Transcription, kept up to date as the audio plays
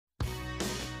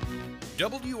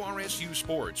WRSU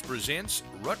Sports presents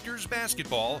Rutgers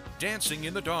Basketball Dancing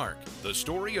in the Dark, the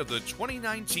story of the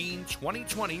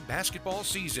 2019-2020 basketball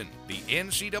season, the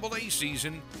NCAA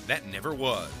season that never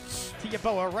was.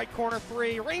 Tiaboa, right corner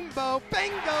three, rainbow,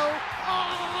 bingo!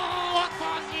 Oh,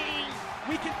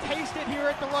 we can taste it here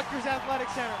at the Rutgers Athletic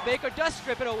Center. Baker does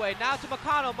strip it away. Now to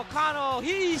McConnell. McConnell,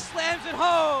 he slams it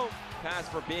home. Pass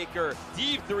for Baker,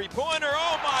 deep three-pointer.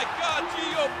 Oh my God,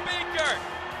 Geo Baker!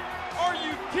 Are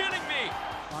you kidding me?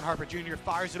 Ron Harper Jr.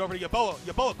 fires it over to Yaboa.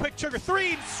 Yaboa, quick trigger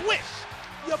three, and swish!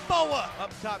 Yaboa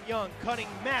up top, Young, cutting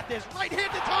Mathis,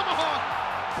 right-handed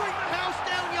tomahawk! Bring the house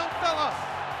down, young fella!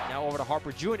 Now over to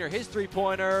Harper Jr., his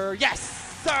three-pointer. Yes,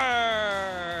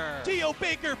 sir! Geo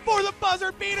Baker for the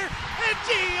buzzer beater, and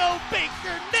Geo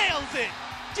Baker nails it!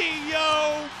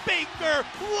 Geo Baker,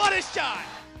 what a shot!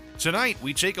 Tonight,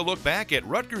 we take a look back at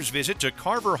Rutgers' visit to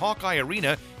Carver Hawkeye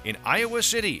Arena in Iowa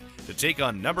City to take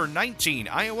on number 19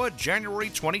 Iowa January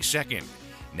 22nd.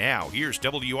 Now, here's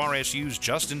WRSU's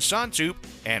Justin Sontupe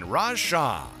and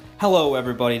Shah. Hello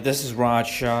everybody, this is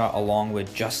Shah along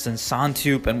with Justin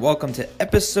Sontupe, and welcome to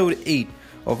episode 8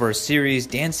 of our series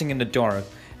Dancing in the Dark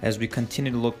as we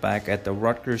continue to look back at the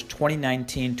Rutgers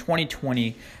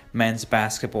 2019-2020 men's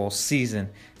basketball season.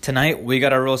 Tonight, we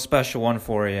got a real special one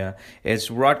for you.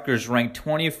 It's Rutgers ranked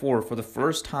 24 for the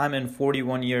first time in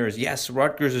 41 years. Yes,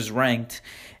 Rutgers is ranked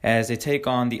as they take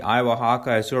on the Iowa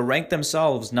Hawkeyes, who are ranked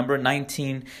themselves number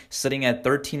 19, sitting at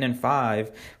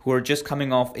 13-5, who are just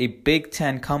coming off a Big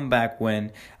Ten comeback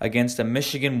win against the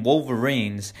Michigan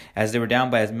Wolverines, as they were down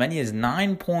by as many as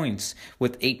 9 points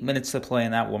with 8 minutes to play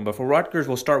in that one. But for Rutgers,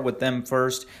 we'll start with them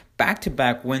first.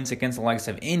 Back-to-back wins against the likes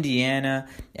of Indiana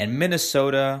and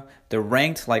Minnesota. They're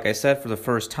ranked, like I said, for the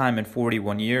first time in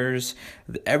 41 years.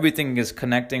 Everything is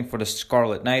connecting for the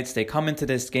Scarlet Knights. They come into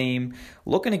this game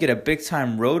looking to get a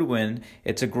big-time road win.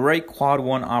 It's a great quad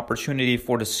one opportunity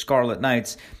for the Scarlet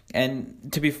Knights. And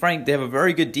to be frank, they have a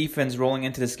very good defense rolling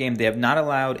into this game. They have not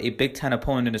allowed a Big Ten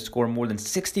opponent to score more than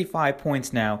 65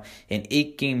 points now in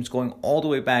 8 games, going all the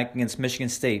way back against Michigan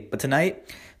State. But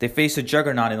tonight, they face a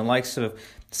juggernaut in the likes of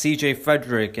C.J.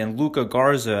 Frederick and Luka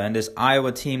Garza and this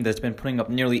Iowa team that's been putting up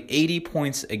nearly 80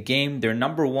 points a game. They're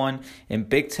number 1 in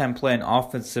Big Ten play and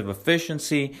offensive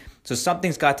efficiency. So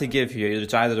something's got to give here.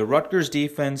 It's either the Rutgers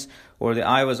defense or the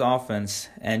Iowa's offense.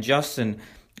 And Justin,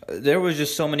 there was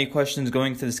just so many questions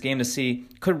going to this game to see,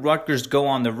 could Rutgers go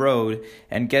on the road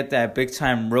and get that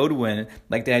big-time road win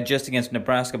like they had just against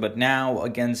Nebraska, but now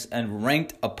against a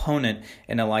ranked opponent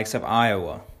in the likes of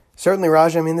Iowa? Certainly,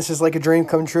 Raj. I mean, this is like a dream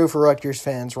come true for Rutgers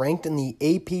fans. Ranked in the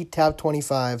AP Top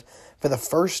 25 for the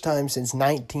first time since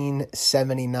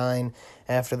 1979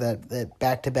 after that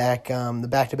back-to-back, the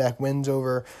back-to-back wins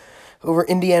over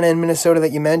Indiana and Minnesota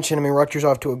that you mentioned. I mean, Rutgers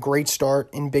off to a great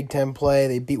start in Big Ten play.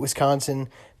 They beat Wisconsin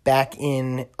back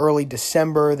in early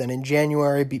December. Then in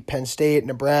January, beat Penn State,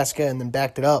 Nebraska, and then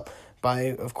backed it up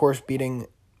by, of course, beating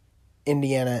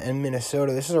Indiana and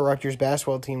Minnesota. This is a Rutgers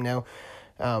basketball team now.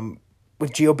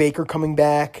 With Geo Baker coming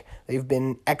back, they've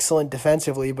been excellent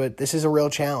defensively, but this is a real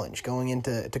challenge going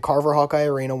into Carver Hawkeye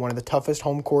Arena, one of the toughest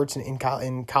home courts in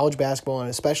college basketball,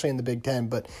 and especially in the Big Ten,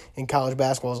 but in college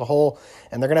basketball as a whole.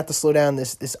 And they're going to have to slow down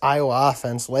this Iowa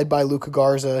offense, led by Luka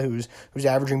Garza, who's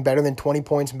averaging better than 20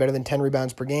 points and better than 10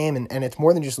 rebounds per game. And it's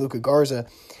more than just Luka Garza.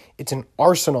 It's an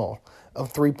arsenal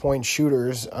of three-point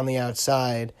shooters on the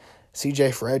outside.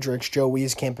 C.J. Fredericks, Joe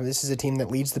Wieskamp. This is a team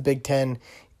that leads the Big Ten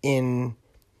in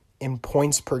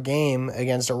points per game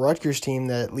against a Rutgers team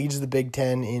that leads the Big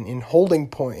Ten in holding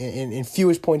point in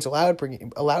fewest points allowed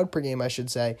per game, I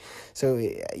should say. So,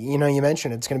 you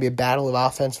mentioned it's going to be a battle of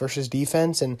offense versus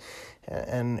defense, and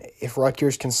if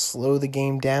Rutgers can slow the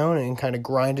game down and kind of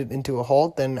grind it into a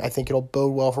halt, then I think it'll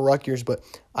bode well for Rutgers. But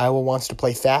Iowa wants to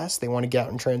play fast. They want to get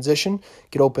out in transition,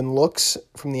 get open looks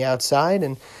from the outside,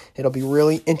 and it'll be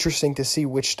really interesting to see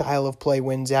which style of play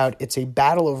wins out. It's a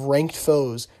battle of ranked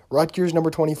foes. Rutgers number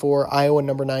 24, Iowa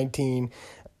number 19.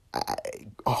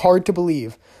 Hard to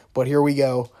believe, but here we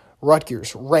go.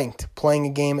 Rutgers ranked, playing a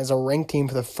game as a ranked team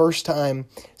for the first time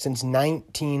since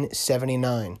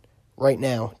 1979. Right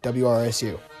now,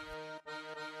 WRSU.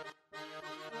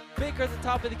 Baker at the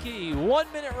top of the key.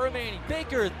 1 minute remaining.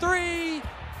 Baker, three.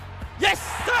 Yes,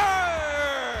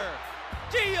 sir!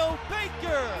 Geo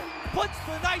Baker puts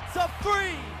the Knights up 3.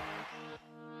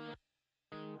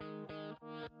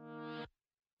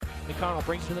 McConnell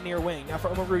brings to the near wing. Now for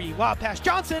Omarudi. Lob pass.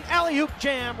 Johnson. Alley-oop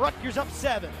jam. Rutgers up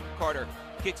 7. Carter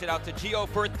kicks it out to Geo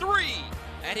for 3.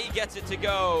 And he gets it to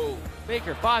go.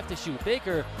 Baker, 5 to shoot.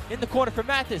 Baker in the corner for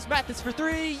Mathis. Mathis for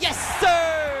 3. Yes,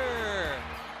 sir!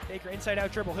 Baker inside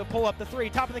out dribble. He'll pull up the 3.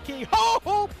 Top of the key. Ho,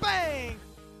 ho, bang!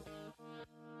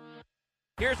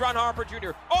 Here's Ron Harper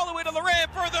Jr. all the way to the rim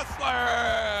for the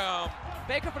slam.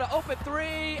 Baker for the open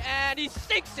three, and he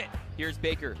sinks it. Here's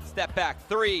Baker, step back,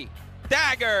 three,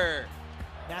 dagger.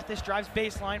 Mathis drives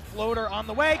baseline, floater on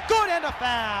the way, good, and a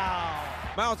foul.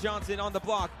 Miles Johnson on the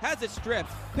block, has it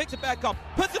stripped, picks it back up,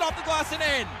 puts it off the glass and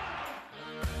in.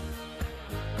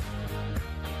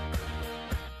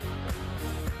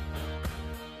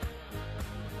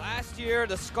 Last year,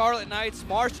 the Scarlet Knights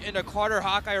marched into Carter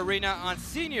Hawkeye Arena on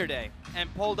Senior Day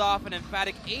and pulled off an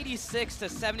emphatic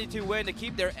 86-72 win to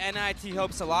keep their NIT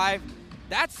hopes alive.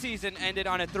 That season ended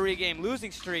on a 3-game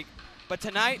losing streak, but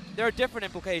tonight there are different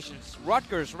implications.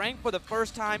 Rutgers, ranked for the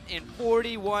first time in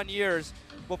 41 years,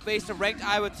 will face a ranked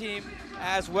Iowa team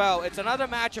as well. It's another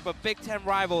matchup of Big Ten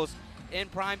rivals in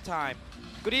prime time.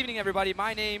 Good evening, everybody.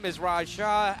 My name is Raj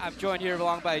Shah. I'm joined here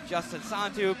along by Justin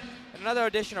Sontupe and another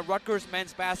edition of Rutgers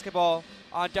men's basketball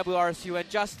on WRSU. And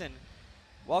Justin,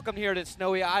 welcome here to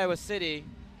snowy Iowa City.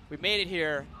 We made it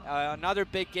here. Another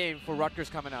big game for Rutgers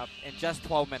coming up in just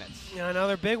 12 minutes. Yeah,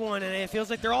 another big one, and it feels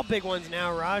like they're all big ones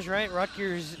now, Raj, right?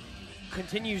 Rutgers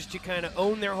continues to kind of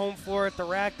own their home floor at the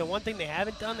rack. The one thing they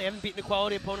haven't done, they haven't beaten a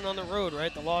quality opponent on the road,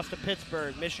 right? The loss to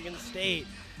Pittsburgh, Michigan State,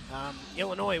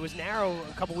 Illinois. It was narrow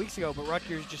a couple weeks ago, but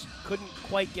Rutgers just couldn't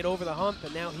quite get over the hump,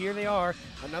 and now here they are,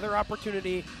 another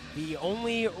opportunity. The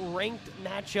only ranked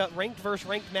versus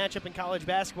ranked matchup in college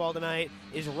basketball tonight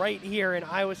is right here in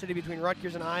Iowa City between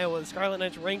Rutgers and Iowa. The Scarlet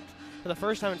Knights ranked for the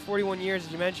first time in 41 years,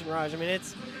 as you mentioned, Raj. I mean,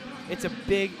 it's a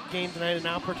big game tonight, an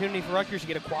opportunity for Rutgers to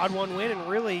get a quad one win and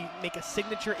really make a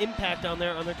signature impact on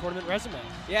their tournament resume.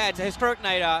 Yeah, it's a historic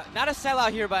night. Not a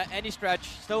sellout here by any stretch.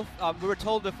 Still, we were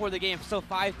told before the game, still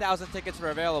 5,000 tickets were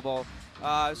available.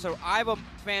 So Iowa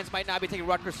fans might not be taking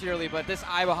Rutgers seriously, but this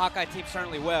Iowa Hawkeye team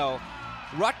certainly will.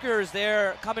 Rutgers,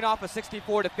 they're coming off a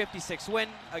 64-56 win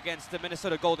against the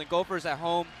Minnesota Golden Gophers at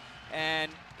home.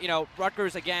 And, you know,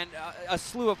 Rutgers, again, a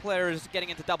slew of players getting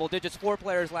into double digits, 4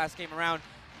 players last game around.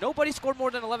 Nobody scored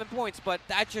more than 11 points, but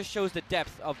that just shows the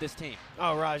depth of this team.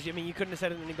 Oh, Raj, I mean, you couldn't have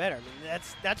said it any better. I mean,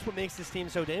 that's what makes this team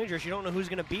so dangerous. You don't know who's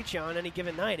going to beat you on any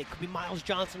given night. It could be Miles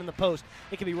Johnson in the post.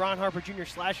 It could be Ron Harper Jr.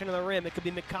 slashing to the rim. It could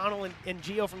be McConnell and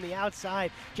Gio from the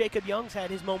outside. Jacob Young's had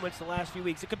his moments the last few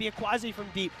weeks. It could be a Quasi from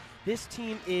deep. This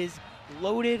team is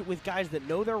loaded with guys that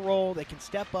know their role. They can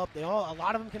step up. A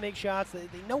lot of them can make shots. They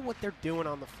know what they're doing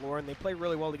on the floor, and they play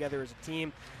really well together as a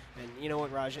team. And you know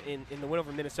what, Raj, in the win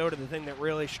over Minnesota, the thing that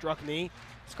really struck me,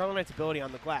 Scarlet Knights' ability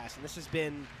on the glass. And this has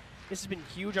been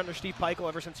huge under Steve Peichel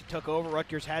ever since he took over.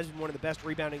 Rutgers has been one of the best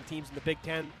rebounding teams in the Big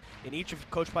Ten in each of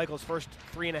Coach Peichel's first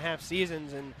 3.5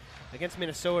 seasons. And against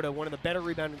Minnesota, one of the better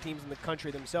rebounding teams in the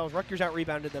country themselves, Rutgers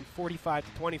out-rebounded them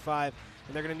 45-25.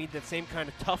 And they're going to need that same kind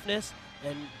of toughness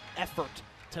and effort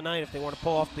tonight if they want to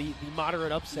pull off the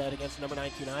moderate upset against number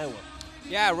 19 Iowa.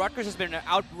 Yeah, Rutgers has been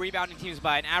out-rebounding teams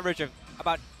by an average of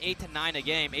about 8 to 9 a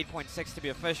game, 8.6 to be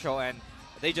official, and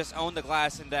they just own the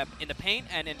glass in the paint,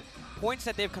 and in points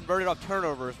that they've converted off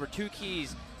turnovers were 2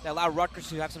 keys that allowed Rutgers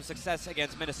to have some success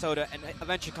against Minnesota and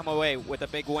eventually come away with a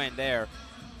big win there.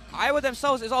 Iowa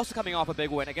themselves is also coming off a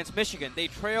big win against Michigan. They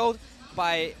trailed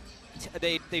by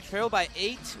they trailed by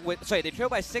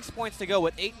 6 points to go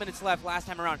with 8 minutes left last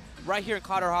time around, right here in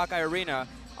Carter Hawkeye Arena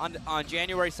on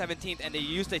January 17th, and they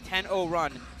used a 10-0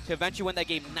 run to eventually win that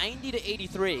game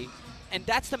 90-83. And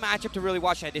that's the matchup to really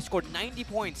watch tonight. They scored 90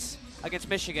 points against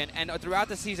Michigan, and throughout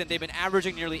the season, they've been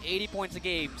averaging nearly 80 points a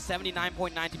game,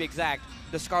 79.9 to be exact.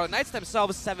 The Scarlet Knights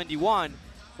themselves, 71,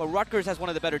 but Rutgers has one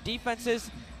of the better defenses.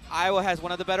 Iowa has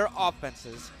one of the better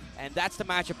offenses, and that's the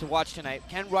matchup to watch tonight.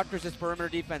 Can Rutgers' perimeter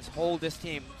defense hold this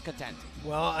team content?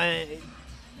 Well,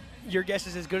 your guess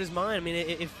is as good as mine. I mean,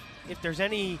 if there's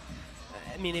any,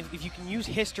 I mean, if you can use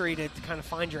history to kind of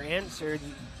find your answer,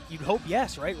 you'd hope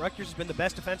yes, right? Rutgers has been the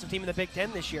best defensive team in the Big Ten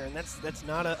this year, and that's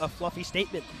not a fluffy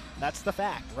statement. That's the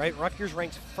fact, right? Rutgers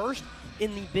ranks first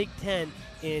in the Big Ten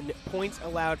in points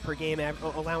allowed per game,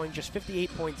 allowing just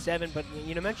 58.7. But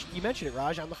you mentioned it,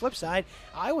 Raj. On the flip side,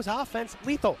 Iowa's offense,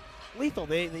 lethal.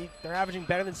 They're averaging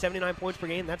better than 79 points per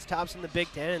game. That's tops in the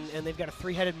Big Ten, and they've got a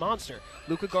 3-headed monster.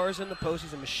 Luka Garza in the post,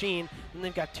 he's a machine. And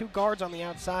they've got 2 guards on the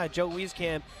outside, Joe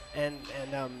Wieskamp and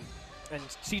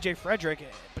C.J. Frederick.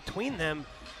 Between them,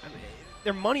 I mean,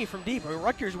 they're money from deep. I mean,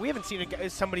 Rutgers, we haven't seen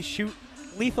somebody shoot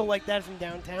lethal like that from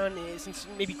downtown since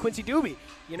maybe Quincy Doobie.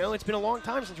 You know, it's been a long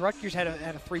time since Rutgers had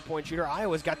a 3-point shooter.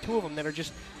 Iowa's got 2 of them that are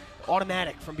just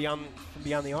automatic from beyond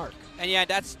the arc. And yeah,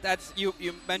 that's you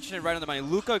mentioned it right on the money.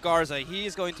 Luka Garza, he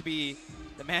is going to be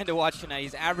the man to watch tonight.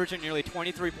 He's averaging nearly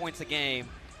 23 points a game,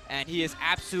 and he is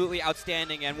absolutely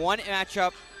outstanding. And one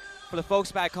matchup for the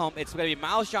folks back home, it's going to be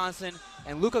Miles Johnson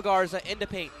and Luka Garza in the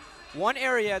paint. One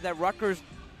area that Rutgers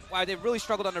why they've really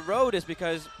struggled on the road is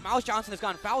because Miles Johnson has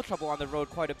gotten foul trouble on the road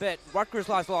quite a bit. Rutgers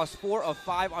has lost 4 of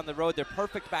 5 on the road. They're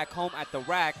perfect back home at the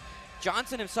rack.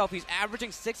 Johnson himself, he's averaging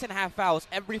 6.5 fouls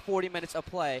every 40 minutes of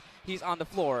play. He's on the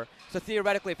floor. So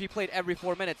theoretically, if he played every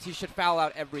 4 minutes, he should foul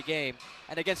out every game.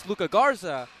 And against Luka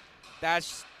Garza,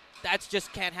 that's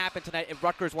just can't happen tonight if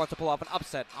Rutgers wants to pull off an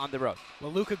upset on the road.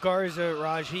 Well, Luka Garza,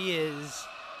 Raj,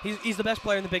 he's the best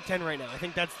player in the Big Ten right now. I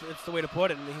think that's the way to put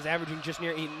it. And he's averaging just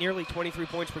nearly 23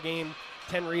 points per game,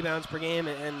 10 rebounds per game.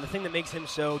 And the thing that makes him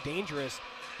so dangerous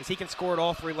is he can score at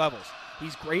all 3 levels.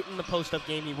 He's great in the post-up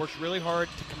game. He works really hard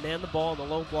to command the ball in the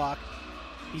low block.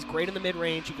 He's great in the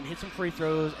mid-range. He can hit some free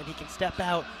throws, and he can step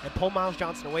out and pull Miles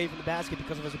Johnson away from the basket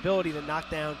because of his ability to knock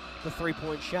down the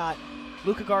three-point shot.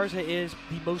 Luka Garza is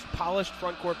the most polished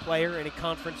front-court player in a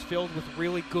conference filled with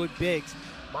really good bigs.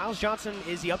 Miles Johnson,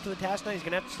 is he up to the task now? He's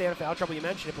going to have to stay out of foul trouble. You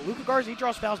mentioned it, but Luka Garza, he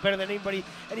draws fouls better than anybody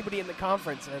in the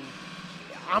conference, and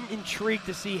I'm intrigued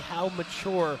to see how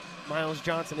mature Miles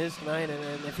Johnson is tonight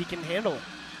and if he can handle it.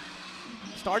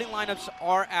 Starting lineups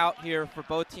are out here for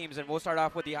both teams, and we'll start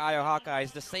off with the Iowa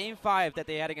Hawkeyes. The same 5 that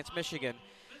they had against Michigan.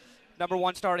 Number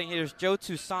 1 starting here is Joe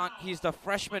Toussaint. He's the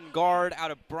freshman guard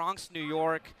out of Bronx, New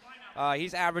York.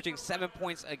 He's averaging 7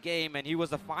 points a game, and he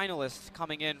was the finalist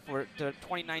coming in for the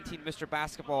 2019 Mr.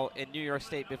 Basketball in New York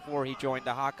State before he joined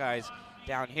the Hawkeyes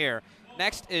down here.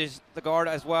 Next is the guard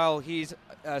as well. He's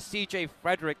C.J.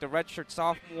 Frederick, the redshirt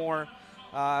sophomore,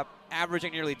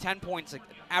 averaging nearly 10 points,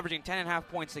 averaging 10.5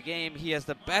 points a game. He has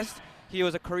the best. He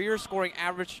was a career scoring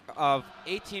average of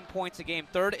 18 points a game,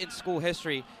 3rd in school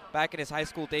history back in his high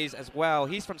school days as well.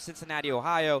 He's from Cincinnati,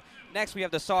 Ohio. Next, we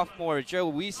have the sophomore,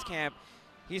 Joe Wieskamp.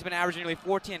 He's been averaging nearly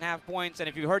 14.5 points, and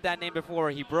if you heard that name before,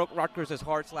 he broke Rutgers'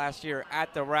 hearts last year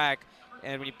at the rack,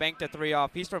 and when he banked a 3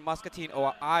 off. He's from Muscatine,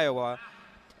 Iowa.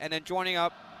 And then joining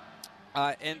up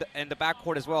in the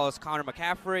backcourt as well is Connor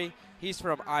McCaffrey. He's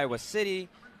from Iowa City.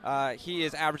 He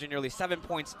is averaging nearly 7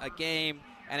 points a game.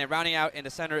 And then rounding out in the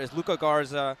center is Luka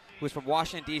Garza, who's from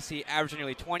Washington, D.C., averaging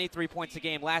nearly 23 points a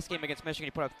game. Last game against Michigan,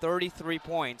 he put up 33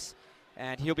 points,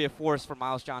 and he'll be a force for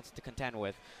Miles Johnson to contend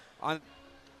with. On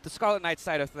the Scarlet Knights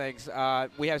side of things,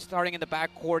 we have starting in the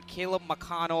backcourt Caleb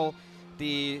McConnell,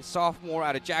 the sophomore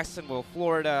out of Jacksonville,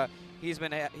 Florida. He's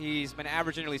been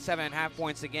averaging nearly 7.5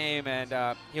 points a game,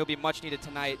 and he'll be much needed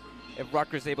tonight if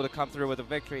Rutgers is able to come through with a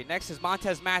victory. Next is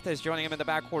Montez Mathis joining him in the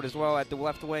backcourt as well at the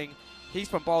left wing. He's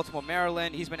from Baltimore,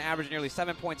 Maryland. He's been averaging nearly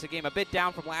 7 points a game, a bit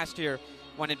down from last year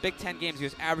when in Big Ten games he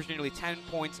was averaging nearly 10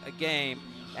 points a game,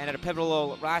 and at a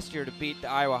pivotal last year to beat the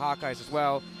Iowa Hawkeyes as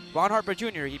well. Ron Harper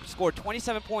Jr., he scored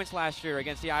 27 points last year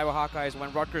against the Iowa Hawkeyes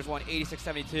when Rutgers won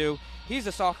 86-72. He's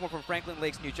a sophomore from Franklin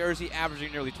Lakes, New Jersey,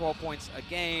 averaging nearly 12 points a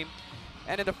game.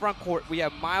 And in the front court, we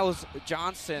have Miles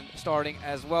Johnson starting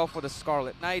as well for the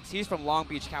Scarlet Knights. He's from Long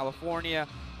Beach, California,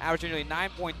 averaging nearly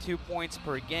 9.2 points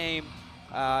per game.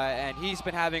 And he's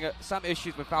been having some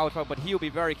issues with foul trouble, but he'll be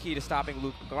very key to stopping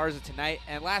Luka Garza tonight.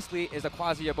 And lastly is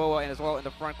Akwazi Yeboah, and as well in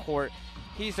the front court,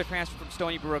 he's the transfer from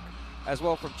Stony Brook, as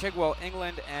well from Chigwell,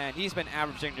 England, and he's been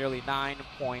averaging nearly 9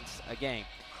 points a game.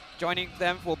 Joining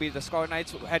them will be the Scarlet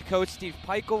Knights head coach Steve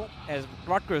Peichel, as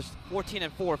Rutgers 14-4,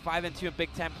 5-2 in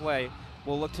Big Ten play,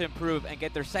 will look to improve and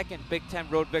get their second Big Ten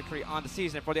road victory on the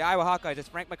season. For the Iowa Hawkeyes, it's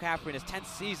Frank McCaffrey in his 10th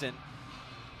season.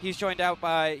 He's joined out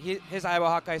by his Iowa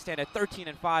Hawkeyes stand at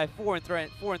 13-5,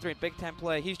 4-3 in Big Ten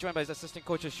play. He's joined by his assistant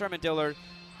coaches Sherman Dillard,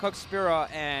 Cook Spira,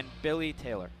 and Billy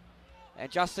Taylor.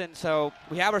 And Justin, so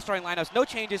we have our starting lineups. No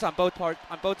changes on both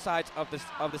sides of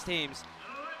the teams.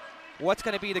 What's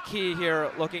going to be the key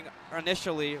here, looking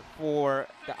initially for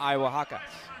the Iowa Hawkeyes?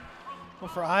 Well,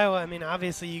 for Iowa, I mean,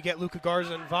 obviously you get Luka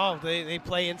Garza involved. They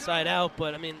play inside out,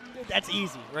 but I mean, that's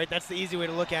easy, right? That's the easy way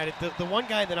to look at it. The one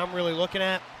guy that I'm really looking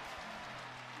at,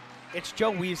 it's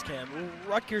Joe Wieskamp.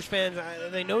 Rutgers fans,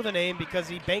 they know the name because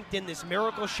he banked in this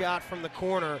miracle shot from the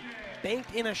corner.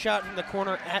 Banked in a shot from the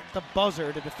corner at the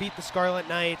buzzer to defeat the Scarlet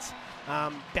Knights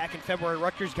back in February.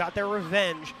 Rutgers got their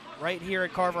revenge right here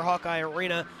at Carver Hawkeye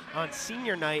Arena on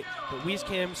senior night. But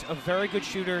Wieskamp's a very good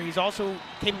shooter. He's also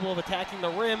capable of attacking the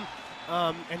rim,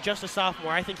 and just a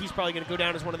sophomore. I think he's probably going to go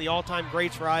down as one of the all-time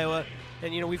greats for Iowa.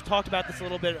 And, you know, we've talked about this a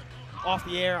little bit off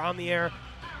the air, on the air.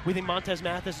 We think Montez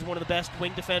Mathis is one of the best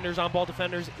wing defenders, on-ball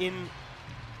defenders in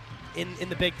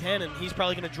the Big Ten, and he's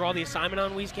probably going to draw the assignment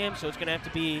on Wieskamp, so it's going to have to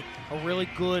be a really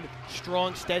good,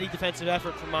 strong, steady defensive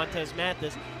effort from Montez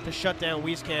Mathis to shut down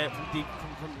Wieskamp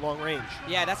from long range.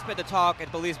 Yeah, that's been the talk.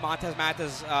 It believes Montez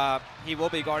Mathis, he will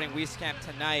be guarding Wieskamp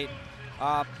tonight.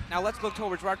 Now let's look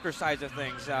towards Rutgers' sides of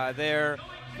things. They're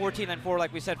 14-4,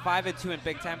 like we said, 5-2 in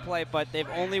Big Ten play, but they've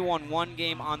only won one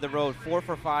game on the road. 4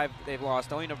 for 5 they've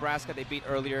lost. Only Nebraska they beat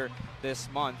earlier this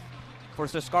month.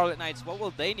 for the Scarlet Knights, what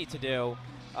will they need to do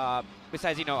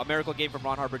besides, a miracle game from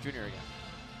Ron Harper Jr. again?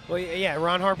 Well, yeah,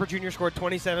 Ron Harper Jr. scored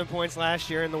 27 points last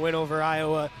year in the win over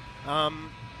Iowa.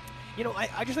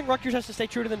 I just think Rutgers has to stay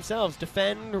true to themselves.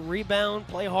 Defend, rebound,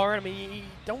 play hard. I mean,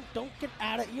 don't get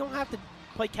at it. You don't have to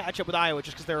play catch-up with Iowa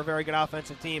just because they're a very good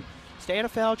offensive team. Stay out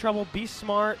of foul trouble, be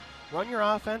smart, run your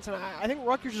offense. And I think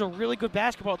Rutgers is a really good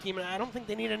basketball team, and I don't think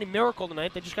they need any miracle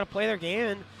tonight. They just got to play their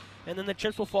game, and then the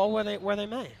chips will fall where they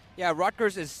may. Yeah,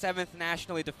 Rutgers is 7th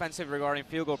nationally defensive regarding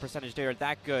field goal percentage. They are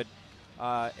that good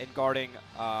in guarding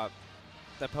the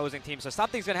opposing team. So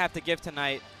something's going to have to give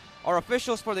tonight. Our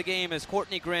officials for the game is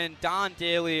Courtney Grin, Don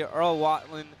Daly, Earl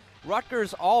Watland.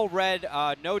 Rutgers all red,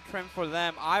 no trim for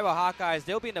them. Iowa Hawkeyes,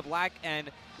 they'll be in the black, and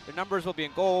their numbers will be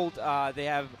in gold. They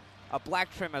have a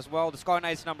black trim as well. The Scarlet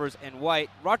Knights numbers in white.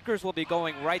 Rutgers will be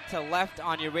going right to left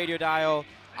on your radio dial.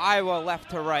 Iowa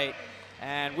left to right.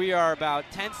 And we are about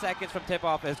 10 seconds from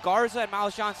tip-off as Garza and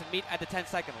Miles Johnson meet at the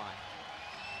 10-second line.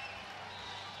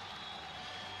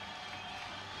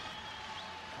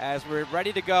 As we're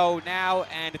ready to go now,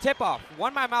 and the tip-off,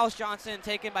 won by Miles Johnson,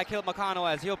 taken by Caleb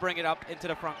McConnell as he'll bring it up into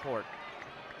the front court.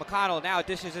 McConnell now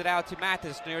dishes it out to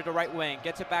Mathis near the right wing,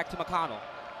 gets it back to McConnell.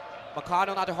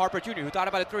 McConnell now to Harper Jr., who thought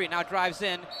about a three, now drives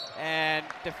in and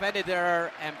defended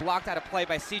there and blocked out of play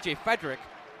by C.J. Frederick.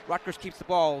 Rutgers keeps the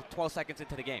ball 12 seconds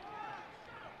into the game.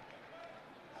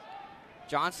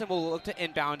 Johnson will look to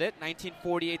inbound it,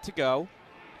 19:48 to go.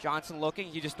 Johnson looking,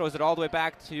 he just throws it all the way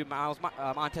back to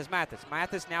Montez Mathis.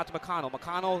 Mathis now to McConnell.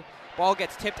 McConnell, ball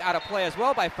gets tipped out of play as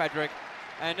well by Frederick.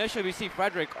 And initially we see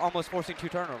Frederick almost forcing 2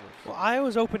 turnovers. Well,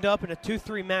 Iowa's opened up in a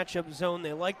 2-3 matchup zone.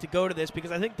 They like to go to this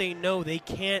because I think they know they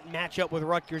can't match up with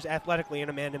Rutgers athletically in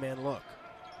a man-to-man look.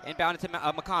 Inbound to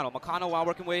McConnell. McConnell while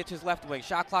working way to his left wing.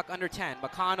 Shot clock under 10.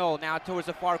 McConnell now towards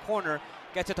the far corner.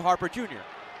 Gets it to Harper Jr.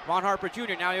 Ron Harper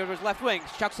Jr. now over his left wing.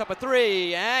 Chucks up a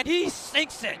three, and he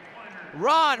sinks it.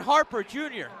 Ron Harper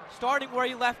Jr. starting where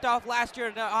he left off last year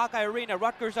in the Hawkeye Arena.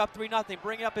 Rutgers up 3-0.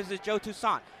 Bringing up is Joe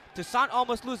Toussaint. Toussaint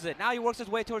almost loses it. Now he works his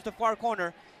way towards the far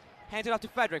corner. Hands it off to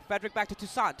Frederick. Frederick back to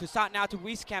Toussaint. Toussaint now to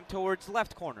Wieskamp towards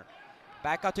left corner.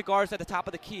 Back out to Garza at the top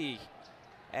of the key.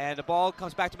 And the ball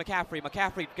comes back to McCaffrey.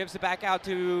 McCaffrey gives it back out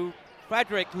to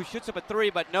Frederick, who shoots up a three,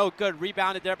 but no good.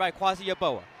 Rebounded there by Quasi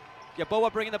Yaboa.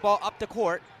 Yaboa bringing the ball up the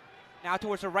court. Now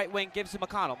towards the right wing, gives to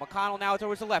McConnell. McConnell now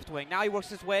towards the left wing. Now he works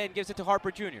his way and gives it to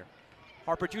Harper Jr.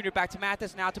 Harper Jr. back to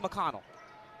Mathis, now to McConnell.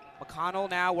 McConnell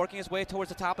now working his way towards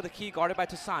the top of the key, guarded by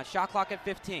Toussaint. Shot clock at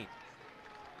 15.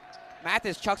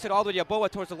 Mathis chucks it all the way to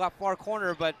Yaboa towards the left far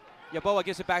corner, but Yaboa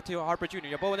gives it back to Harper Jr.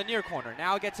 Yaboa in the near corner.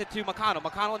 Now gets it to McConnell.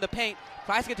 McConnell in the paint.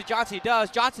 Tries to get to Johnson. He does.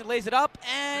 Johnson lays it up,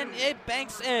 and it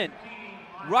banks in.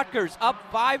 Rutgers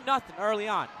up 5-0 early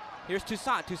on. Here's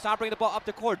Toussaint. Toussaint bringing the ball up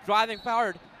the court, driving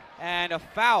forward, and a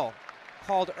foul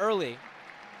called early.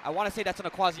 I want to say that's on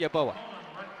a Quasi Yaboa.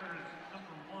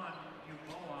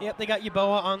 Yep, they got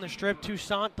Yaboa on the strip.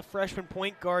 Toussaint, the freshman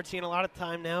point guard, seeing a lot of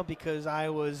time now because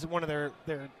Iowa's one of their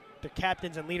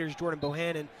captains and leaders, Jordan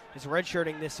Bohannon, is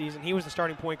redshirting this season. He was the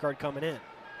starting point guard coming in.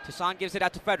 Toussaint gives it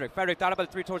out to Frederick. Frederick thought about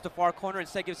a three towards the far corner,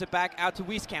 instead gives it back out to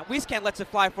Wieskamp. Wieskamp lets it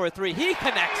fly for a three. He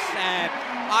connects, and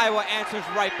Iowa answers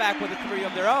right back with a three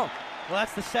of their own. Well,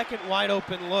 that's the second wide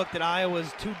open look that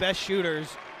Iowa's two best shooters,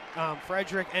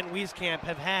 Frederick and Wieskamp,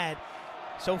 have had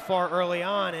so far early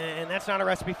on, and that's not a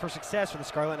recipe for success for the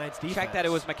Scarlet Knights defense. Check that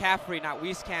it was McCaffrey, not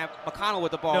Wieskamp. McConnell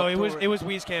with the ball. No, it was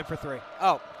Wieskamp for three.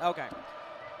 Oh, okay.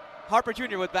 Harper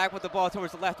Jr. was back with the ball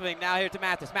towards the left wing. Now here to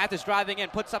Mathis. Mathis driving in,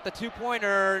 puts up the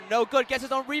two-pointer. No good. Gets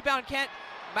his own rebound.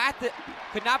 Mathis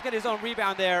could not get his own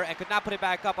rebound there and could not put it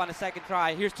back up on the second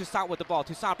try. Here's Toussaint with the ball.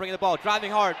 Toussaint bringing the ball,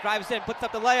 driving hard, drives in, puts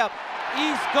up the layup.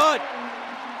 He's good.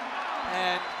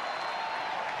 And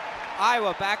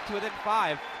Iowa back to within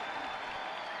 5.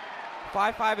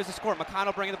 5-5 is the score.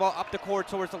 McConnell bringing the ball up the court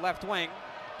towards the left wing,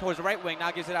 towards the right wing.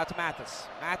 Now gives it out to Mathis.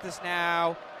 Mathis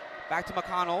now back to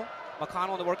McConnell.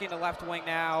 McConnell working the left wing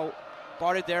now,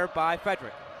 guarded there by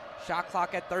Frederick. Shot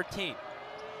clock at 13.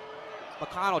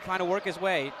 McConnell trying to work his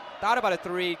way. Thought about a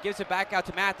three, gives it back out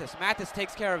to Mathis. Mathis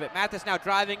takes care of it. Mathis now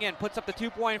driving in, puts up the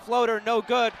two-point floater, no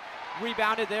good.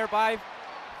 Rebounded there by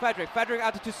Frederick. Frederick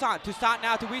out to Toussaint. Toussaint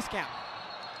now to Wieskamp.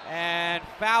 And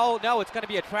foul, no, it's going to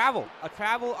be a travel. A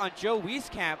travel on Joe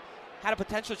Wieskamp. Had a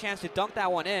potential chance to dunk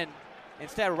that one in.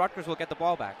 Instead, Rutgers will get the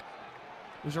ball back.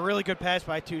 It was a really good pass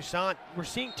by Toussaint. We're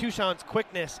seeing Toussaint's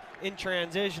quickness in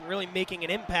transition really making an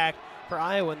impact for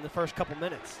Iowa in the first couple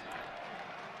minutes.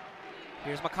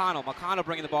 Here's McConnell. McConnell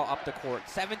bringing the ball up the court.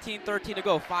 17-13 to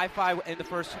go. 5-5 in the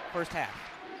first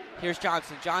half. Here's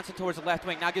Johnson. Johnson towards the left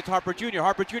wing. Now gets Harper Jr.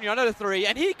 Harper Jr. another three,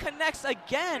 and he connects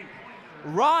again.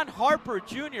 Ron Harper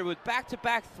Jr. with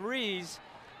back-to-back threes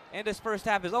in this first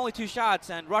half. There's only 2 shots,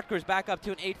 and Rutgers back up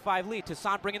to an 8-5 lead.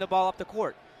 Toussaint bringing the ball up the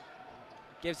court.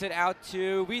 Gives it out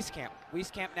to Wieskamp.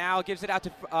 Wieskamp now gives it out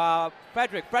to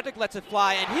Frederick. Frederick lets it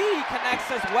fly, and he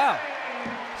connects as well.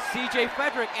 C.J.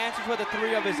 Frederick answers with a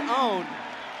 3 of his own.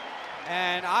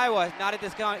 And Iowa knotted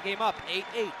this game up,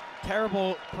 8-8.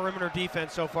 Terrible perimeter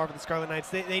defense so far for the Scarlet Knights.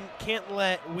 They can't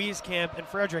let Wieskamp and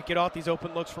Frederick get off these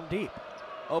open looks from deep.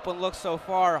 Open looks so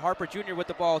far. Harper Jr. with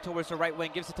the ball towards the right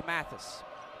wing, gives it to Mathis.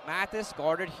 Mathis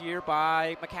guarded here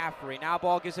by McCaffrey. Now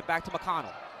ball gives it back to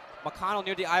McConnell. McConnell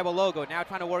near the Iowa logo, now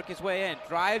trying to work his way in.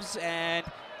 Drives, and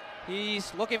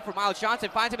he's looking for Miles Johnson.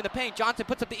 Finds him in the paint. Johnson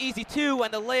puts up the easy 2,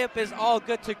 and the layup is all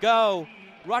good to go.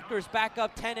 Rutgers back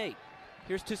up 10-8.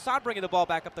 Here's Toussaint bringing the ball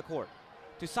back up the court.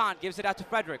 Toussaint gives it out to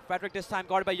Frederick. Frederick this time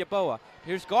guarded by Yeboah.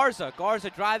 Here's Garza.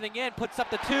 Garza driving in, puts up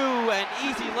the 2, an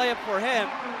easy layup for him.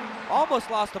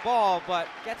 Almost lost the ball, but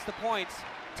gets the points.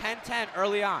 10-10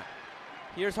 early on.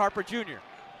 Here's Harper Jr.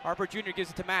 Harper Jr.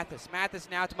 gives it to Mathis. Mathis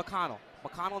now to McConnell.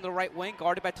 McConnell on the right wing,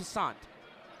 guarded by Toussaint.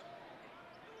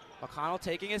 McConnell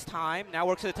taking his time. Now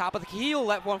works to the top of the key. He'll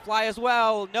let one fly as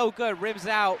well. No good. Rims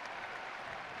out.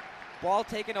 Ball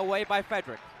taken away by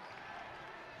Frederick.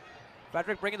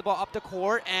 Frederick bringing the ball up the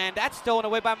court, and that's stolen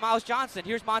away by Miles Johnson.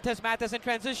 Here's Montez Mathis in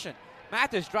transition.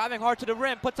 Mathis driving hard to the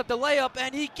rim, puts up the layup,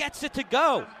 and he gets it to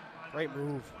go. Great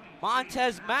move.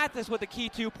 Montez Mathis with the key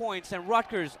 2 points, and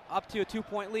Rutgers up to a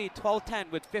 2-point lead,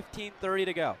 12-10 with 15:30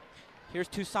 to go. Here's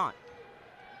Toussaint.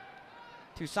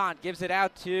 Toussaint gives it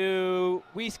out to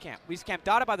Wieskamp. Wieskamp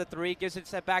dotted by the 3, gives it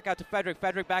set back out to Frederick.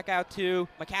 Frederick back out to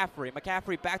McCaffrey.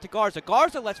 McCaffrey back to Garza.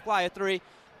 Garza lets fly a 3,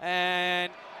 and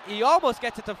he almost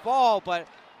gets it to fall, but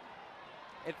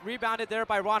it rebounded there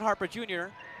by Ron Harper Jr.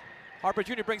 Harper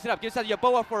Jr. brings it up, gives it to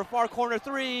Yeboah for a far corner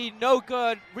 3, no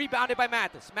good. Rebounded by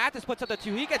Mathis. Mathis puts up the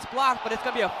 2. He gets blocked, but it's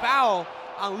going to be a foul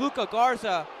on Luka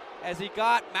Garza as he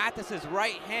got Mathis's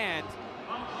right hand.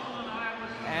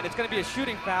 And it's going to be a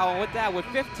shooting foul. And with that, with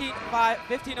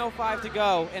 15:05 to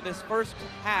go in this first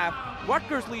half,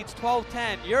 Rutgers leads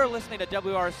 12-10. You're listening to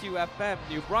WRSU FM,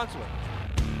 New Brunswick.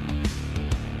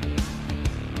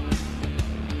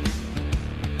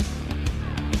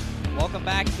 Welcome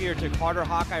back here to Carter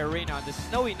Hawkeye Arena on this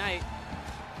snowy night.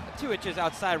 2 inches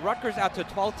outside. Rutgers out to a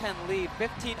 12-10 lead.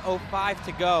 15:05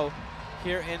 to go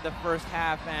here in the first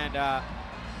half. And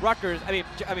Rutgers,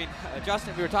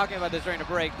 Justin, we were talking about this during the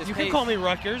break. You can call me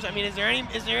Rutgers. I mean, is there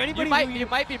anybody? You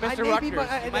might be Mr. Rutgers.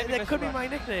 That could be my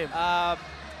nickname.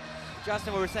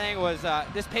 Justin, what we were saying was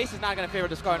this pace is not going to favor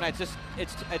the Scarlet Knights.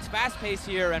 It's fast pace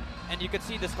here, and you can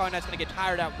see the Scarlet Knights going to get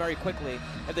tired out very quickly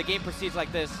if the game proceeds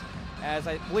like this. As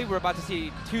I believe we're about to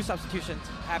see 2 substitutions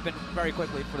happen very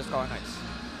quickly for the Scarlet Knights.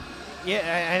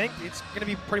 Yeah, I think it's going to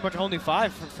be pretty much a whole new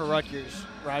 5 for Rutgers,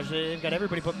 Raj. They've got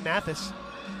everybody but Mathis.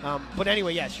 But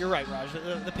anyway, yes, you're right, Raj.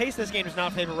 The pace of this game does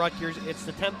not favor Rutgers. It's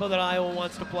the tempo that Iowa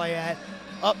wants to play at.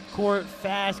 Up court,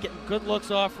 fast, getting good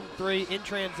looks off from 3, in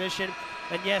transition.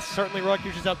 And yes, certainly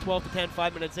Rutgers is up 12-10,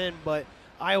 5 minutes in, but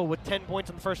Iowa with 10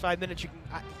 points in the first 5 minutes,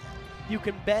 you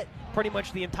can bet pretty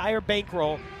much the entire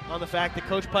bankroll on the fact that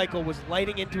Coach Peichel was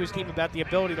lighting into his team about the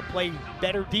ability to play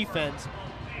better defense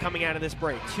coming out of this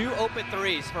break. 2 open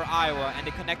 3s for Iowa, and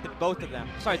they connected both of them.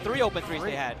 Sorry, 3 open 3s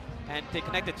they had, and they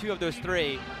connected 2 of those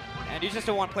 3. And you just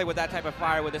don't want to play with that type of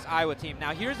fire with this Iowa team.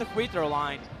 Now here's the free throw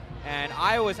line, and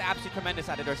Iowa's absolutely tremendous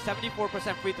at it. They're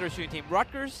 74% free throw shooting team.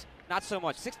 Rutgers, not so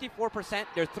much. 64%.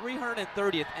 They're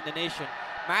 330th in the nation.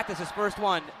 Mathis' first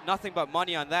one, nothing but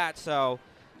money on that. So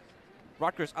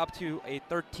Rutgers up to a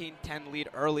 13-10 lead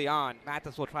early on.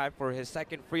 Mathis will try for his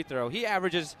second free throw. He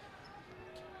averages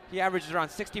around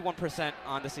 61%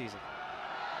 on the season.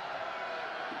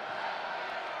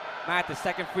 Mathis,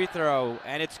 second free throw,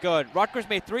 and it's good. Rutgers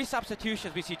made 3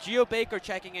 substitutions. We see Geo Baker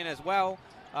checking in as well.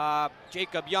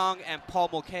 Jacob Young and Paul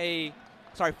Mulcahy.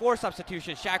 4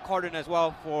 substitutions. Shaq Carden as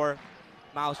well for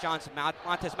Miles Johnson.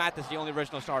 Montez Mathis, the only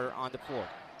original starter on the floor.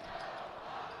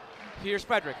 Here's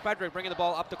Frederick. Frederick bringing the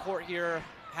ball up the court here.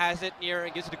 Has it near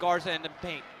and gives it to Garza in the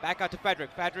paint. Back out to Frederick.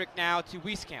 Frederick now to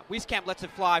Wieskamp. Wieskamp lets it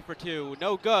fly for 2.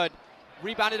 No good.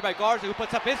 Rebounded by Garza, who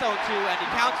puts up his own 2, and he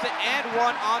counts it and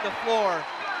 1 on the floor.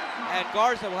 And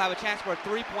Garza will have a chance for a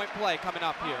 3-point play coming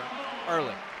up here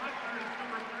early.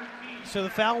 So the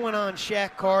foul went on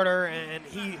Shaq Carter, and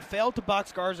he failed to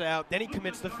box Garza out. Then he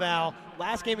commits the foul.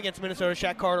 Last game against Minnesota,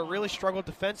 Shaq Carter really struggled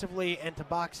defensively and to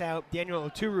box out Daniel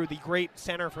Oturu, the great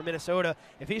center for Minnesota.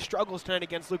 If he struggles tonight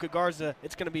against Luka Garza,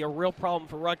 it's going to be a real problem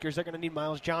for Rutgers. They're going to need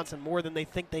Miles Johnson more than they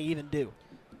think they even do.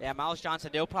 Yeah, Miles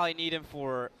Johnson, they'll probably need him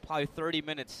for probably 30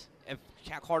 minutes if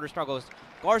Shaq Carter struggles.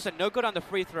 Garza, no good on the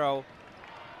free throw.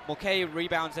 Mulcahy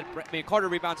rebounds, Carter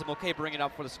rebounds, and Mulcahy bring it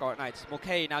up for the Scarlet Knights.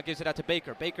 Mulcahy now gives it out to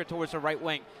Baker. Baker towards the right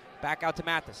wing. Back out to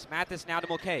Mathis. Mathis now to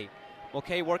Mulcahy.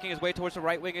 Mulcahy working his way towards the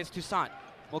right wing is Toussaint.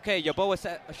 Mulcahy,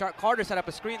 Carter set up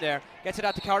a screen there. Gets it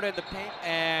out to Carter in the paint,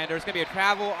 and there's going to be a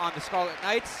travel on the Scarlet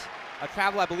Knights. A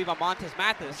travel, I believe, on Montez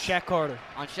Mathis. Shaq Carter.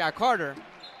 On Shaq Carter.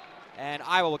 And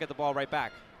Iowa will get the ball right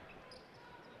back.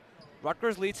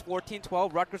 Rutgers leads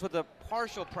 14-12. Rutgers with a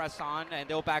partial press on, and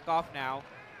they'll back off now.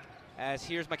 As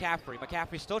here's McCaffrey.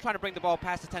 McCaffrey still trying to bring the ball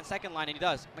past the 10-second line, and he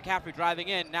does. McCaffrey driving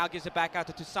in, now gives it back out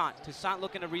to Toussaint. Toussaint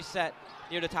looking to reset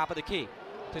near the top of the key.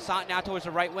 Toussaint now towards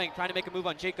the right wing, trying to make a move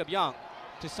on Jacob Young.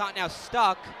 Toussaint now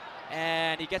stuck,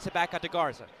 and he gets it back out to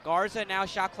Garza. Garza now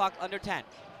shot clock under 10.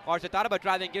 Garza thought about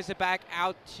driving, gives it back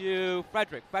out to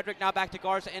Frederick. Frederick now back to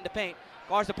Garza in the paint.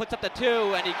 Garza puts up the 2,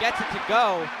 and he gets it to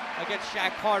go against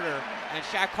Shaq Carter. And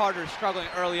Shaq Carter is struggling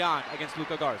early on against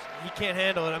Luka Garza. He can't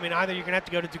handle it. I mean, either you're going to have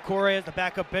to go to Ducore as the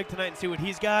backup big tonight and see what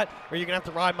he's got, or you're going to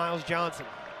have to ride Miles Johnson.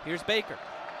 Here's Baker.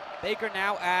 Baker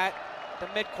now at the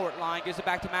midcourt line, gives it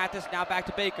back to Mathis, now back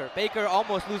to Baker. Baker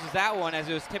almost loses that one as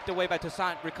it was tipped away by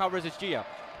Toussaint, recovers as Gio.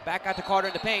 Back out to Carter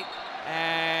in the paint,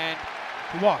 and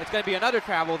it's going to be another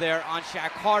travel there on Shaq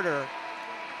Carter.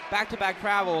 Back-to-back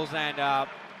travels, and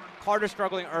Carter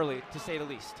struggling early, to say the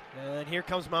least. And here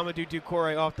comes Mamadou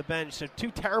Ducore off the bench. So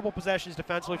 2 terrible possessions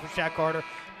defensively for Shaq Carter,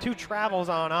 2 travels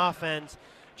on offense,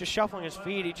 just shuffling his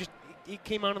feet. He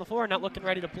came out on the floor not looking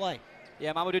ready to play.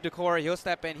 Yeah, Mamadou Ducore, he'll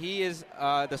step in. He is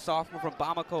the sophomore from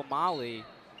Bamako, Mali,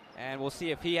 and we'll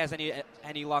see if he has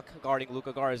any luck guarding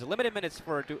Luka Garza. Limited minutes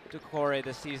for Ducore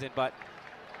this season, but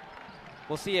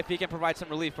we'll see if he can provide some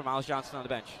relief for Miles Johnson on the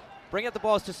bench. Bring up the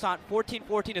ball is Toussaint.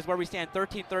 14-14 is where we stand.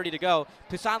 13:30 to go.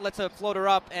 Toussaint lets a floater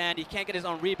up, and he can't get his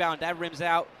own rebound. That rims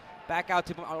out. Back out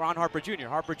to Ron Harper Jr.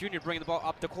 Harper Jr. bringing the ball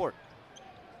up the court.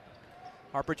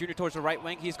 Harper Jr. towards the right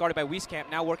wing. He's guarded by Wieskamp.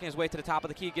 Now working his way to the top of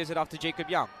the key. Gives it off to Jacob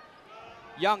Young.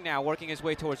 Young now working his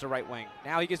way towards the right wing.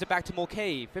 Now he gives it back to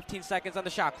Mulcahy. 15 seconds on the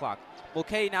shot clock.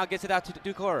 Mulcahy now gets it out to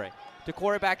Ducore.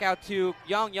 Ducore back out to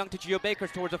Young. Young to Gio Baker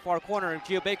towards the far corner.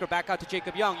 Gio Baker back out to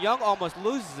Jacob Young. Young almost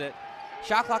loses it.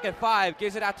 Shot clock at 5,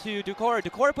 gives it out to Ducore.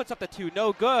 Ducore puts up the 2,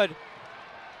 no good.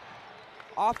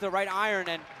 Off the right iron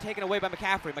and taken away by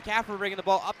McCaffrey. McCaffrey bringing the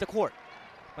ball up the court.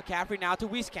 McCaffrey now to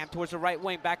Wieskamp towards the right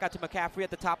wing, back out to McCaffrey at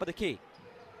the top of the key.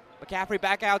 McCaffrey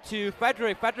back out to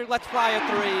Frederick. Frederick lets fly a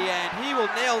 3, and he will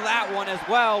nail that one as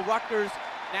well. Rutgers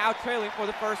now trailing for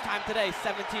the first time today,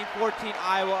 17-14,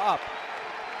 Iowa up.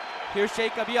 Here's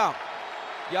Jacob Young.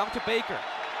 Young to Baker.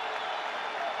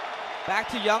 Back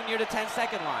to Young near the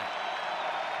 10-second line.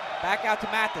 Back out to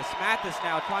Mathis. Mathis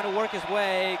now trying to work his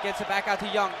way. Gets it back out to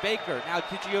Young. Baker now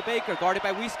to Gio Baker, guarded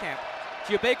by Wieskamp.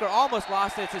 Gio Baker almost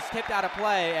lost it. It's tipped out of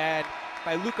play and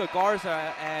by Luka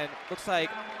Garza. And looks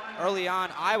like early on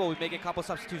Iowa will be making a couple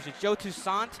substitutions. Joe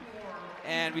Toussaint,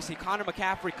 and we see Connor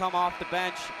McCaffrey come off the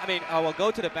bench. Will go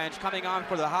to the bench. Coming on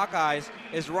for the Hawkeyes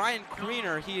is Ryan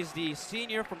Kriener. He is the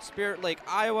senior from Spirit Lake,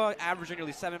 Iowa, averaging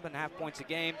nearly 7.5 points a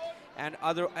game. And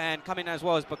coming in as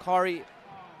well as Bakari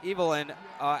Evelyn,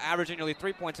 averaging nearly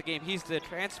 3 points a game. He's the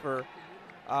transfer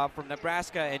from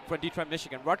Nebraska and from Detroit,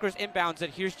 Michigan. Rutgers inbounds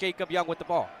it. Here's Jacob Young with the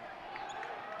ball.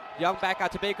 Young back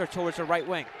out to Baker towards the right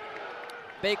wing.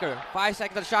 Baker, 5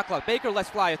 seconds on the shot clock. Baker lets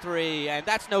fly a 3, and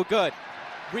that's no good.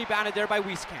 Rebounded there by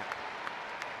Wieskamp.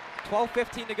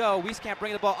 12:15 to go. Wieskamp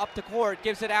bringing the ball up the court.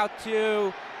 Gives it out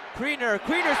to Kriener.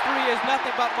 Kriener's 3 is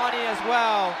nothing but money as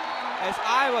well, as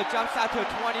Iowa jumps out to a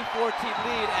 20-14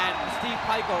 lead, and Steve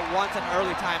Pico wants an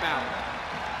early timeout.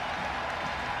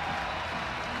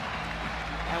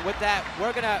 And with that,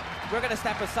 we're gonna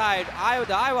step aside.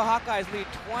 The Iowa Hawkeyes lead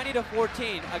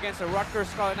 20-14 against the Rutgers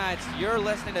Scarlet Knights. You're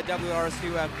listening to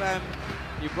WRSU FM,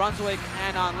 New Brunswick,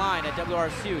 and online at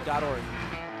WRSU.org.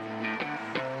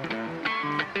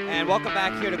 And welcome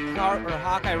back here to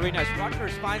Hawkeye Arena as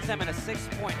Rutgers finds them in a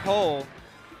 6-point hole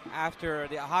after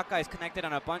the Hawkeyes connected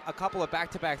on a couple of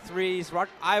back-to-back threes.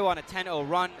 Iowa on a 10-0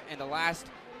 run in the last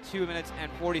 2 minutes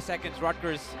and 40 seconds.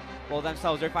 Rutgers,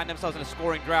 they find themselves in a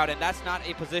scoring drought, and that's not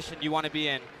a position you want to be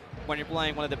in when you're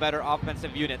playing one of the better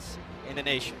offensive units in the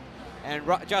nation. And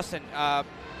Justin,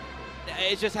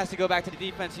 it just has to go back to the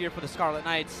defense here for the Scarlet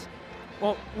Knights.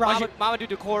 Well, Mamadou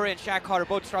Ducore and Shaq Carter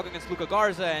both struggling against Luka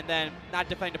Garza, and then not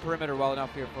defending the perimeter well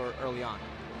enough here for early on.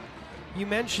 You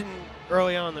mentioned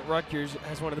early on that Rutgers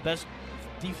has one of the best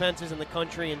defenses in the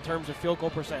country in terms of field goal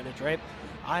percentage, right?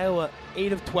 Iowa,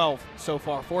 8 of 12 so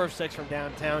far, 4 of 6 from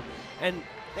downtown, and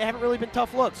they haven't really been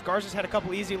tough looks. Garza's had a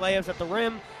couple easy layups at the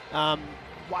rim,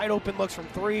 wide open looks from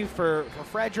 3 for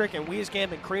Frederick and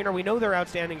Wieskamp and Kriener. We know they're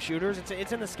outstanding shooters.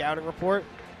 It's in the scouting report.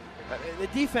 The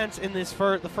defense in the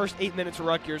first 8 minutes of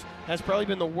Rutgers has probably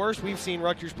been the worst we've seen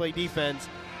Rutgers play defense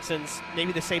since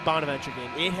maybe the St. Bonaventure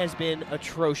game. It has been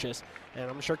atrocious, and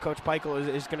I'm sure Coach Peichel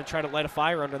is going to try to light a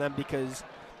fire under them because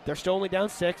they're still only down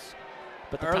 6.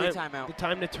 But the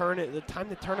time to turn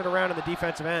it around on the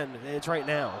defensive end, it's right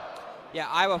now. Yeah,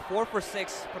 Iowa 4 for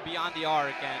 6 from beyond the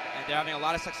arc, and they're having a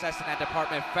lot of success in that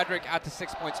department. Frederick out to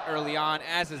 6 points early on,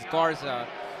 as is Garza,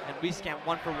 and Wieskamp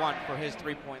 1 for 1 for his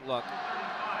 3-point look.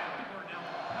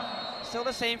 Still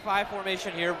the same 5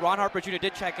 formation here. Ron Harper Jr.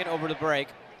 did check in over the break,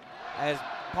 as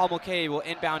Paul Mulcahy will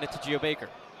inbound it to Gio Baker.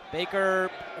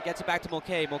 Baker gets it back to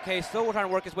Mulcahy. Mulcahy still trying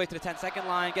to work his way to the 10-second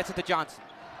line, gets it to Johnson.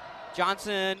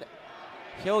 Johnson,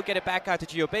 he'll get it back out to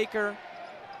Gio Baker.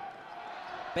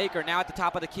 Baker now at the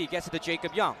top of the key, gets it to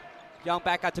Jacob Young. Young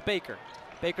back out to Baker.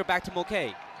 Baker back to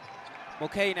Mulcahy.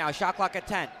 Mulcahy now, shot clock at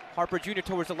 10. Harper Jr.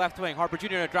 towards the left wing. Harper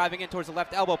Jr. driving in towards the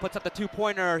left elbow, puts up the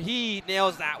 2-pointer. He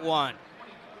nails that one.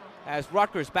 As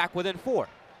Rutgers back within 4.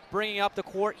 Bringing up the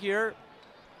court here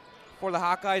for the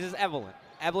Hawkeyes is Evelyn.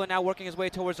 Evelyn now working his way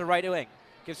towards the right wing.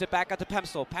 Gives it back out to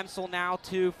Pemsel. Pemsel now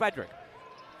to Frederick.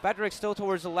 Frederick still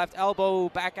towards the left elbow,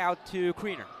 back out to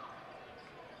Kriener.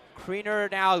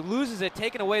 Kriener now loses it,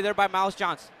 taken away there by Miles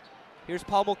Johnson. Here's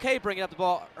Paul Mulcahy bringing up the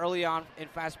ball early on in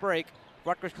fast break.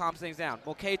 Rutgers calms things down.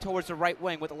 Mulcahy towards the right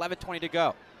wing with 11:20 to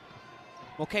go.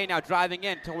 Mulcahy now driving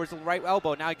in towards the right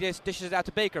elbow. Now he dishes it out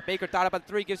to Baker. Baker thought about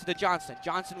the 3, gives it to Johnson.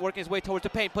 Johnson working his way towards the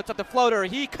paint, puts up the floater.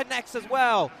 He connects as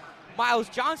well. Miles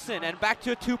Johnson, and back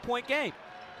to a 2-point game.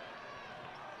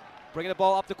 Bringing the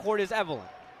ball up the court is Evelyn.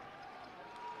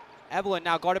 Evelyn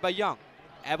now guarded by Young.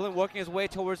 Evelyn working his way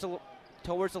towards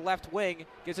the left wing,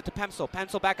 gives it to Pemsel.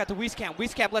 Pemsel back out to Wieskamp.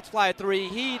 Wieskamp lets fly a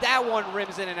 3. That one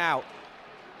rims in and out.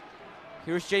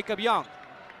 Here's Jacob Young.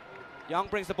 Young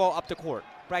brings the ball up the court.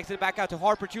 Brings it back out to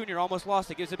Harper Jr. Almost lost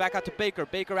it. Gives it back out to Baker.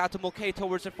 Baker out to Mulcahy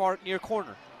towards the far near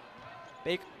corner.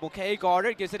 Mulcahy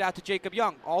guarded. Gives it out to Jacob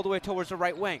Young all the way towards the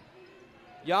right wing.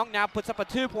 Young now puts up a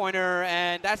 2-pointer,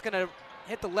 and that's going to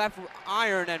hit the left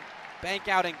iron and bank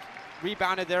out, and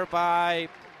rebounded there by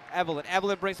Evelyn.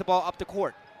 Evelyn brings the ball up the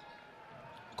court.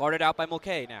 Guarded out by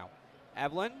Mulcahy now.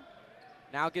 Evelyn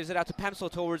now gives it out to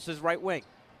Pemsel towards his right wing.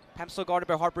 Pemsel guarded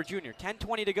by Harper Jr.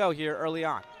 10:20 to go here early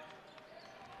on.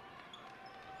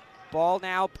 Ball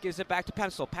now gives it back to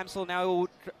Pemsel. Pemsel now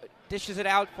dishes it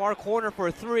out far corner for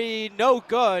a 3. No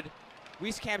good.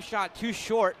 Wieskamp shot too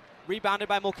short. Rebounded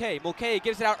by Mulcahy. Mulcahy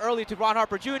gives it out early to Ron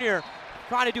Harper Jr.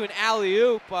 Trying to do an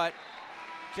alley-oop, but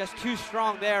just too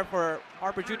strong there for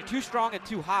Harper Jr. Too strong and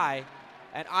too high,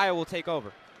 and Iowa will take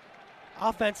over.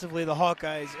 Offensively, the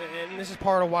Hawkeyes, and this is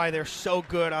part of why they're so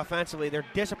good offensively, they're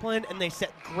disciplined and they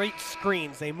set great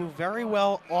screens. They move very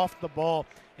well off the ball,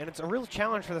 and it's a real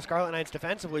challenge for the Scarlet Knights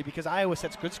defensively because Iowa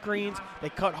sets good screens. They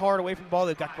cut hard away from the ball.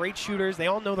 They've got great shooters. They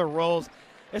all know their roles.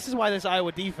 This is why this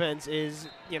Iowa defense is,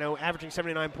 averaging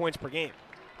 79 points per game.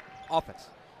 Offense.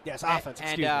 Yes, offense.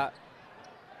 And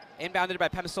inbounded by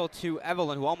Pemsel to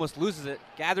Evelyn, who almost loses it.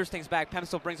 Gathers things back.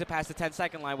 Pemsel brings it past the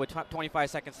 10-second line with 25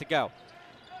 seconds to go.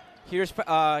 Here is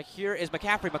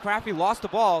McCaffrey. McCaffrey lost the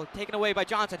ball, taken away by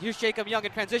Johnson. Here's Jacob Young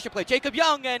in transition play. Jacob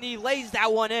Young, and he lays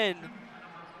that one in.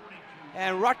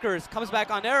 And Rutgers comes back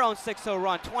on their own 6-0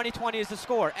 run. 20-20 is the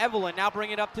score. Evelyn now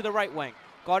bringing it up to the right wing.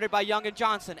 Guarded by Young and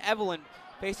Johnson. Evelyn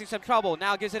facing some trouble.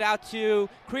 Now gives it out to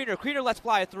Kriener. Kriener lets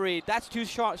fly a 3. That's too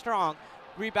strong.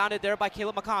 Rebounded there by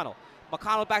Caleb McConnell.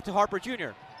 McConnell back to Harper Jr.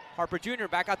 Harper Jr.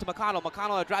 back out to McConnell.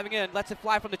 McConnell driving in, lets it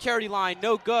fly from the charity line.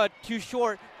 No good, too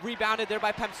short. Rebounded there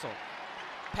by Pemsel.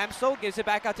 Pemsel gives it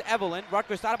back out to Evelyn.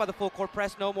 Rutgers thought about the full court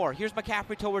press, no more. Here's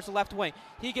McCaffrey towards the left wing.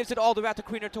 He gives it all the way out to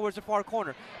Kriener towards the far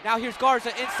corner. Now here's Garza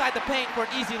inside the paint for an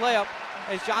easy layup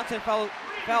as Johnson fell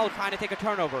trying to take a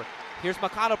turnover. Here's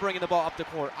McConnell bringing the ball up the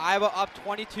court. Iowa up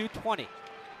 22-20.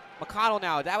 McConnell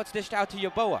now, that was dished out to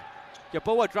Yeboah.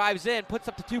 Yeboah drives in, puts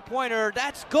up the 2-pointer.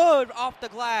 That's good off the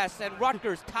glass, and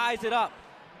Rutgers ties it up.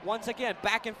 Once again,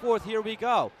 back and forth, here we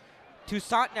go.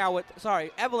 Toussaint now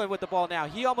Evelyn with the ball now.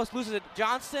 He almost loses it.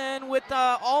 Johnson with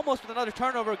almost with another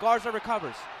turnover. Garza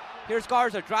recovers. Here's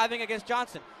Garza driving against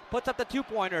Johnson. Puts up the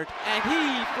 2-pointer, and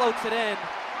he floats it in.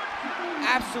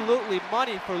 Absolutely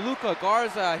money for Luka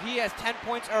Garza. He has 10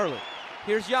 points early.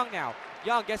 Here's Young now.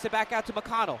 Young gets it back out to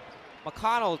McConnell.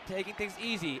 McConnell taking things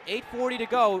easy. 8:40 to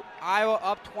go. Iowa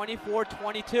up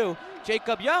 24-22.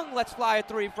 Jacob Young lets fly a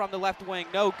 3 from the left wing.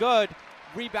 No good.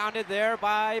 Rebounded there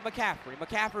by McCaffrey.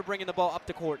 McCaffrey bringing the ball up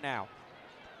the court now.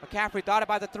 McCaffrey thought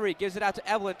about the 3. Gives it out to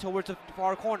Evelyn towards the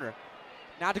far corner.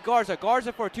 Now to Garza.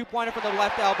 Garza for a 2-pointer from the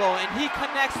left elbow. And he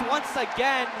connects once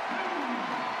again.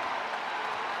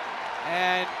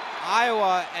 And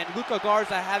Iowa and Luka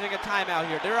Garza having a timeout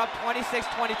here. They're up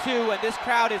 26-22, and this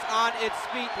crowd is on its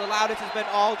feet. The loudest has been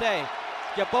all day.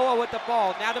 Yeboah with the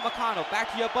ball. Now to McConnell.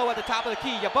 Back to Yeboah at the top of the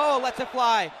key. Yeboah lets it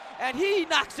fly, and he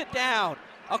knocks it down.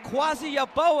 A quasi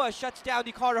Yeboah shuts down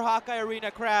the Carter Hawkeye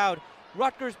Arena crowd.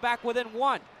 Rutgers back within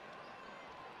 1.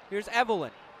 Here's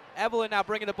Evelyn. Evelyn now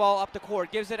bringing the ball up the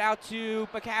court. Gives it out to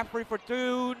McCaffrey for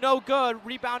 2. No good.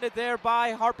 Rebounded there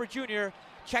by Harper Jr.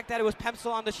 Check that it was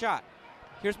Pemsel on the shot.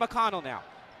 Here's McConnell now.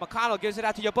 McConnell gives it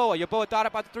out to Yeboah. Yeboah thought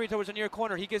about the 3 towards the near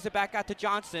corner. He gives it back out to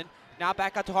Johnson. Now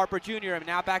back out to Harper Jr. and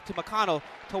now back to McConnell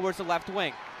towards the left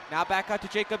wing. Now back out to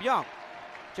Jacob Young.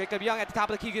 Jacob Young at the top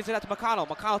of the key gives it out to McConnell.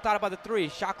 McConnell thought about the 3.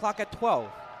 Shot clock at 12.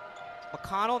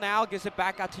 McConnell now gives it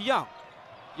back out to Young.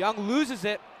 Young loses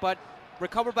it, but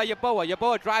recovered by Yeboah.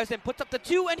 Yeboah drives in, puts up the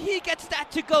 2, and he gets that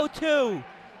to go too.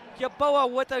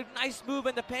 Yeboah with a nice move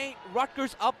in the paint.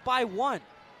 Rutgers up by 1.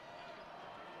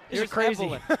 Here's crazy.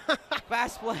 Evelyn.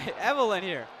 Fast play. Evelyn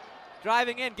here.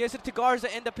 Driving in, gives it to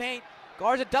Garza in the paint.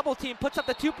 Garza double team, puts up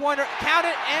the 2-pointer, count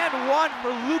it, and 1 for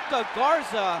Luka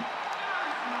Garza.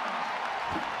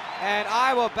 And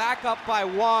Iowa back up by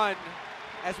 1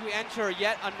 as we enter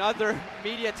yet another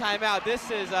media timeout.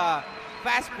 This is a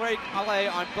fast break play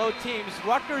on both teams.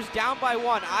 Rutgers down by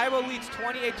 1. Iowa leads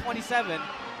 28-27.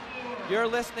 You're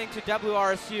listening to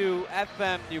WRSU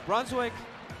FM New Brunswick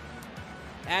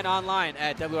and online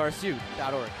at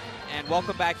WRSU.org. And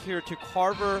welcome back here to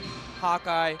Carver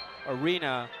Hawkeye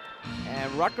Arena.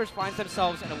 And Rutgers finds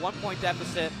themselves in a 1-point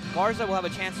deficit. Garza will have a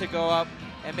chance to go up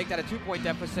and make that a 2-point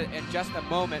deficit in just a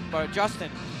moment. But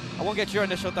Justin, I want to get your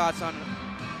initial thoughts on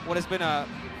what has been a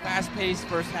fast-paced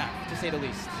first half, to say the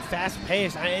least.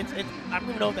 Fast-paced. I don't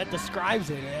even know if that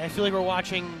describes it. I feel like we're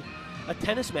watching a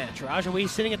tennis match, Raj. Are we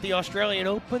sitting at the Australian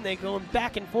Open? They going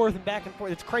back and forth and back and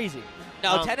forth. It's crazy.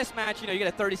 No, tennis match, you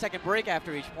get a 30-second break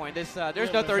after each point. There's no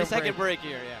 30-second break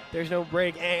here. Yeah. There's no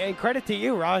break. And credit to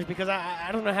you, Raj, because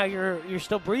I don't know how you're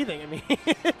still breathing. I mean,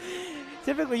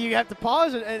 typically you have to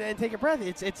pause and take a breath.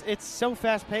 It's so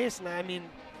fast-paced, and I mean,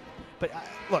 but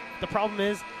look, the problem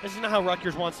is this is not how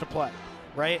Rutgers wants to play,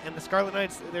 right? And the Scarlet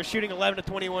Knights, they're shooting 11 to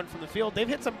 21 from the field. They've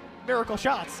hit some miracle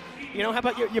shots. How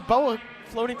about Yeboah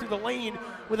floating through the lane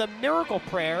with a miracle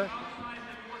prayer?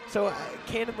 So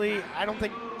candidly, I don't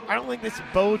think this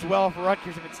bodes well for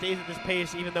Rutgers if it stays at this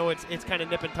pace, even though it's kind of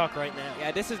nip and tuck right now.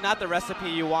 Yeah, this is not the recipe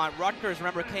you want. Rutgers,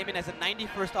 remember, came in as a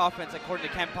 91st offense according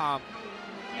to KenPom,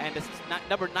 and it's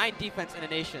number 9 defense in the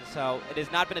nation. So it has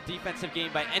not been a defensive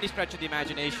game by any stretch of the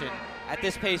imagination. At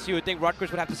this pace, you would think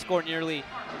Rutgers would have to score nearly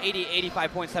 80,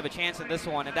 85 points to have a chance in this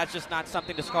one, and that's just not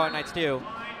something the Scarlet Knights do.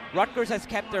 Rutgers has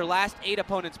kept their last 8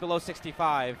 opponents below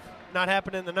 65. Not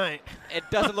happening tonight. It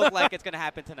doesn't look like it's going to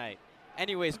happen tonight.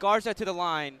 Anyways, Garza to the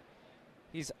line.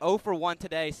 He's 0 for 1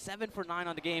 today, 7 for 9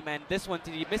 on the game, and this one,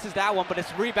 he misses that one, but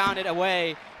it's rebounded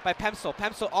away by Pemsel.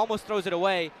 Pemsel almost throws it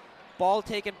away. Ball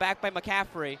taken back by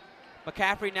McCaffrey.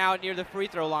 McCaffrey now near the free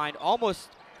throw line, almost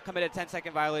committed a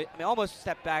 10-second violation. Almost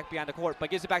stepped back beyond the court, but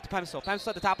gives it back to Pemsel. Pemsel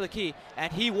at the top of the key,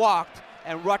 and he walked,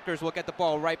 and Rutgers will get the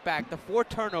ball right back. The 4th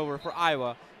turnover for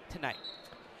Iowa tonight.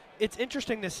 It's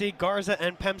interesting to see Garza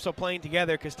and Pemsel playing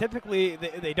together because typically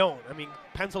they don't. I mean,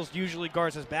 Pemsel's usually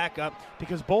Garza's backup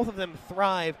because both of them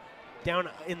thrive down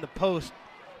in the post.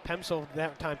 Pemsel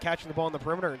that time catching the ball on the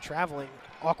perimeter and traveling.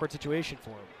 Awkward situation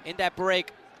for him. In that break,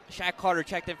 Shaq Carter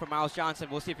checked in for Miles Johnson.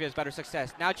 We'll see if he has better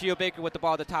success. Now Geo Baker with the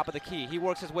ball at the top of the key. He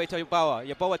works his way to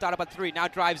Yeboah. Yeboah thought about 3, now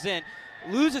drives in,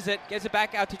 loses it, gives it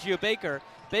back out to Geo Baker.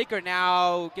 Baker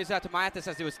now gives it out to Mathis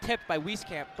as it was tipped by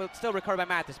Wieskamp, but still recovered by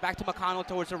Mathis. Back to McConnell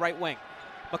towards the right wing.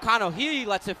 McConnell, he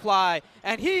lets it fly,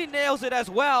 and he nails it as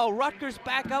well. Rutgers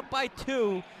back up by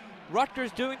 2.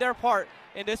 Rutgers doing their part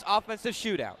in this offensive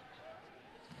shootout.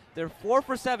 They're 4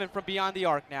 for 7 from beyond the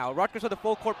arc now. Rutgers with a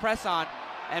full court press on,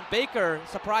 and Baker,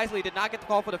 surprisingly, did not get the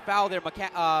call for the foul there.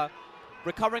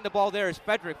 Recovering the ball there is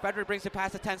Frederick. Frederick brings it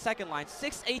past the 10-second line.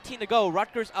 6:18 to go.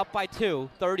 Rutgers up by 2,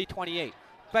 30-28.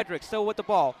 Frederick still with the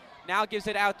ball. Now gives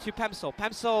it out to Pemsel.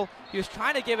 Pemsel, he was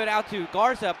trying to give it out to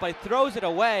Garza, but he throws it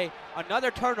away.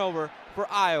 Another turnover for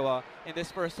Iowa in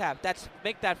this first half.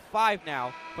 Make that 5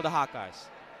 now for the Hawkeyes.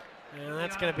 And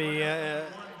that's going to be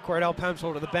Cordell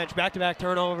Pemsel to the bench. Back-to-back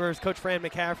turnovers. Coach Fran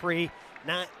McCaffrey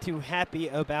not too happy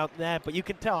about that. But you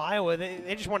can tell Iowa,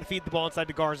 they just want to feed the ball inside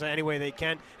to Garza any way they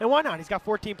can. And why not? He's got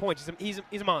 14 points. He's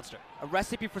a monster. A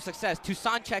recipe for success.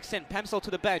 Toussaint checks in. Pemsel to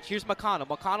the bench. Here's McConnell.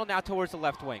 McConnell now towards the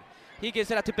left wing. He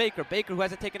gives it out to Baker. Baker, who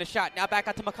hasn't taken a shot. Now back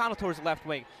out to McConnell towards the left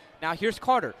wing. Now here's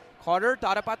Carter. Carter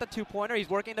thought about the 2-pointer. He's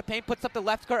working the paint, puts up the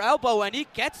left square elbow, and he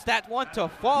gets that one to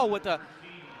fall with a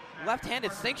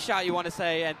left-handed sink shot, you want to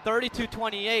say, and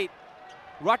 32-28.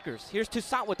 Rutgers. Here's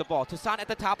Toussaint with the ball. Toussaint at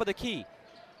the top of the key.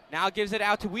 Now gives it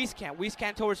out to Wieskamp.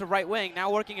 Wieskamp towards the right wing.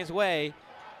 Now working his way.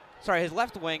 Sorry, his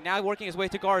left wing. Now working his way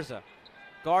to Garza.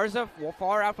 Garza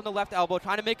far out from the left elbow,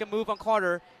 trying to make a move on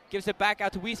Carter. Gives it back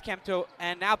out to Wieskamp,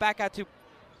 and now back out to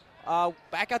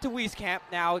Wieskamp.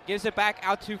 Now gives it back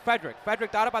out to Frederick.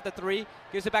 Frederick thought about the three.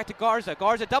 Gives it back to Garza.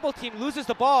 Garza double team, loses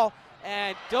the ball,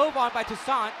 and dove on by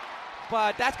Toussaint.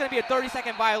 But that's going to be a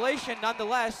 30-second violation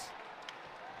nonetheless.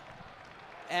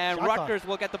 And Rutgers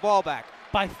will get the ball back.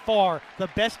 By far the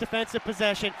best defensive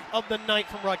possession of the night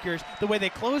from Rutgers. The way they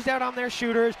closed out on their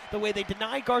shooters, the way they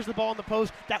denied Garza the ball in the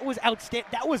post, that was outstanding.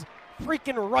 That was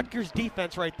freaking Rutgers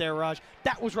defense right there, Raj.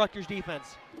 That was Rutgers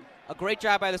defense. A great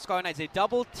job by the Scarlet Knights. They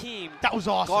double teamed that was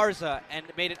awesome. Garza and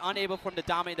made it unable for him to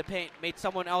dominate the paint. Made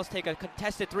someone else take a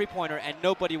contested three-pointer, and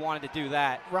nobody wanted to do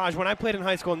that. Raj, when I played in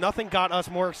high school, nothing got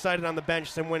us more excited on the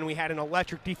bench than when we had an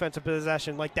electric defensive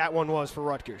possession like that one was for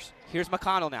Rutgers. Here's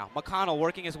McConnell now. McConnell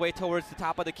working his way towards the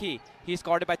top of the key. He's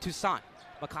guarded by Toussaint.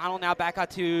 McConnell now back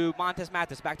out to Montez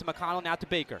Mathis. Back to McConnell, now to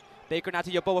Baker. Baker now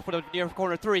to Yeboah for the near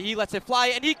corner three. He lets it fly,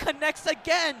 and he connects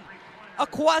again.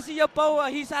 Akwasi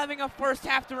Yeboah, he's having a first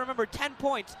half to remember. 10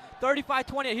 points,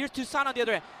 35-20. Here's Toussaint on the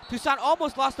other end. Toussaint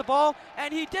almost lost the ball,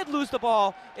 and he did lose the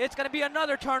ball. It's going to be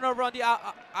another turnover on the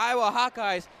Iowa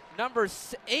Hawkeyes. Number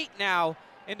 8 now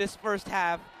in this first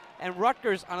half. And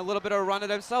Rutgers on a little bit of a run of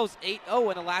themselves.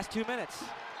 8-0 in the last 2 minutes.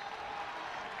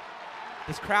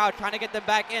 This crowd trying to get them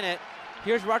back in it.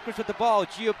 Here's Rutgers with the ball.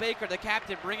 Geo Baker, the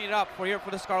captain, bringing it up for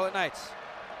the Scarlet Knights.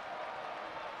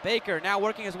 Baker now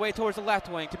working his way towards the left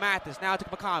wing to Mathis, now to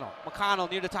McConnell. McConnell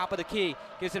near the top of the key,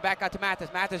 gives it back out to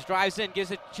Mathis. Mathis drives in,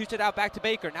 shoots it out back to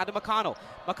Baker, now to McConnell.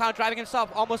 McConnell driving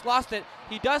himself, almost lost it.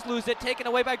 He does lose it, taken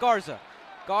away by Garza.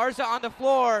 Garza on the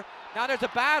floor. Now there's a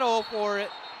battle for it.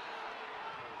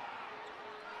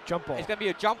 Jump ball. It's going to be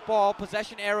a jump ball,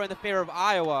 possession error in the favor of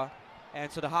Iowa,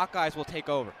 and so the Hawkeyes will take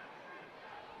over.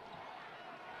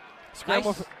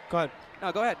 Scramble. Nice. Go ahead.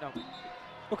 No, go ahead. No.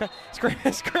 Okay.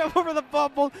 Scramble for the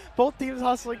ball. Both teams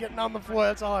hustling, getting on the floor.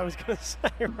 That's all I was going to say,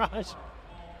 Raj.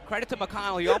 Credit to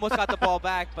McConnell. He almost got the ball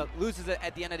back, but loses it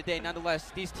at the end of the day. Nonetheless,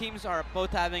 these teams are both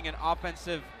having a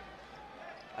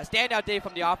standout day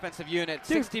from the offensive unit.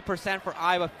 60% for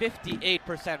Iowa,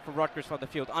 58% for Rutgers from the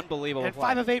field. Unbelievable. And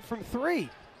 5 of 8 from 3.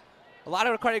 A lot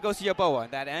of the credit goes to Yeboah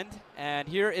in that end. And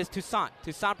here is Toussaint.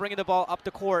 Toussaint bringing the ball up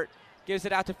the court. Gives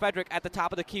it out to Frederick at the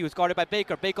top of the key, who's guarded by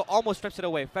Baker. Baker almost strips it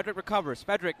away. Frederick recovers.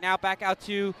 Frederick now back out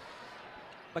to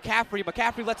McCaffrey.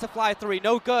 McCaffrey lets it fly three.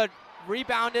 No good.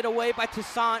 Rebounded away by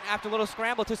Toussaint after a little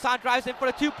scramble. Toussaint drives in for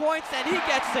the 2 points, and he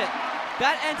gets it.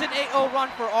 That ends an 8-0 run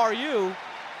for RU.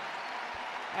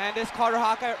 And this Carver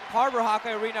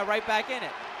Hawkeye Arena right back in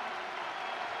it.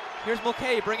 Here's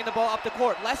Mulcahy bringing the ball up the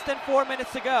court. Less than 4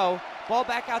 minutes to go. Ball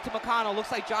back out to McConnell.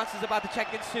 Looks like Johnson's about to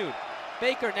check in soon.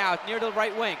 Baker now near the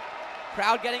right wing.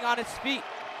 Crowd getting on its feet.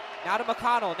 Now to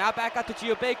McConnell. Now back out to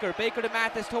Geo Baker. Baker to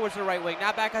Mathis towards the right wing.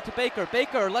 Now back out to Baker.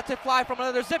 Baker lets it fly from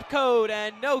another zip code,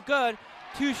 and no good.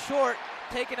 Too short.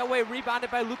 Taken away.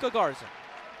 Rebounded by Luka Garza.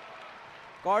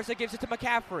 Garza gives it to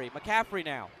McCaffrey. McCaffrey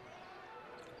now.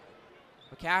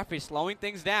 McCaffrey slowing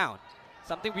things down.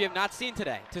 Something we have not seen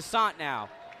today. Toussaint now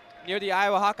near the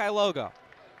Iowa Hawkeye logo.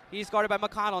 He's guarded by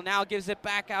McConnell. Now gives it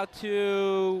back out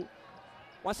to...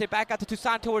 Once they back out to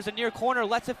Toussaint towards the near corner,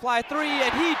 lets it fly three,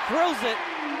 and he drills it.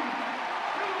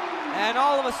 And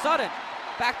all of a sudden,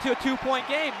 back to a 2-point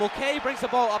game. Mulcahy brings the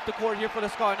ball up the court here for the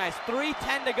Scarlet Knights.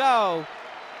 3:10 to go.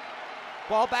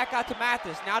 Ball back out to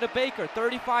Mathis, now to Baker.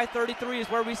 35-33 is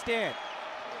where we stand.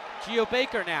 Geo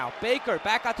Baker now. Baker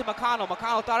back out to McConnell.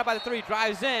 McConnell thought about the three,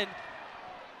 drives in,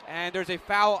 and there's a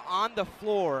foul on the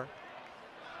floor.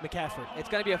 McCaffrey. It's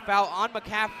going to be a foul on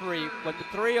McCaffrey with the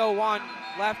 3:01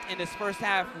 left in this first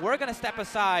half. We're going to step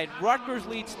aside. Rutgers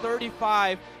leads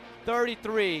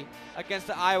 35-33 against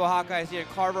the Iowa Hawkeyes here in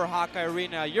Carver Hawkeye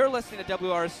Arena. You're listening to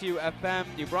WRSU FM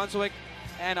New Brunswick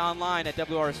and online at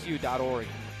WRSU.org.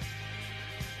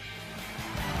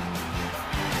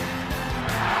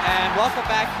 And welcome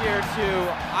back here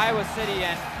to Iowa City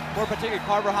and more particularly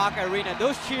Carver Hawkeye Arena.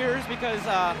 Those cheers because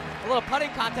a little putting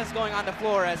contest going on the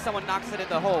floor as someone knocks it in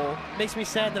the hole. Makes me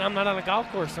sad that I'm not on a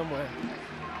golf course somewhere.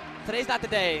 Today's not the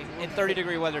day in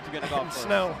 30-degree weather to be on a golf course.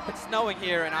 Snow. It's snowing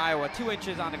here in Iowa, 2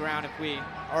 inches on the ground if we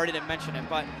already didn't mention it.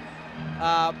 But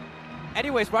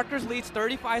anyways, Rutgers leads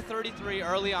 35-33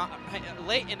 early on,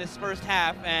 late in this first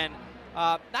half, and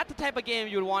not the type of game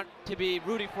you would want to be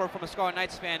rooting for from a Scarlet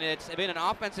Knights fan. It's been an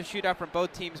offensive shootout from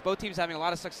both teams having a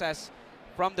lot of success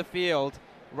from the field.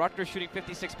 Rutgers shooting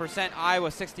 56%, Iowa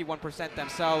 61%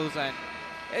 themselves, and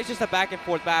it's just a back and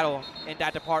forth battle in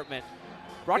that department.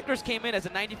 Rutgers came in as a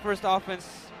 91st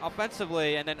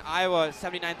offensively, and then Iowa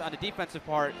 79th on the defensive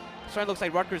part. Certainly looks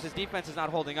like Rutgers' defense is not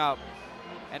holding up,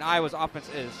 and Iowa's offense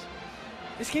is.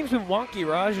 This game's been wonky,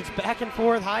 Raj. It's back and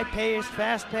forth, high-paced,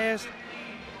 fast-paced.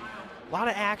 A lot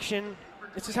of action.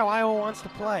 This is how Iowa wants to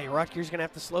play. Rutgers going to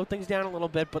have to slow things down a little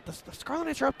bit, but the Scarlet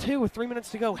Knights are up 2 with 3 minutes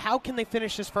to go. How can they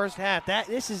finish this first half?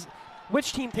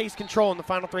 Which team takes control in the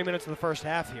final 3 minutes of the first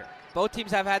half here? Both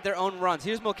teams have had their own runs.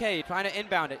 Here's Mulcahy trying to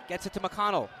inbound it. Gets it to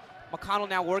McConnell. McConnell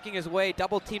now working his way,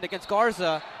 double teamed against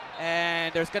Garza,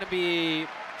 and there's going to be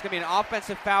an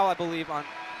offensive foul, I believe, on.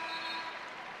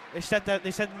 They said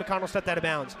McConnell set that out of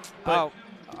bounds.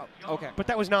 Okay. But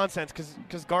that was nonsense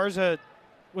because Garza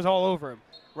was all over him.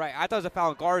 Right. I thought it was a foul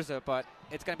on Garza, but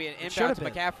it's going to be an inbound to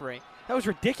McCaffrey. That was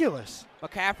ridiculous.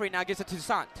 McCaffrey now gives it to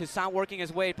Toussaint. Toussaint working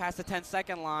his way past the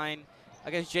 10-second line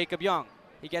against Jacob Young.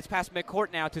 He gets past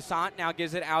midcourt now. Toussaint now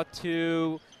gives it out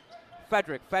to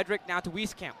Frederick. Frederick now to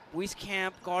Wieskamp.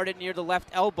 Wieskamp guarded near the left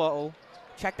elbow.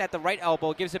 Checked at the right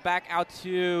elbow. Gives it back out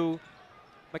to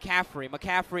McCaffrey.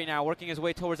 McCaffrey now working his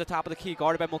way towards the top of the key.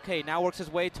 Guarded by Mulcahy. Now works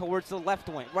his way towards the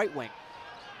right wing.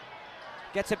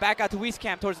 Gets it back out to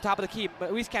Wieskamp towards the top of the key.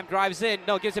 Wieskamp drives in.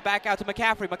 No, gives it back out to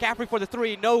McCaffrey. McCaffrey for the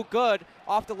 3. No good.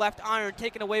 Off the left iron.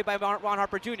 Taken away by Ron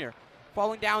Harper Jr.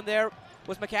 Falling down there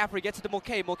was McCaffrey. Gets it to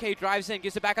Mulcahy. Mulcahy drives in.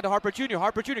 Gives it back out to Harper Jr.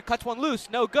 Harper Jr. cuts one loose.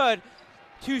 No good.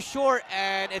 Too short.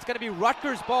 And it's going to be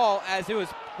Rutgers' ball as it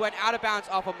went out of bounds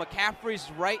off of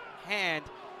McCaffrey's right hand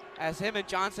as him and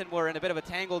Johnson were in a bit of a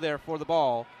tangle there for the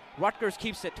ball. Rutgers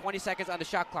keeps it. 20 seconds on the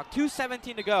shot clock.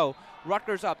 2:17 to go.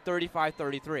 Rutgers up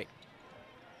 35-33.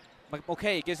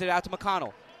 Mulcahy gives it out to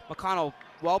McConnell. McConnell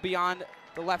well beyond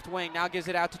the left wing. Now gives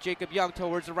it out to Jacob Young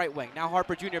towards the right wing. Now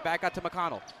Harper Jr. back out to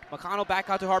McConnell. McConnell back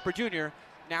out to Harper Jr.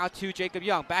 Now to Jacob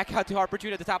Young. Back out to Harper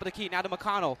Jr. at the top of the key. Now to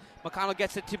McConnell. McConnell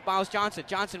gets it to Miles Johnson.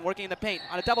 Johnson working in the paint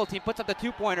on a double team. Puts up the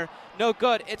 2-pointer. No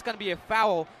good. It's going to be a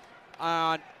foul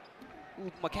on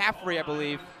McCaffrey, I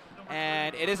believe.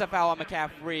 And it is a foul on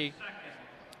McCaffrey,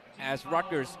 as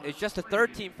Rutgers is just a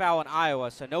third-team foul on Iowa,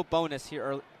 so no bonus here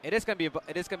early. It is going to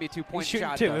be a 2-point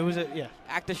shot. Too. It was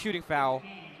active shooting foul.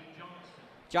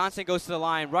 Johnson goes to the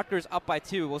line. Rutgers up by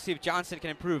 2. We'll see if Johnson can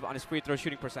improve on his free throw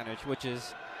shooting percentage, which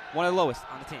is one of the lowest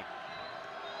on the team.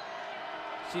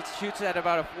 Shoots at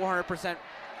about a 400%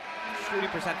 shooting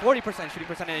percent, 40% shooting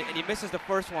percentage, and he misses the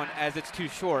first one as it's too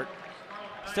short.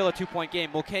 Still a 2-point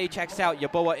game. Mulcahy checks out.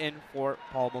 Yeboah in for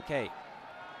Paul Mulcahy.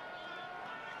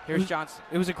 Here's Johnson.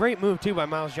 It was a great move, too, by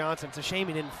Miles Johnson. It's a shame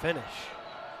he didn't finish.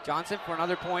 Johnson for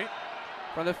another point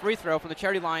from the free throw from the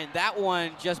charity line. That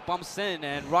one just bumps in,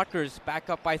 and Rutgers back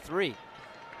up by 3.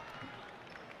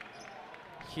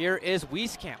 Here is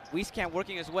Wieskamp. Wieskamp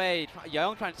working his way.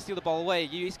 Young trying to steal the ball away.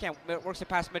 Wieskamp works it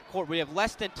past midcourt. We have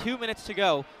less than 2 minutes to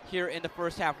go here in the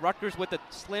first half. Rutgers with a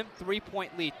slim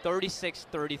 3-point lead,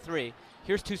 36-33.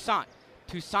 Here's Toussaint.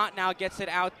 Toussaint now gets it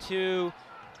out to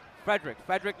Frederick.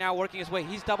 Frederick now working his way.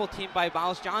 He's double teamed by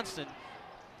Miles Johnson.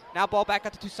 Now ball back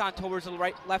out to Toussaint towards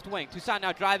the left wing. Toussaint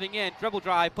now driving in, dribble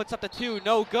drive, puts up the 2,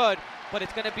 no good. But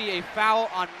it's going to be a foul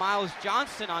on Miles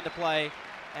Johnson on the play,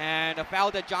 and a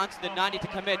foul that Johnson did not need to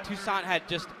commit. Toussaint had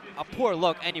just a poor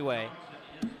look anyway.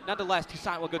 Nonetheless,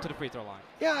 Toussaint will go to the free throw line.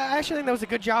 Yeah, I actually think that was a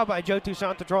good job by Joe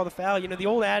Toussaint to draw the foul. You know, the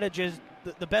old adage is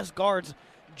the best guards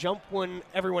jump when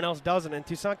everyone else doesn't, and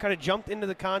Toussaint kind of jumped into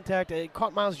the contact. It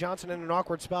caught Miles Johnson in an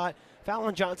awkward spot. Foul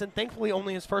on Johnson, thankfully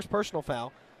only his first personal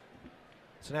foul.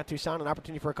 So now Toussaint an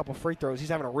opportunity for a couple free throws. He's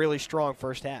having a really strong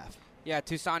first half. Yeah,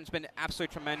 Toussaint's been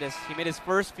absolutely tremendous. He made his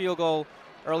first field goal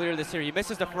earlier this year. He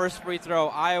misses the first free throw.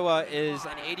 Iowa is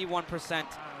an 81%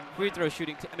 free throw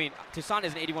shooting. Toussaint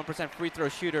is an 81% free throw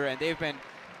shooter, and they've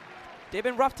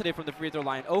been rough today from the free throw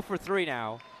line. 0 for 3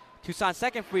 now. Toussaint's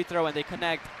second free throw, and they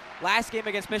connect. Last game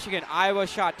against Michigan, Iowa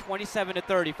shot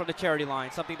 27-30 from the charity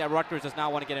line, something that Rutgers does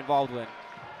not want to get involved with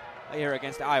here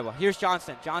against Iowa. Here's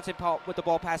Johnson. Johnson with the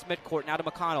ball past midcourt, now to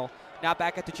McConnell. Now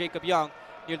back out to Jacob Young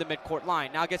near the midcourt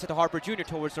line. Now gets it to Harper Jr.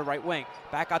 towards the right wing.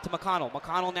 Back out to McConnell.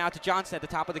 McConnell now to Johnson at the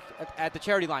top of the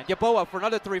charity line. Yeboah for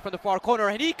another 3 from the far corner,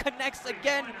 and he connects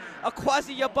again. A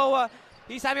quasi Yeboah.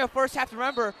 He's having a first half to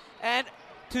remember. And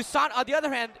Toussaint, on the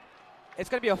other hand, it's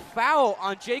going to be a foul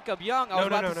on Jacob Young. No.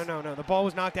 The ball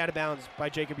was knocked out of bounds by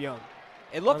Jacob Young.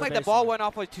 It looked like the ball went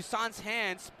off with Toussaint's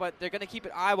hands, but they're going to keep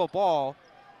it Iowa ball.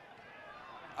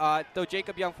 Though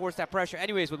Jacob Young forced that pressure.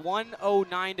 Anyways, with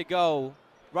 1:09 to go,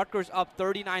 Rutgers up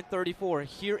 39-34.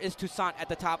 Here is Toussaint at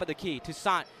the top of the key.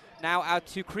 Toussaint now out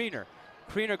to Kriener.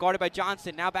 Kriener guarded by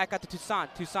Johnson. Now back out to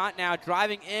Toussaint. Toussaint now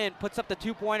driving in, puts up the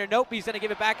 2-pointer. Nope, he's going to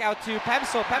give it back out to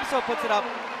Pemsel. Pemsel puts it up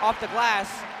off the glass.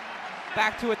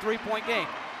 Back to a 3-point game.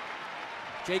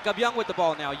 Jacob Young with the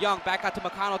ball now. Young back out to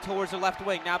McConnell towards the left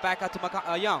wing. Now back out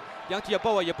to Young. Young to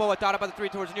Yeboah. Yeboah thought about the three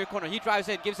towards the near corner. He drives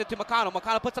in, gives it to McConnell.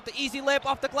 McConnell puts up the easy layup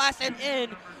off the glass and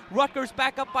in. Rutgers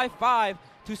back up by 5.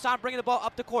 Toussaint bringing the ball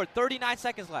up the court. 39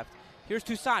 seconds left. Here's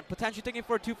Toussaint, potentially thinking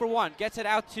for a 2-for-1. Gets it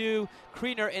out to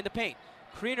Kriener in the paint.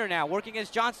 Kriener now working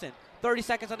against Johnson. 30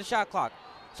 seconds on the shot clock.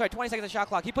 20 seconds on the shot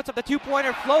clock. He puts up the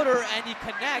two-pointer floater and he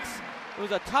connects. It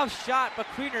was a tough shot, but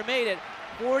Kriener made it.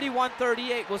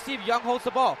 41-38. We'll see if Young holds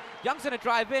the ball. Young's going to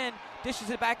drive in, dishes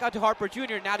it back out to Harper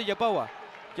Jr., now to Yeboah.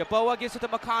 Yeboah gives it to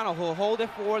McConnell, who'll hold it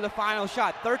for the final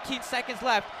shot. 13 seconds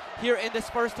left here in this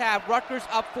first half. Rutgers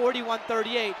up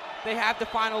 41-38. They have the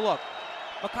final look.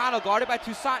 McConnell guarded by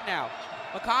Toussaint now.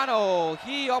 McConnell,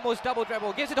 he almost double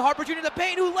dribble. Gives it to Harper Jr. in the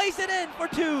paint, who lays it in for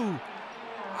 2.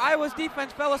 Iowa's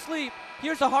defense fell asleep.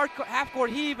 Here's a half-court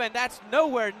heave, and that's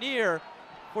nowhere near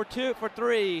for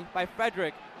 3 by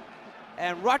Frederick.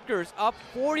 And Rutgers up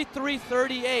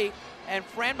 43-38, and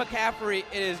Fran McCaffrey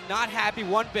is not happy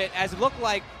one bit, as it looked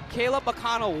like Caleb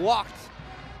McConnell walked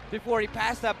before he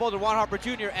passed that ball to Ron Harper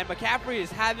Jr., and McCaffrey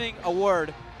is having a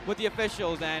word with the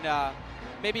officials, and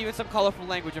maybe even some colorful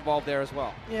language involved there as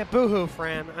well. Yeah, boo-hoo,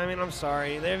 Fran. I mean, I'm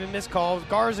sorry. There have been missed calls.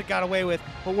 Garza got away with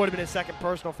what would have been his second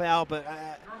personal foul, but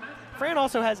Fran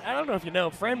also has, I don't know if you know,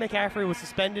 Fran McCaffrey was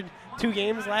suspended 2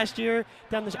 games last year.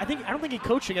 I don't think he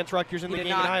coached against Rutgers in the game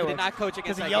in Iowa. He did not coach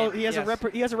against that game. He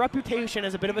has a reputation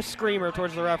as a bit of a screamer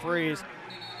towards the referees.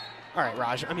 All right,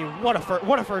 Raj, I mean, what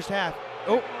a first half.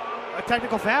 Oh, a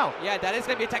technical foul. Yeah, that is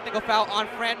going to be a technical foul on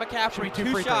Fran McCaffrey.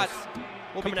 2 shots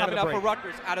will be coming up for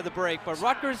Rutgers out of the break. But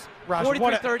Rutgers,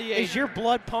 43-38. Is your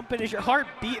blood pumping? Is your heart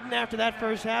beating after that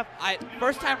first half?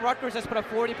 First time Rutgers has put up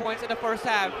 40 points in the first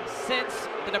half since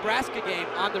the Nebraska game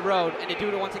on the road, and they do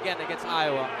it once again against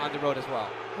Iowa on the road as well.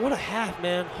 What a half,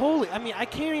 man. I mean, I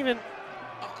can't even.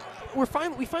 We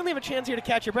finally have a chance here to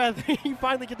catch your breath. You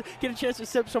finally get a chance to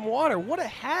sip some water. What a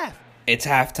half. It's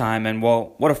halftime, and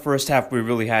well, what a first half we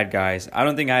really had, guys. I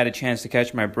don't think I had a chance to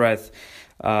catch my breath.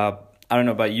 I don't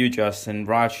know about you, Justin.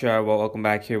 Shah, well, welcome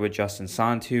back here with Justin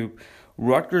Sontupe.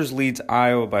 Rutgers leads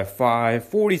Iowa by 5,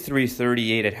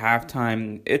 43-38 at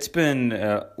halftime. It's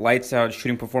been lights out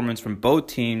shooting performance from both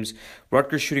teams.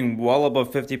 Rutgers shooting well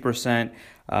above 50%.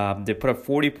 They put up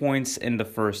 40 points in the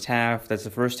first half. That's the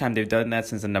first time they've done that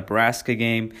since the Nebraska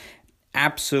game.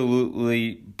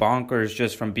 Absolutely bonkers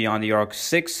just from beyond the arc.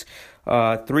 6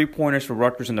 3-pointers for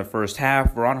Rutgers in the first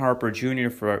half. Ron Harper Jr.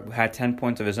 had 10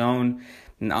 points of his own.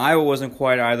 And Iowa wasn't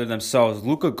quite either themselves.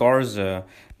 Luka Garza,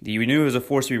 you knew he was a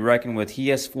force to be reckoned with. He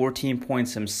has 14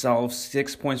 points himself,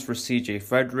 6 points for C.J.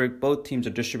 Frederick. Both teams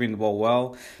are distributing the ball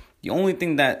well. The only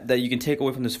thing that you can take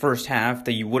away from this first half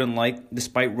that you wouldn't like,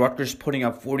 despite Rutgers putting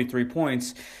up 43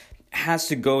 points, has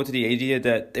to go to the idea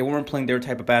that they weren't playing their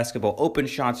type of basketball. Open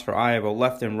shots for Iowa,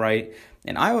 left and right.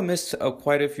 And Iowa missed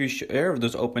quite a few share of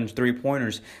those open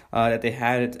 3-pointers that they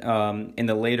had in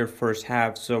the later first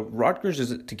half. So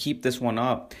Rutgers, to keep this one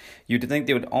up, you'd think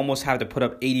they would almost have to put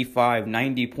up 85,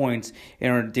 90 points in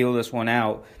order to deal this one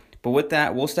out. But with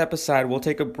that, we'll step aside. We'll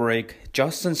take a break.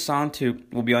 Justin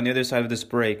Sontupe will be on the other side of this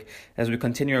break as we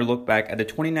continue our look back at the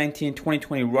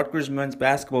 2019-2020 Rutgers men's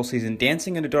basketball season,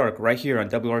 Dancing in the Dark, right here on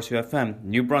WRSU FM,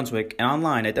 New Brunswick, and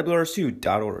online at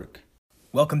WRSU.org.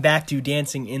 Welcome back to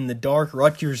Dancing in the Dark.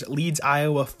 Rutgers leads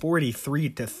Iowa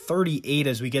 43-38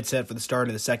 as we get set for the start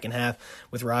of the second half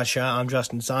with Raj Shah. I'm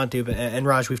Justin Sontupe, and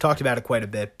Raj, we've talked about it quite a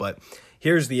bit, but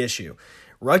here's the issue.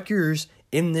 Rutgers,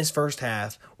 in this first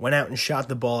half, went out and shot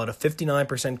the ball at a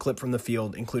 59% clip from the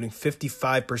field, including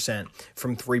 55%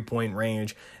 from three-point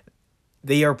range.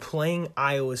 They are playing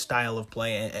Iowa's style of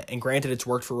play, and granted, it's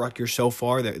worked for Rutgers so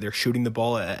far. They're shooting the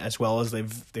ball as well as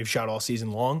they've shot all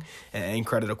season long. And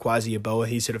credit to Quasi Yeboah,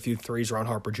 he's hit a few threes. Ron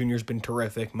Harper Jr. has been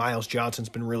terrific. Miles Johnson's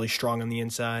been really strong on the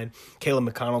inside.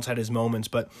 Caleb McConnell's had his moments,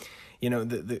 but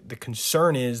the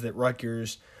concern is that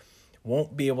Rutgers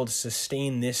won't be able to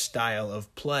sustain this style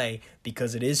of play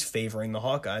because it is favoring the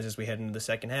Hawkeyes as we head into the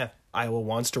second half. Iowa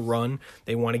wants to run.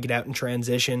 They want to get out in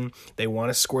transition. They want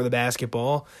to score the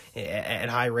basketball at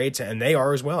high rates, and they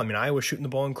are as well. I mean, Iowa's shooting the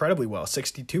ball incredibly well,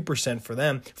 62% for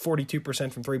them,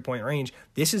 42% from three-point range.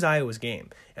 This is Iowa's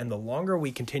game, and the longer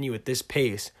we continue at this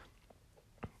pace,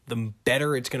 the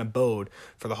better it's going to bode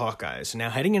for the Hawkeyes.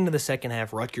 Now, heading into the second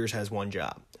half, Rutgers has one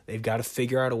job. They've got to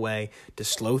figure out a way to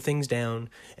slow things down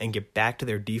and get back to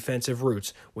their defensive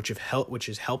roots, which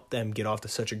has helped them get off to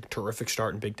such a terrific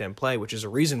start in Big Ten play, which is a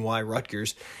reason why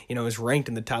Rutgers, is ranked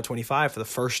in the top 25 for the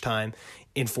first time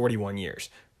in 41 years.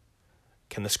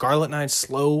 Can the Scarlet Knights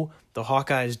slow the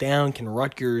Hawkeyes down? Can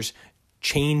Rutgers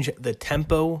change the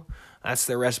tempo? That's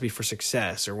their recipe for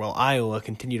success. Or will Iowa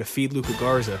continue to feed Luka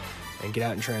Garza and get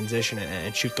out in transition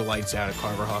and shoot the lights out at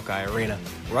Carver Hawkeye Arena.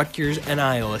 Rutgers and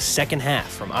Iowa, second half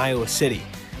from Iowa City,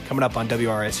 coming up on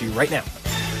WRSU right now.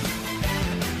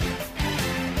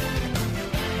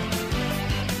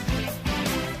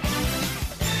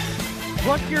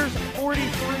 Rutgers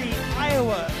 43,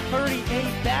 Iowa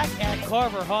 38, back at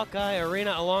Carver Hawkeye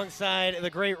Arena alongside the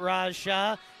great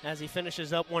Shah as he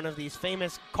finishes up one of these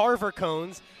famous Carver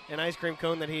cones, an ice cream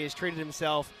cone that he has treated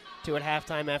himself to at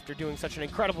halftime after doing such an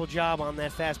incredible job on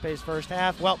that fast-paced first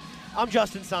half. Well, I'm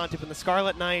Justin Sontupe, and the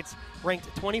Scarlet Knights, ranked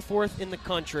 24th in the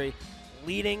country,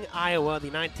 leading Iowa, the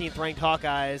 19th ranked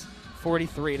Hawkeyes,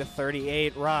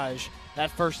 43-38. Raj, that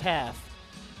first half,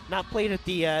 not played at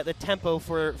the tempo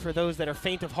for those that are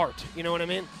faint of heart. You know what I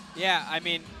mean? Yeah, I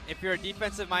mean, if you're a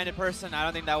defensive-minded person, I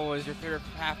don't think that was your favorite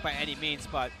half by any means.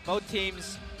 But both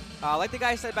teams, like the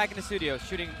guy said back in the studio,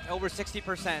 shooting over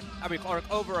 60%, or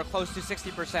over or close to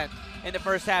 60% in the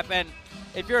first half. And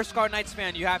if you're a Scarlet Knights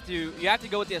fan, you have to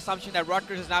go with the assumption that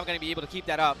Rutgers is not going to be able to keep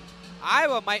that up.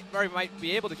 Iowa might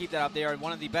be able to keep that up. They are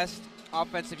one of the best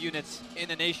offensive units in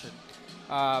the nation.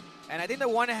 And I think the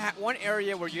one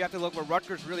area where you have to look where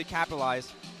Rutgers really capitalized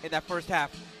in that first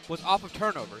half was off of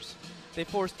turnovers. They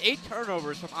forced 8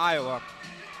 turnovers from Iowa,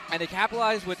 and they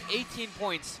capitalized with 18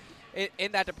 points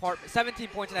in that department, 17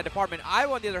 points in that department.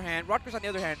 Iowa, on the other hand, Rutgers, on the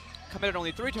other hand, committed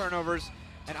only 3 turnovers,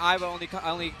 and Iowa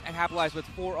only capitalized with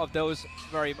 4 of those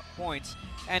very points.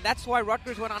 And that's why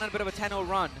Rutgers went on a bit of a 10-0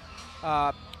 run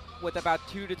with about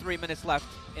 2 to 3 minutes left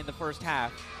in the first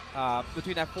half.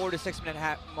 Between that 4 to 6 minute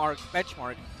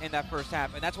benchmark in that first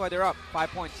half, and that's why they're up 5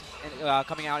 points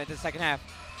coming out into the second half.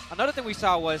 Another thing we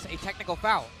saw was a technical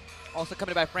foul, also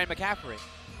committed by Fran McCaffrey,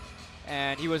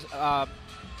 and he was,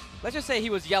 let's just say he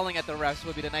was yelling at the refs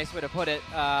would be the nice way to put it,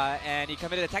 and he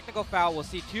committed a technical foul. We'll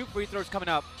see 2 free throws coming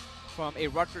up from a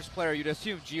Rutgers player. You'd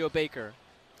assume Geo Baker.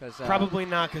 Probably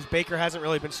not, because Baker hasn't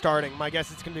really been starting. My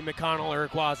guess it's going to be McConnell or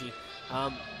Iquazi.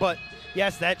 But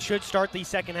yes, that should start the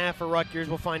second half for Rutgers.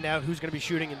 We'll find out who's going to be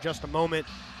shooting in just a moment.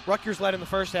 Rutgers led in the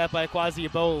first half by Iquazi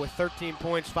Yeboah with 13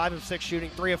 points, 5 of 6 shooting,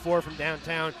 3 of 4 from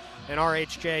downtown, and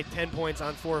RHJ 10 points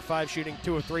on 4 of 5 shooting,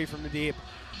 2 of 3 from the deep.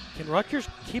 Can Rutgers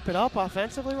keep it up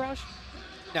offensively, Raj?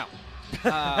 No.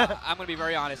 I'm going to be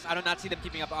very honest. I do not see them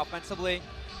keeping up offensively.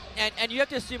 And you have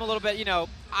to assume a little bit,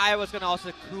 Iowa's going to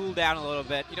also cool down a little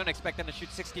bit. You don't expect them to shoot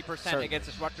 60% against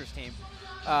this Rutgers team.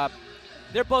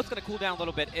 They're both going to cool down a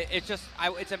little bit.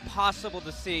 It's impossible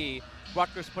to see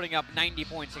Rutgers putting up 90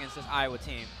 points against this Iowa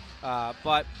team.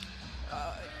 But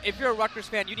if you're a Rutgers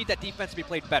fan, you need that defense to be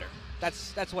played better.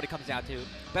 That's what it comes down to.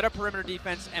 Better perimeter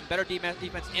defense and better defense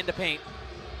in the paint,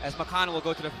 as McConnell will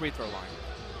go to the free throw line.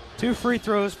 2 free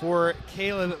throws for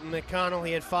Caleb McConnell.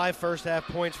 He had 5 first-half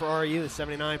points for RU, the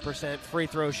 79% free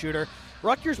throw shooter.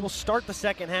 Rutgers will start the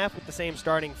second half with the same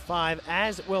starting 5,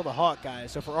 as will the Hawkeyes.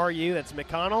 So for RU, that's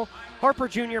McConnell, Harper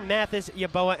Jr., Mathis,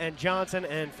 Yeboah, and Johnson.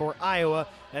 And for Iowa,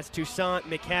 that's Toussaint,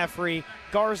 McCaffrey,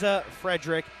 Garza,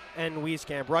 Frederick, and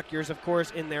Wieskamp. Rutgers, of course,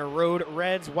 in their road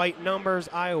reds, white numbers.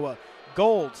 Iowa,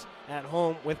 golds at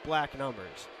home with black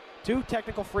numbers. 2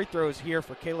 technical free throws here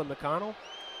for Caleb McConnell.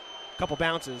 Couple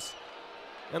bounces.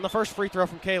 And the first free throw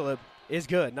from Caleb is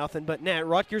good. Nothing but net.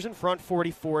 Rutgers in front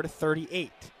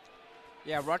 44-38.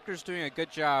 Yeah, Rutgers doing a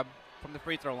good job from the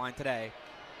free throw line today.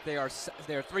 They are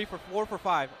 3 for 4 for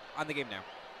 5 on the game now.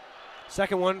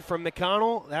 Second one from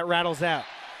McConnell. That rattles out.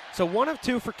 So 1 of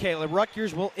 2 for Caleb.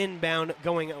 Rutgers will inbound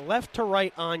going left to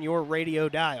right on your radio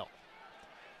dial.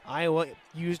 Iowa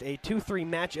used a 2-3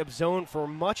 matchup zone for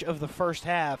much of the first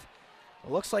half. It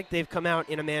looks like they've come out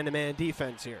in a man-to-man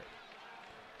defense here.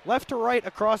 Left to right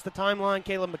across the timeline,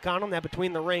 Caleb McConnell now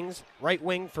between the rings. Right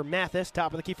wing for Mathis,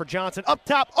 top of the key for Johnson. Up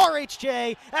top,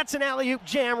 RHJ. That's an alley-oop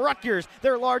jam. Rutgers,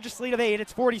 their largest lead of 8.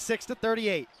 It's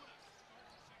 46-38.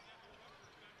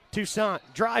 Toussaint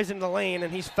drives into the lane,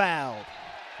 and he's fouled.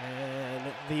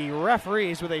 And the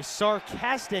referees with a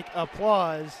sarcastic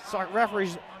applause.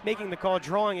 Referees making the call,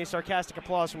 drawing a sarcastic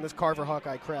applause from this Carver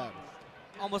Hawkeye crowd.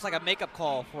 Almost like a makeup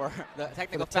call for the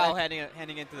technical foul heading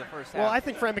into the first half. Well, I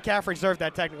think Fran McCaffrey deserved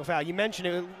that technical foul. You mentioned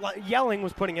it. Yelling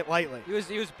was putting it lightly. He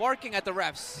was barking at the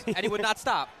refs, and he would not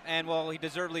stop. And, well, he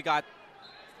deservedly got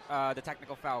the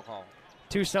technical foul call.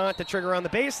 Toussaint to trigger on the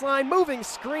baseline. Moving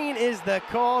screen is the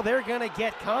call. They're going to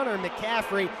get Connor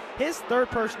McCaffrey his 3rd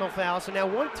personal foul. So now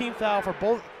 1 team foul for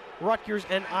both Rutgers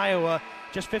and Iowa.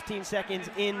 Just 15 seconds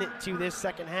into this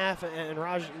second half, and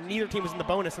Raj, neither team was in the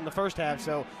bonus in the first half,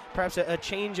 so perhaps a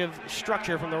change of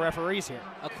structure from the referees here.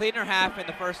 A cleaner half in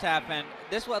the first half, and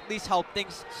this will at least help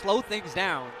slow things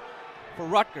down for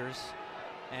Rutgers.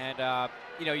 And,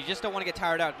 you just don't want to get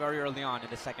tired out very early on in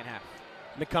the second half.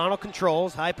 McConnell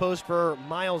controls, high post for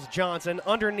Miles Johnson,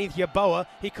 underneath Yeboah.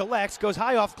 He collects, goes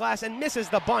high off glass, and misses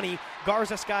the bunny.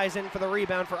 Garza skies in for the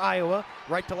rebound for Iowa.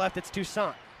 Right to left, it's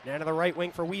Toussaint. Now to the right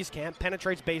wing for Wieskamp,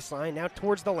 penetrates baseline, now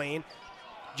towards the lane.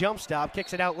 Jump stop,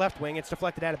 kicks it out left wing, it's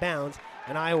deflected out of bounds,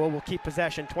 and Iowa will keep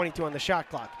possession, 22 on the shot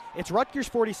clock. It's Rutgers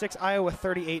 46, Iowa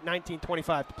 38,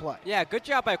 19:25 to play. Yeah, good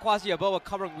job by Quasi Yeboah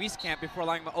covering Wieskamp before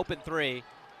allowing him to open three,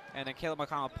 and then Caleb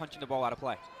McConnell punching the ball out of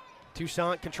play.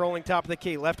 Toussaint controlling top of the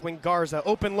key. Left wing Garza.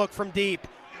 Open look from deep.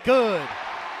 Good.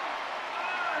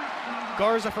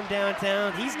 Garza from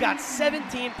downtown. He's got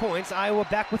 17 points. Iowa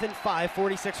back within 5,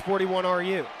 46-41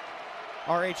 RU.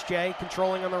 RHJ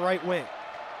controlling on the right wing.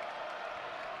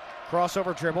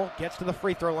 Crossover dribble. Gets to the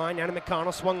free throw line. Now to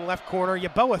McConnell. Swung left corner.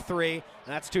 Yeboah three.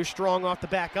 That's too strong off the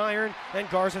back iron. And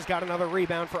Garza's got another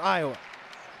rebound for Iowa.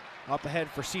 Up ahead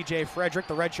for C.J. Frederick,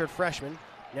 the redshirt freshman.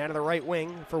 Now to the right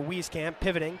wing for Wieskamp,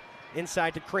 pivoting.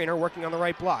 Inside to Creener, working on the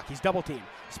right block. He's double teamed.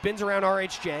 Spins around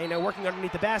RHJ, now working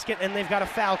underneath the basket, and they've got a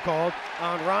foul called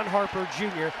on Ron Harper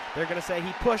Jr. They're going to say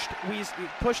he pushed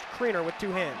Creener with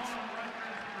two hands.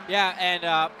 Yeah, and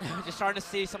just starting to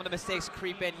see some of the mistakes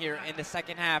creep in here in the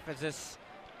second half as this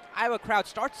Iowa crowd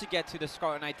starts to get to the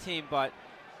Scarlet Knight team, but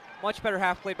much better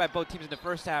half played by both teams in the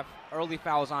first half. Early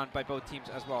fouls on by both teams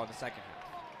as well in the second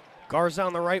half. Garza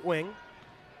on the right wing.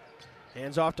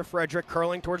 Hands off to Frederick,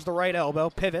 curling towards the right elbow,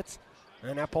 pivots,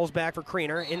 and that pulls back for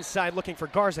Creener. Inside looking for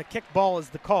Garza. Kick ball is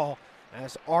the call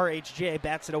as RHJ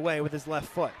bats it away with his left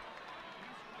foot.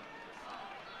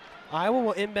 Iowa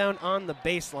will inbound on the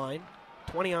baseline.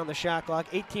 20 on the shot clock,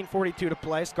 18:42 to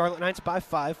play. Scarlet Knights by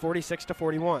 5,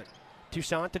 46-41.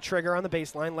 Toussaint to trigger on the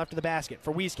baseline, left of the basket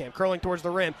for Wieskamp, curling towards the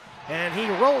rim, and he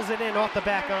rolls it in off the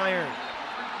back iron.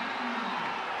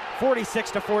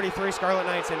 46-43, Scarlet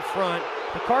Knights in front.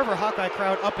 The Carver Hawkeye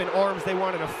crowd up in arms. They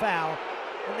wanted a foul,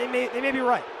 and they may be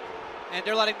right. And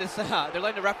they're letting this. They're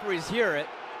letting the referees hear it,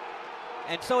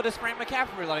 and so does Frank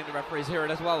McCaffrey letting the referees hear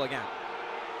it as well again.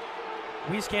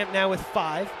 Wieskamp now with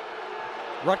 5.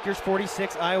 Rutgers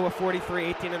 46, Iowa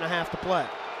 43, 18.5 to play.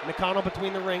 McConnell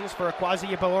between the rings for a Quasi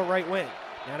Yeboah right wing.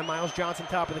 Now to Miles Johnson,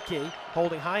 top of the key,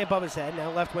 holding high above his head. Now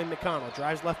left wing McConnell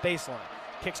drives left baseline,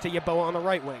 kicks to Yeboah on the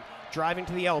right wing. Driving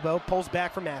to the elbow, pulls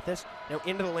back for Mathis. Now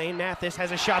into the lane, Mathis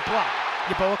has a shot blocked.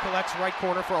 Yeboah collects right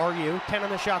corner for RU. 10 on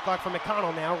the shot clock for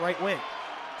McConnell now, right wing.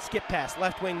 Skip pass,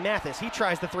 left wing Mathis. He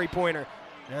tries the three-pointer.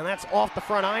 And that's off the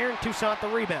front iron. Toussaint the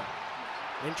rebound.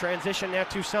 In transition now,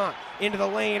 Toussaint into the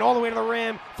lane, all the way to the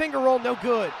rim. Finger roll, no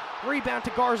good. Rebound to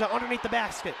Garza underneath the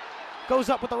basket. Goes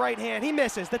up with the right hand. He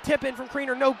misses. The tip in from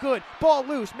Creener, no good. Ball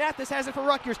loose. Mathis has it for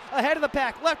Rutgers. Ahead of the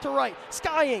pack, left to right.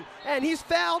 Skying. And he's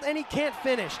fouled, and he can't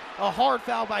finish. A hard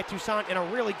foul by Toussaint and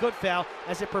a really good foul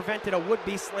as it prevented a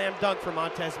would-be slam dunk for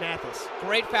Montez Mathis.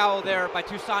 Great foul there by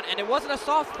Toussaint, and it wasn't a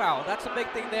soft foul. That's a big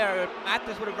thing there.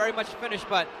 Mathis would have very much finished,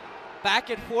 but back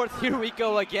and forth, here we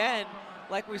go again.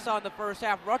 Like we saw in the first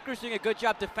half, Rutgers doing a good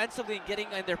job defensively and getting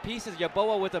in their pieces.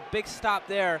 Yeboah with a big stop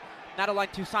there, not allowing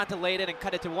Toussaint to lay it in and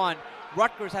cut it to 1.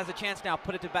 Rutgers has a chance now,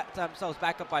 put it to themselves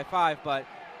back up by 5, but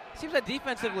it seems that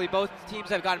defensively both teams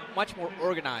have gotten much more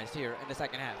organized here in the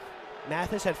second half.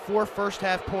 Mathis had 4 first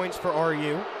half points for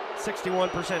RU,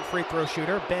 61% free throw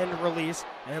shooter, bend, release,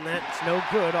 and that's no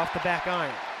good off the back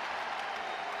iron.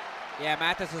 Yeah,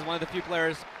 Mathis is one of the few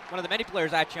players, one of the many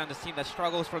players actually on this team that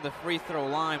struggles from the free throw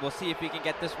line. We'll see if he can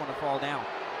get this one to fall down.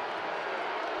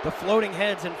 The floating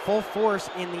heads in full force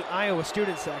in the Iowa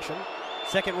student section.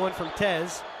 Second one from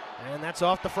Tez, and that's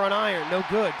off the front iron. No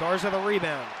good. Garza the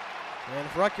rebound. And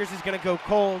if Rutgers is going to go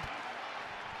cold,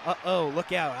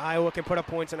 look out. Iowa can put up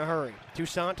points in a hurry.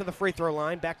 Toussaint to the free throw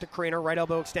line. Back to Creener, right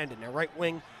elbow extended. Now right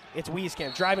wing, it's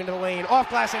Wieskamp driving to the lane, off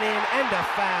glass and in, and a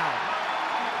foul.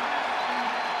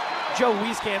 Joe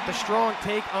Wieskamp, the strong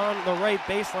take on the right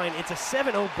baseline. It's a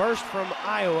 7-0 burst from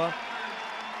Iowa.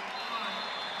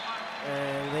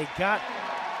 And they got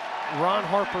Ron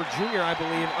Harper Jr., I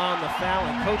believe, on the foul,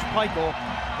 and Coach Peichel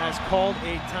has called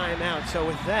a timeout. So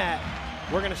with that,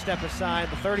 we're going to step aside.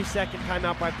 The 30-second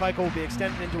timeout by Peichel will be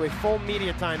extended into a full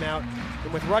media timeout.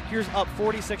 And with Rutgers up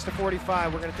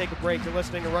 46-45, we're going to take a break. You're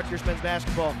listening to Rutgers men's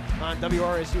basketball on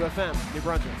WRSU FM, New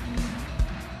Brunswick.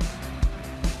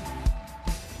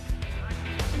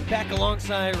 Back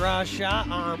alongside Shah,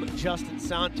 I'm Justin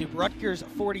Sontupe. Rutgers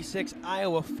 46,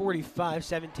 Iowa 45,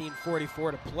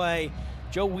 17:44 to play.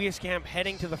 Joe Wieskamp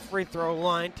heading to the free throw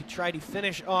line to try to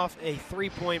finish off a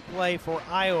three-point play for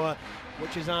Iowa,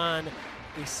 which is on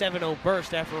a 7-0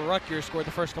 burst after Rutgers scored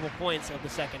the first couple points of the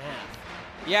second half.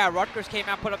 Yeah, Rutgers came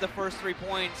out, put up the first 3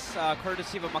 points,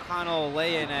 courtesy of a McConnell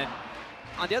lay-in, and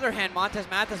On the other hand, Montez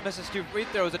Mathis misses 2 free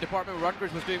throws. The department of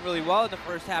Rutgers was doing really well in the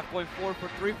first half, going 4 for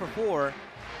 3 for 4.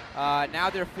 Now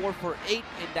they're 4 for 8 in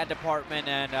that department,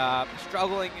 and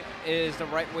struggling is the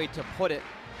right way to put it.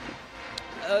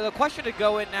 The question to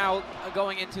go in now,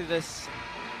 going into this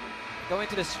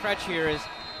stretch here, is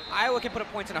Iowa can put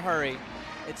up points in a hurry.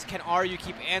 It's can RU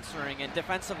keep answering, and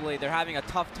defensively they're having a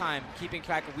tough time keeping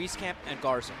track of Wieskamp and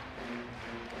Garza.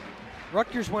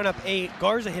 Rutgers went up 8.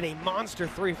 Garza hit a monster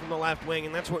 3 from the left wing,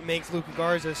 and that's what makes Luka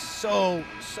Garza so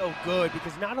good,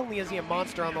 because not only is he a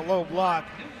monster on the low block,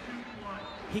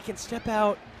 he can step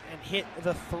out and hit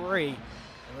the 3, and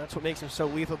that's what makes him so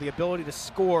lethal, the ability to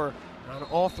score on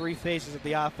all 3 phases of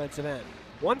the offensive end.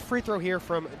 1 free throw here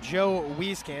from Joe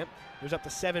Wieskamp, who's up to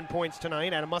 7 points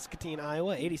tonight out of Muscatine,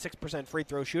 Iowa, 86% free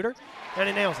throw shooter, and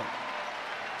he nails it.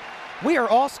 We are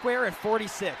all square at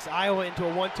 46. Iowa into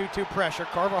a 1-2-2 pressure.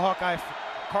 Carver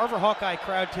Hawkeye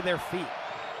crowd to their feet.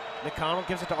 McConnell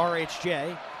gives it to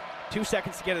RHJ. 2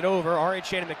 seconds to get it over.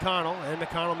 RHJ to McConnell, and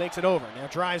McConnell makes it over. Now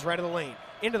drives right of the lane.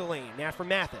 Into the lane. Now for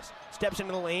Mathis. Steps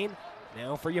into the lane.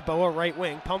 Now for Yeboah, right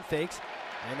wing. Pump fakes.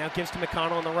 And now gives to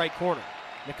McConnell in the right corner.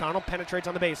 McConnell penetrates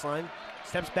on the baseline.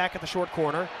 Steps back at the short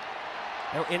corner.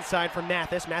 Now inside for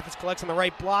Mathis. Mathis collects on the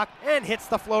right block and hits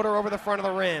the floater over the front of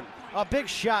the rim. A big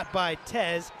shot by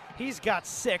Tez. He's got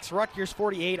 6. Rutgers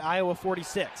 48, Iowa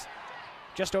 46.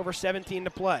 Just over 17 to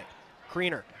play.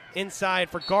 Kriener inside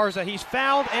for Garza. He's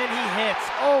fouled and he hits.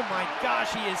 Oh my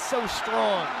gosh, he is so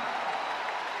strong.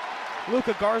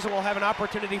 Luka Garza will have an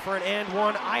opportunity for an and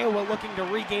one. Iowa looking to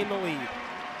regain the lead.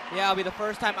 Yeah, it'll be the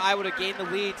first time Iowa to gain the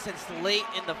lead since late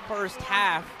in the first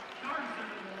half.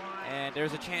 And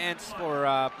there's a chance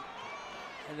for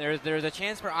there's a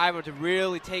chance for Iowa to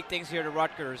really take things here to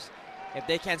Rutgers if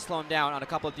they can slow them down on a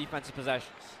couple of defensive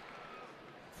possessions.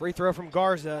 Free throw from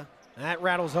Garza. That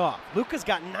rattles off. Luka's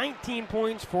got 19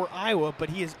 points for Iowa, but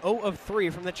he is 0 of 3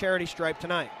 from the charity stripe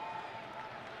tonight.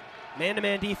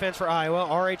 Man-to-man defense for Iowa.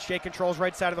 RHJ controls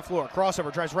right side of the floor.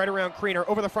 Crossover, drives right around Kriener.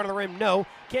 Over the front of the rim, no.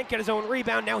 Can't get his own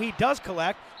rebound. Now he does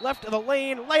collect. Left of the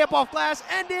lane, layup off glass,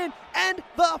 and in, and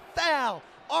the foul.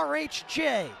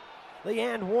 RHJ, the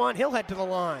and one. He'll head to the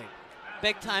line.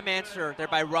 Big-time answer there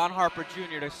by Ron Harper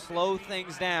Jr. to slow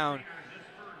things down.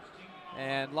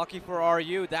 And lucky for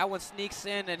RU, that one sneaks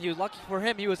in, and lucky for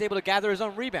him, he was able to gather his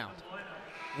own rebound.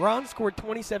 Ron scored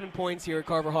 27 points here at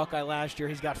Carver Hawkeye last year.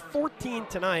 He's got 14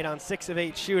 tonight on 6 of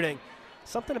 8 shooting.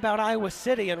 Something about Iowa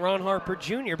City and Ron Harper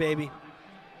Jr., baby.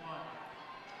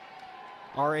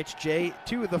 RHJ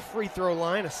to the free throw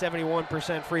line, a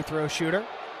 71% free throw shooter.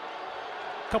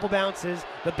 Couple bounces,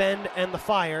 the bend and the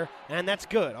fire, and that's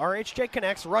good. RHJ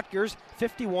connects. Rutgers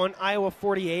 51, Iowa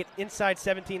 48, inside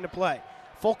 17 to play.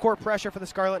 Full court pressure for the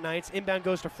Scarlet Knights. Inbound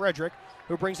goes to Frederick,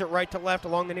 who brings it right to left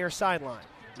along the near sideline.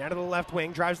 Now to the left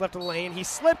wing, drives left of the lane. He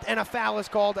slipped, and a foul is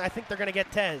called. I think they're going to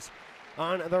get Tez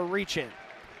on the reach-in.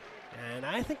 And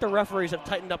I think the referees have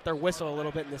tightened up their whistle a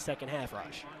little bit in the second half,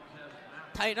 Raj.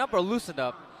 Tighten up or loosened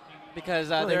up? Because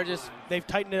they've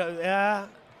tightened it up.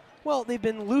 Well, they've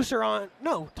been looser on.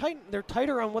 No, they're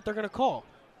tighter on what they're going to call.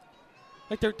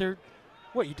 Like they're.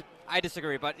 What you? I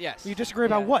disagree, but yes. You disagree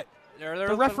about what?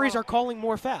 The referees are calling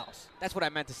more fouls. That's what I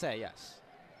meant to say. Yes.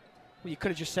 Well, you could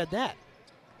have just said that.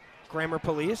 Grammar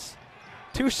police.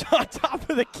 Toussaint top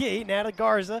of the key. Now to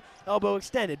Garza. Elbow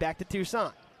extended. Back to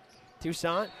Toussaint.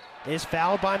 Toussaint is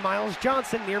fouled by Miles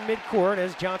Johnson near midcourt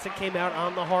as Johnson came out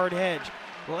on the hard hedge.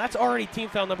 Well, that's already team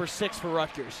foul number 6 for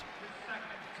Rutgers.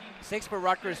 6 for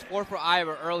Rutgers, 4 for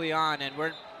Iowa early on, and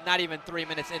we're not even 3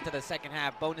 minutes into the second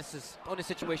half. Bonus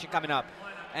situation coming up.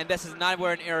 And this is not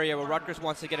an area where Rutgers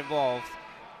wants to get involved.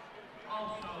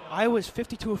 Iowa's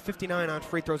 52 of 59 on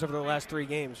free throws over the last 3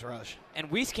 games, Rush. And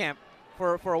Wieskamp,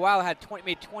 for a while,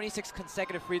 made 26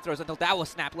 consecutive free throws until that was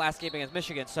snapped last game against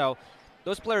Michigan. So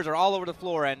those players are all over the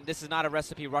floor, and this is not a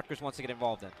recipe Rutgers wants to get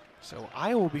involved in. So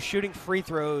Iowa will be shooting free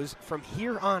throws from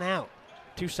here on out.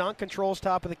 Toussaint controls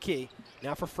top of the key.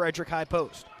 Now for Frederick, high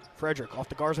post. Frederick off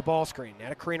the Garza ball screen. Now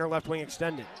to Kriener, left wing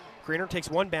extended. Kriener takes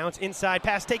one bounce, inside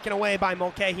pass taken away by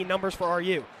Mulcahy. Numbers for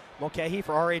RU. Mulcahy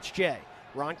for RHJ.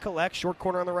 Ron collects, short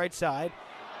corner on the right side.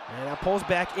 And now pulls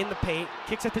back in the paint.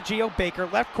 Kicks it to Geo Baker.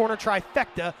 Left corner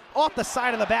trifecta off the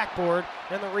side of the backboard.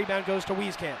 And the rebound goes to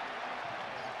Wieskamp.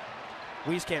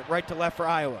 Wieskamp right to left for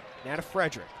Iowa. Now to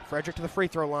Frederick. Frederick to the free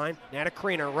throw line. Now to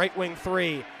Kriener, right wing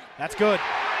 3. That's good.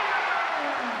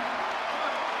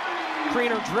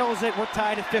 Kriener drills it. We're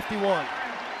tied at 51.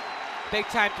 Big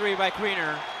time 3 by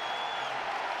Kriener.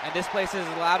 And this place is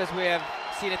as loud as we have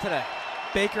seen it today.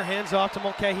 Baker hands off to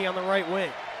Mulcahy on the right wing.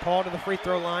 Paul to the free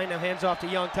throw line. Now hands off to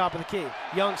Young, top of the key.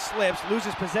 Young slips,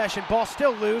 loses possession. Ball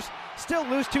still loose. Still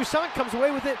loose. Toussaint comes away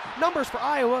with it. Numbers for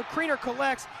Iowa. Kriener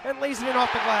collects and lays it in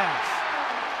off the glass.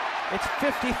 It's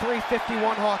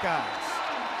 53-51 Hawkeyes.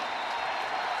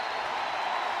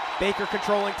 Baker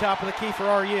controlling top of the key for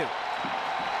RU.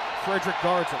 Frederick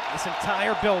guards him. This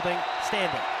entire building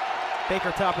standing.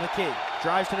 Baker top of the key.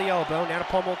 Drives to the elbow. Now to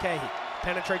Paul Mulcahy.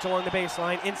 Penetrates along the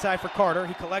baseline. Inside for Carter.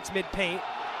 He collects mid-paint.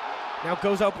 Now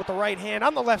goes up with the right hand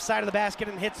on the left side of the basket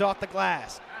and hits off the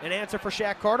glass. An answer for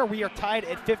Shaq Carter. We are tied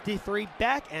at 53.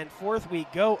 Back and forth we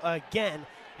go again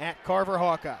at Carver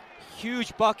Hawkeye.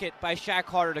 Huge bucket by Shaq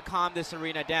Carter to calm this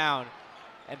arena down.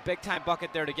 And big-time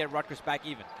bucket there to get Rutgers back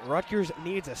even. Rutgers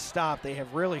needs a stop. They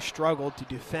have really struggled to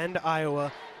defend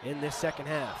Iowa in this second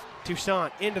half.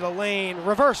 Toussaint into the lane.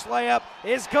 Reverse layup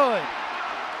is good.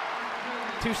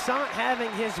 Toussaint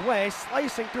having his way,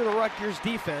 slicing through the Rutgers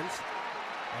defense.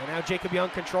 And now Jacob Young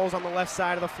controls on the left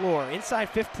side of the floor. Inside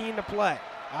 15 to play.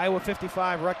 Iowa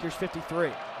 55, Rutgers 53.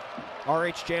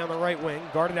 RHJ on the right wing,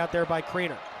 guarded out there by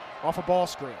Kriener. Off a ball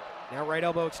screen. Now right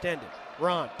elbow extended.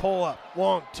 Ron, pull up,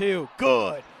 long two,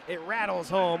 good. It rattles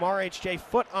home. RHJ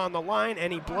foot on the line,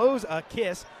 and he blows a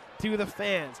kiss to the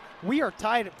fans. We are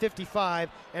tied at 55,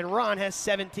 and Ron has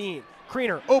 17.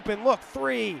 Kriener, open look,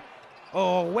 three.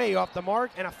 Oh, way off the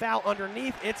mark, and a foul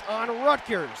underneath. It's on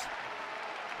Rutgers.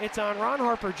 It's on Ron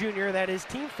Harper Jr. That is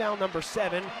team foul number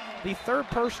 7, the third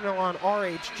personal on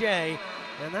RHJ,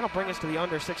 and that'll bring us to the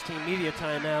under 16 media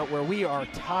timeout where we are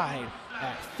tied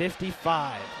at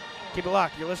 55. Keep it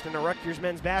locked. You're listening to Rutgers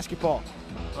men's basketball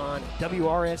on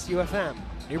WRSU FM,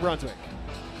 New Brunswick.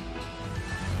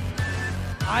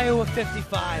 Iowa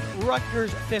 55,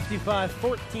 Rutgers 55,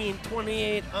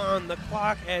 14:28 on the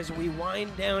clock as we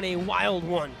wind down a wild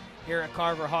one here at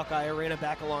Carver Hawkeye Arena.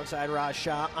 Back alongside Raj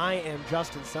Shah. I am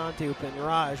Justin Sontupe, and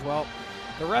Raj, well,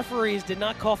 the referees did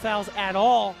not call fouls at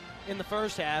all in the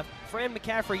first half. Fran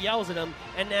McCaffrey yells at them,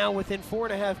 and now within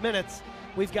 4.5 minutes,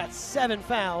 we've got 7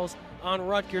 fouls on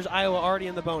Rutgers. Iowa already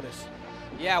in the bonus.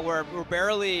 Yeah, we're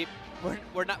barely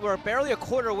a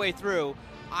quarter way through.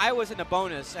 Iowa's in the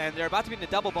bonus, and they're about to be in the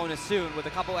double bonus soon with a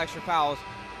couple extra fouls.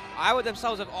 Iowa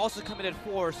themselves have also committed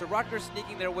 4, so Rutgers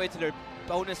sneaking their way to their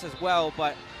bonus as well,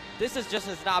 but this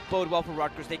does not bode well for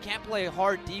Rutgers. They can't play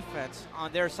hard defense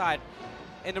on their side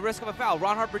in the risk of a foul.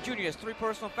 Ron Harper Jr. has 3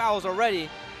 personal fouls already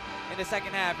in the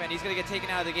second half, and he's going to get taken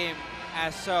out of the game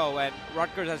as so, and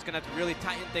Rutgers is going to have to really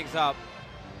tighten things up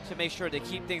to make sure they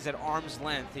keep things at arm's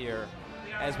length here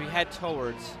as we head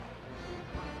towards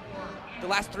the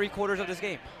last 3 quarters of this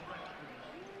game.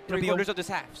 3 quarters of this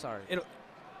half, sorry.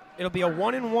 It'll be a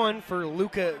 1-and-1 for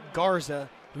Luka Garza,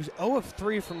 who's 0 of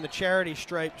 3 from the charity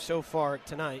stripe so far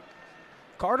tonight.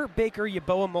 Carter, Baker,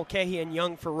 Yeboah, Mulcahy, and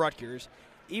Young for Rutgers.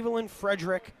 Evelyn,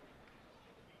 Frederick,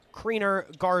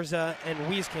 Kriener, Garza, and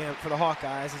Wieskamp for the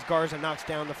Hawkeyes as Garza knocks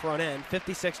down the front end.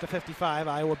 56-55,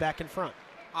 Iowa back in front.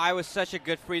 Iowa's such a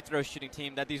good free throw shooting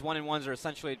team that these 1-and-1s are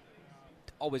essentially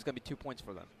always going to be 2 points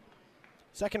for them.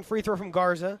 Second free throw from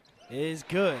Garza is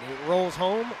good. It rolls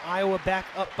home. Iowa back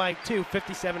up by 2,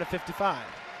 57-55.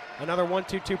 Another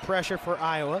 1-2-2 pressure for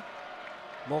Iowa.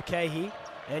 Mulcahy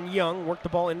and Young work the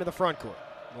ball into the front court.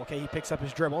 Mulcahy picks up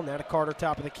his dribble. Now to Carter,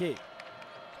 top of the key.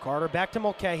 Carter back to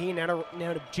Mulcahy. Now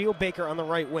to Geo Baker on the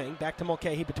right wing. Back to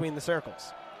Mulcahy between the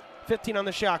circles. 15 on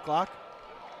the shot clock.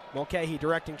 Mulcahy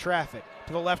directing traffic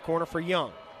to the left corner for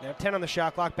Young. Now 10 on the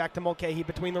shot clock. Back to Mulcahy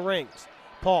between the rings.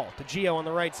 Paul to Geo on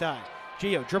the right side.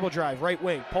 Geo, dribble drive, right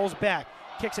wing, pulls back,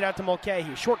 kicks it out to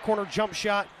Mulcahy. Short corner jump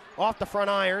shot off the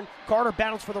front iron. Carter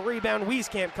battles for the rebound.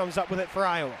 Wieskamp comes up with it for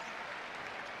Iowa.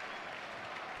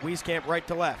 Wieskamp right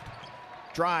to left.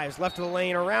 Drives left of the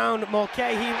lane around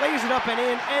Mulcahy. Lays it up and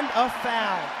in, and a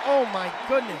foul. Oh my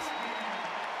goodness.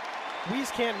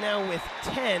 Wieskamp now with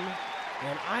 10,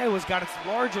 and Iowa's got its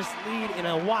largest lead in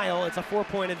a while. It's a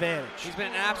 4-point advantage. He's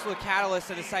been an absolute catalyst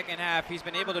in the second half. He's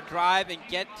been able to drive and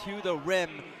get to the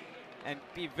rim and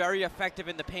be very effective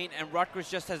in the paint, and Rutgers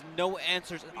just has no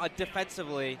answers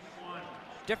defensively.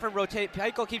 Different rotate.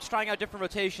 Pico keeps trying out different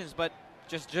rotations, but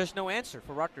just no answer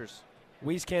for Rutgers.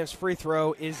 Wieskamp's free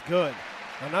throw is good.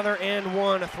 Another and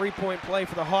one, a 3-point play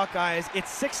for the Hawkeyes. It's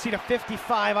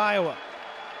 60-55 Iowa.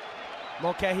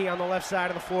 Mulcahy on the left side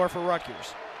of the floor for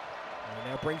Rutgers. And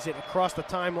now brings it across the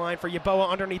timeline for Yeboah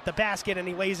underneath the basket, and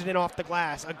he lays it in off the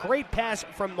glass. A great pass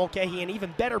from Mulcahy, and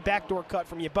even better backdoor cut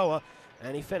from Yeboah.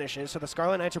 And he finishes, so the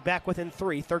Scarlet Knights are back within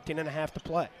 3, 13.5 to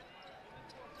play.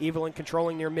 Evelyn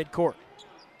controlling near midcourt.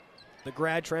 The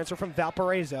grad transfer from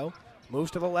Valparaiso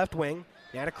moves to the left wing.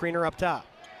 Now to Kriener up top.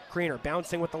 Kriener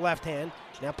bouncing with the left hand.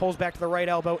 Now pulls back to the right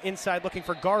elbow. Inside looking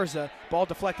for Garza. Ball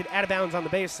deflected out of bounds on the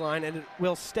baseline, and it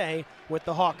will stay with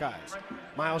the Hawkeyes.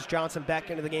 Miles Johnson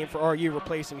back into the game for RU,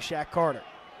 replacing Shaq Carter.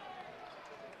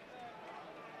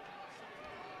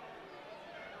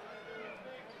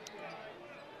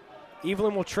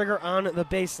 Evelyn will trigger on the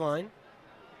baseline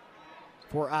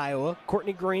for Iowa.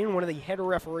 Courtney Green, one of the head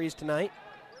referees tonight,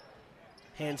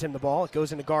 hands him the ball. It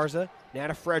goes into Garza. Now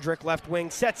to Frederick, left wing,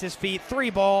 sets his feet.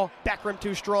 3-ball, back rim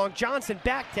too strong. Johnson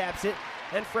back taps it,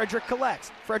 and Frederick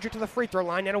collects. Frederick to the free throw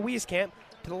line. Now to Wieskamp,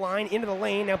 to the line, into the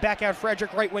lane. Now back out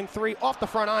Frederick, right wing 3, off the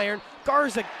front iron.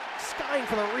 Garza skying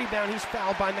for the rebound. He's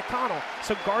fouled by McConnell.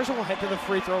 So Garza will head to the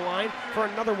free throw line for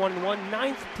another 1-1.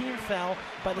 9th team foul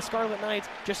by the Scarlet Knights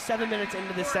just 7 minutes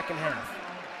into the second half.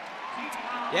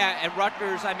 Yeah, and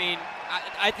Rutgers, I mean,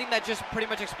 I think that just pretty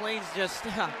much explains just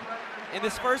in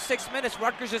this first 6 minutes,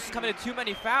 Rutgers just committed too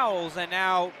many fouls, and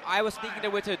now Iowa sneaking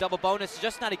their way to a double bonus. It's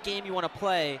just not a game you want to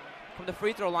play from the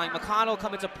free throw line. McConnell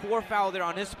commits a poor foul there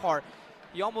on his part.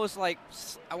 He almost, like,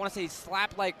 I want to say,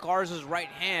 slapped like Garza's right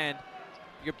hand.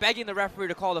 You're begging the referee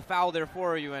to call the foul there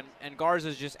for you, and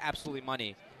Garza's just absolutely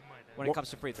money when it comes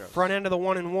to free throws. Front end of the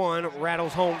 1-and-1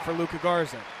 rattles home for Luka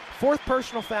Garza. 4th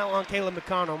personal foul on Caleb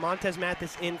McConnell. Montez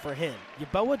Mathis in for him.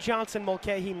 Yeboah, Johnson,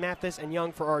 Mulcahy, Mathis, and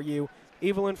Young for RU.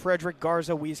 Evelyn, Frederick,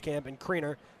 Garza, Wieskamp, and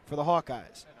Kriener for the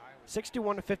Hawkeyes.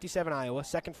 61-57 Iowa.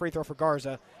 Second free throw for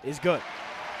Garza is good.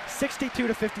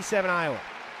 62-57 Iowa.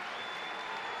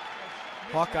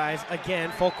 Hawkeyes again,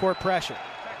 full court pressure.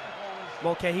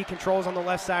 Mulcahy controls on the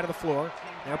left side of the floor.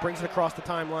 Now brings it across the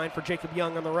timeline for Jacob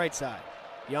Young on the right side.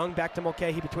 Young back to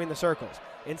Mulcahy between the circles.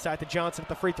 Inside to Johnson at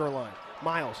the free throw line.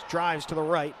 Miles drives to the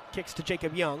right, kicks to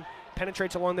Jacob Young,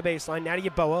 penetrates along the baseline. Now to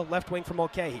Yeboah, left wing for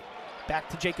Mulcahy. Back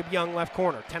to Jacob Young, left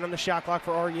corner. 10 on the shot clock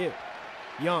for RU.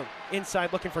 Young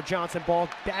inside looking for Johnson. Ball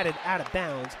batted out of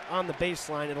bounds on the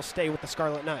baseline. It'll stay with the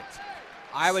Scarlet Knights.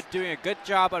 Iowa doing a good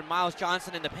job on Miles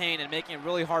Johnson in the paint and making it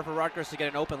really hard for Rutgers to get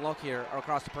an open look here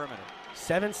across the perimeter.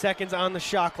 7 seconds on the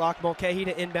shot clock. Mulcahy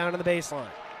to inbound on the baseline.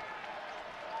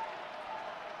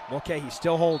 Mulcahy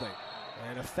still holding.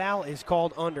 And a foul is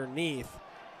called underneath.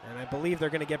 And I believe they're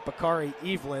going to get Bakari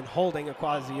Evelyn holding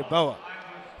Akwazi Yeboah.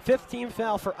 5th team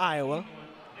foul for Iowa.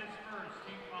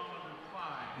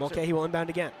 Mulcahy will inbound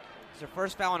again. It's their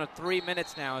first foul in 3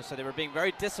 minutes now, so they were being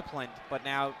very disciplined, but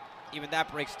now even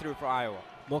that breaks through for Iowa.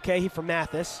 Mulcahy for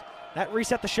Mathis. That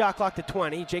reset the shot clock to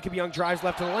 20. Jacob Young drives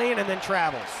left to the lane and then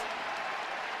travels.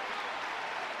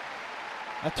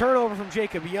 A turnover from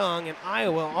Jacob Young, and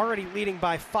Iowa, already leading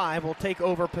by 5, will take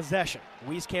over possession.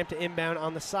 Wieskamp to inbound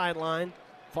on the sideline,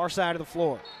 far side of the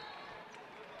floor.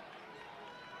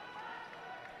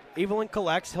 Evelyn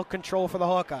collects. He'll control for the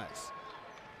Hawkeyes.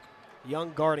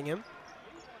 Young guarding him.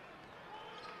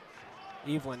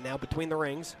 Evelyn now between the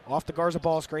rings. Off the Garza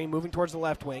ball screen, moving towards the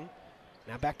left wing.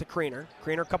 Now back to Kriener.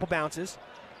 Kriener, a couple bounces.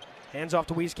 Hands off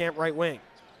to Wieskamp, right wing.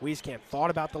 Wieskamp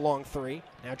thought about the long 3.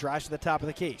 Now drives to the top of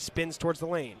the key. Spins towards the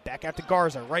lane. Back out to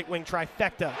Garza. Right wing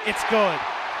trifecta. It's good.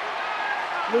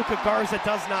 Luka Garza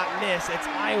does not miss. It's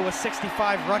Iowa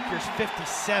 65, Rutgers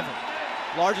 57.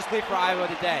 Largest lead for Iowa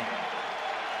today.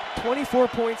 24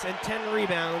 points and 10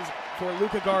 rebounds for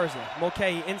Luka Garza.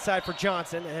 Mulcahy inside for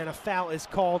Johnson, and a foul is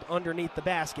called underneath the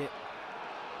basket.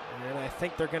 And I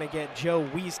think they're going to get Joe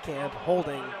Wieskamp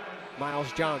holding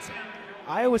Miles Johnson.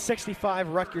 Iowa 65,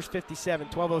 Rutgers 57,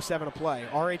 12:07 to play.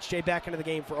 RHJ back into the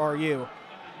game for RU,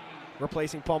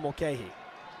 replacing Paul Mulcahy.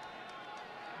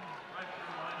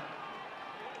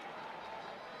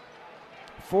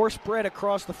 Four spread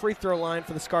across the free throw line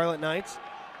for the Scarlet Knights.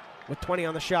 With 20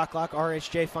 on the shot clock,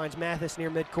 RHJ finds Mathis near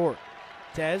midcourt.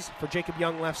 Tez for Jacob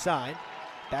Young left side.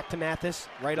 Back to Mathis,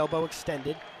 right elbow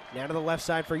extended. Now to the left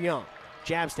side for Young.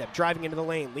 Jab step, driving into the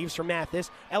lane, leaves for Mathis,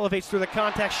 elevates through the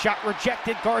contact, shot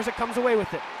rejected. Garza comes away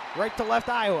with it. Right to left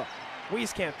Iowa.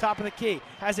 Wieskamp, top of the key,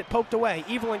 has it poked away.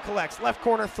 Evelyn collects, left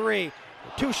corner 3.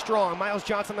 Too strong. Miles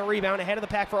Johnson the rebound, ahead of the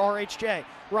pack for RHJ.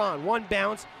 Ron, one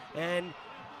bounce, and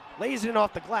lays it in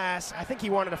off the glass. I think he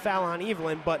wanted a foul on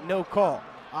Evelyn, but no call.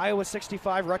 Iowa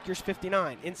 65, Rutgers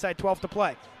 59. Inside 12 to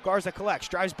play. Garza collects,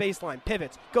 drives baseline,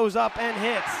 pivots, goes up and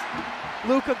hits.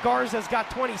 Luka Garza's got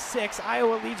 26.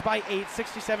 Iowa leads by 8,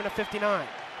 67-59.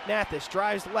 Mathis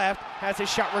drives left, has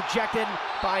his shot rejected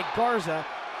by Garza,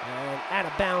 and out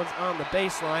of bounds on the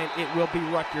baseline. It will be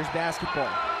Rutgers basketball.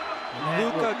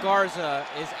 Luka Garza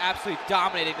is absolutely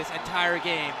dominating this entire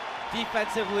game,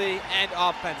 defensively and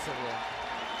offensively.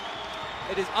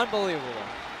 It is unbelievable.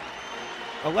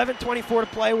 11:24 to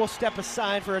play. We'll step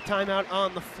aside for a timeout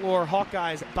on the floor.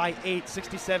 Hawkeyes by 8,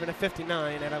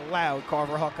 67-59 at a loud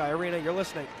Carver Hawkeye Arena. You're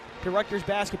listening to Rutgers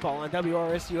basketball on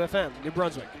WRSU FM, New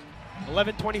Brunswick.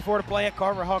 11:24 to play at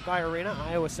Carver Hawkeye Arena.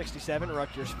 Iowa 67,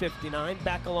 Rutgers 59.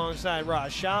 Back alongside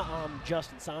Raj Shah. I'm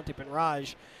Justin Sontupe, and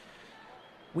Raj.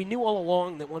 we knew all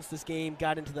along that once this game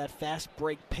got into that fast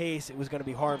break pace, it was going to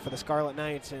be hard for the Scarlet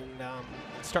Knights, and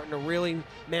it's starting to really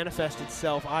manifest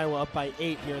itself. Iowa up by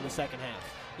 8 here in the second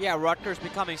half. Yeah, Rutgers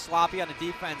becoming sloppy on the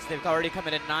defense. They've already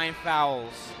committed 9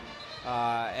 fouls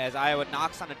as Iowa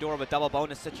knocks on the door of a double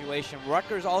bonus situation.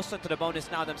 Rutgers also into the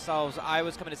bonus now themselves.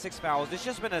 Iowa's committed 6 fouls. It's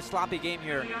just been a sloppy game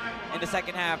here in the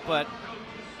second half, but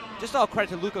just all credit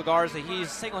to Luka Garza. He's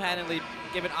single-handedly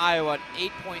given Iowa an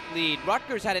 8-point lead.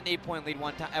 Rutgers had an 8-point lead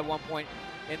at one point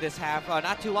in this half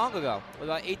not too long ago, with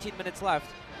about 18 minutes left.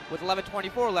 With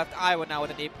 11:24 left, Iowa now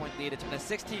with an 8-point lead. It's been a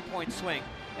 16-point swing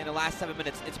in the last 7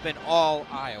 minutes. It's been all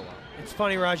Iowa. It's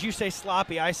funny, Raj, you say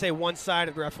sloppy, I say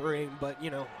one-sided refereeing, but,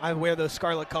 I wear those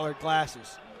scarlet-colored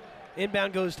glasses.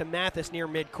 Inbound goes to Mathis near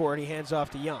midcourt. He hands off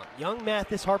to Young. Young,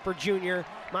 Mathis, Harper Jr.,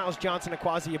 Miles Johnson, and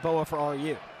Quasi Yeboah for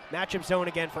RU. Matchup zone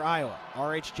again for Iowa.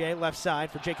 RHJ left side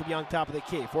for Jacob Young, top of the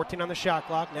key. 14 on the shot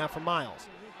clock, now for Miles.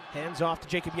 Hands off to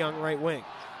Jacob Young, right wing.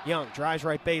 Young drives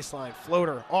right baseline.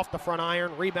 Floater off the front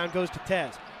iron. Rebound goes to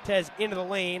Tez. Tez into the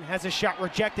lane, has his shot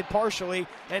rejected partially,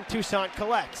 and Toussaint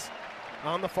collects.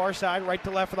 On the far side, right to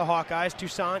left for the Hawkeyes.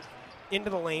 Toussaint into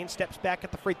the lane, steps back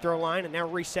at the free throw line, and now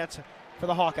resets for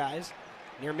the Hawkeyes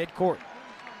near midcourt.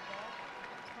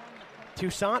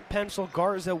 Toussaint, Pencil,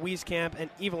 Garza, Wieskamp, and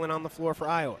Evelyn on the floor for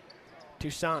Iowa.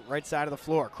 Toussaint, right side of the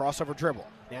floor, crossover dribble.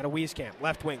 Now to Wieskamp,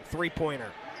 left wing,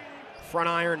 three-pointer. Front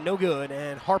iron, no good,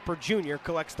 and Harper Jr.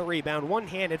 collects the rebound,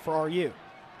 one-handed for RU.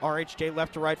 RHJ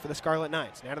left to right for the Scarlet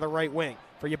Knights. Now to the right wing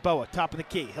for Yeboah, top of the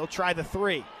key. He'll try the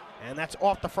three, and that's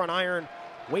off the front iron,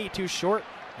 way too short.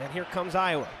 And here comes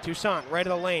Iowa. Toussaint, right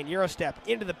of the lane, Euro step,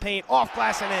 into the paint, off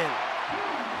glass and in.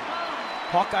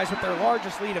 Hawkeyes with their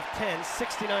largest lead of 10,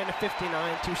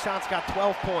 69-59. Toussaint's got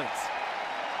 12 points.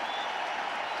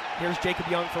 Here's Jacob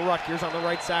Young for Rutgers on the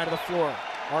right side of the floor.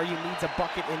 RU needs a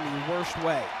bucket in the worst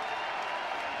way.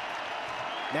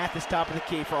 Mathis top of the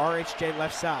key for RHJ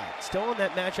left side. Still in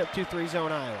that matchup 2-3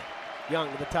 zone Iowa.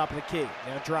 Young to the top of the key.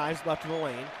 Now drives left of the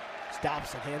lane.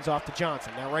 Stops and hands off to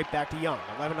Johnson. Now right back to Young.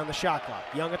 11 on the shot clock.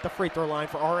 Young at the free throw line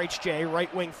for RHJ.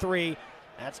 Right wing three.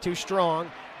 That's too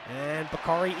strong. And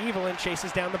Bakari Evelyn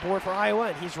chases down the board for Iowa,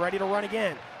 and he's ready to run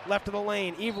again. Left of the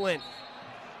lane. Evelyn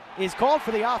is called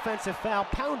for the offensive foul,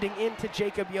 pounding into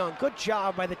Jacob Young. Good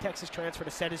job by the Texas transfer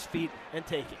to set his feet and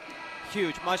take it.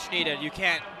 Huge, much needed. You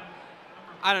can't,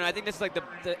 I don't know, I think this is like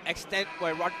the extent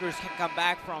where Rutgers can come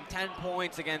back from 10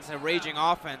 points against a raging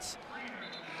offense.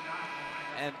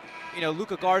 And,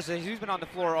 Luka Garza, he's been on the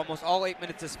floor almost all 8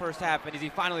 minutes this first half, and he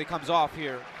finally comes off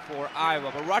here for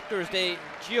Iowa. But Rutgers,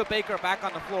 Gio Baker back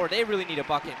on the floor, they really need a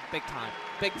bucket big time.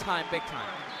 Big time, big time.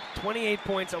 28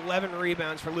 points, 11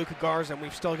 rebounds for Luka Garza, and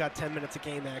we've still got 10 minutes of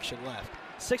game action left.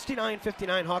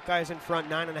 69-59, Hawkeyes in front,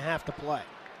 9.5 to play.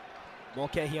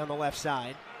 Mulcahy on the left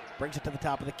side, brings it to the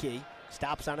top of the key,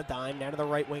 stops on a dime, now to the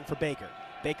right wing for Baker.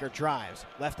 Baker drives,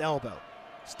 left elbow,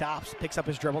 stops, picks up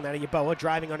his dribble, now to Yeboah,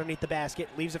 driving underneath the basket,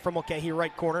 leaves it for Mulcahy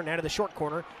right corner, now to the short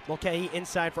corner. Mulcahy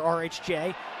inside for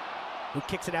RHJ, who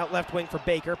kicks it out left wing for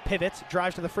Baker, pivots,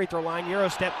 drives to the free throw line, Euro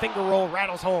step, finger roll,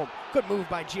 rattles home. Good move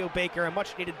by Gio Baker, a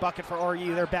much needed bucket for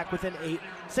RU. They're back within 8,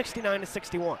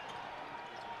 69-61.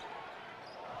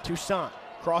 Toussaint,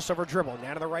 crossover dribble,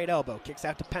 now to the right elbow, kicks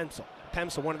out to Pencil.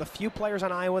 Pencil, one of the few players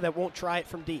on Iowa that won't try it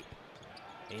from deep.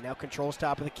 He now controls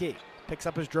top of the key. Picks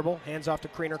up his dribble, hands off to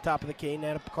Kriener, top of the key.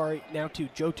 Now to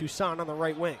Joe Toussaint on the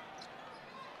right wing.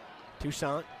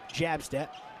 Toussaint, jab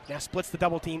step. Now splits the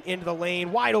double team into the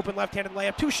lane. Wide open left-handed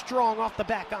layup. Too strong off the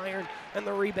back iron. And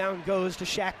the rebound goes to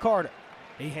Shaq Carter.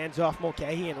 He hands off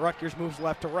Mulcahy, and Rutgers moves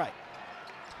left to right.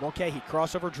 Mulcahy,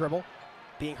 crossover dribble.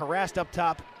 Being harassed up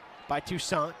top by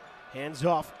Toussaint. Hands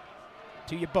off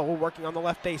to Yeboah, working on the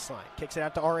left baseline. Kicks it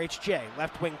out to RHJ.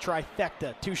 Left wing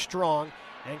trifecta. Too strong.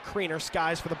 And Kriener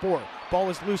skies for the board.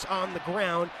 Ball is loose on the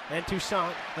ground, and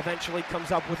Toussaint eventually comes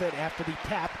up with it after the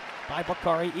tap by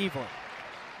Bakari Evelyn.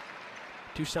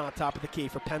 Toussaint top of the key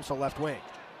for Pencil left wing.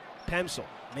 Pencil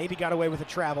maybe got away with a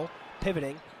travel,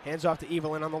 pivoting, hands off to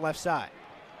Evelyn on the left side.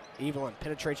 Evelyn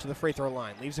penetrates to the free throw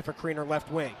line, leaves it for Kriener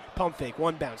left wing. Pump fake,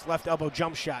 one bounce, left elbow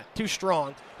jump shot, too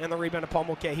strong, and the rebound to Paul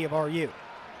Mulcahy of RU.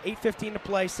 8:15 to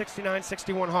play,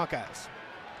 69-61 Hawkeyes.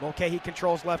 Mulcahy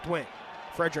controls left wing.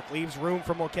 Frederick leaves room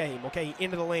for Mulcahy. Mulcahy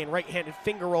into the lane, right-handed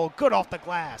finger roll, good off the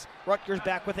glass. Rutgers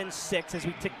back within 6 as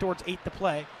we tick towards 8 to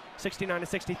play,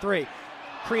 69-63.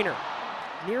 Kriener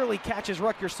nearly catches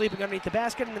Rutgers sleeping underneath the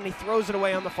basket, and then he throws it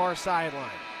away on the far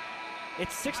sideline.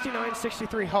 It's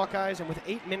 69-63 Hawkeyes, and with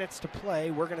 8 minutes to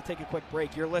play, we're going to take a quick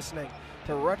break. You're listening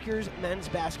to Rutgers men's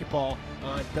basketball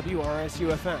on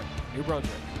WRSU FM, New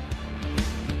Brunswick.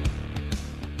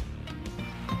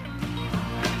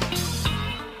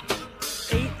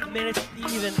 minutes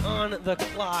even on the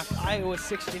clock. Iowa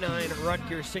 69,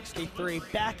 Rutgers 63.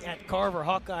 Back at Carver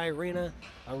Hawkeye Arena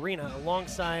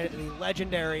alongside the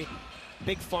legendary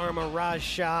Big Pharma Raj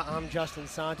Shah. I'm Justin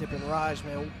Sontupe, and Raj,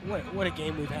 man, what a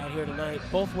game we've had here tonight.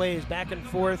 Both ways, back and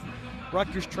forth.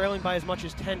 Rutgers trailing by as much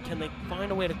as 10. Can they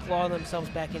find a way to claw themselves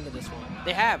back into this one?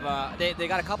 They have. They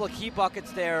got a couple of key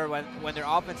buckets there when their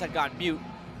offense had gone mute.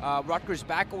 Rutgers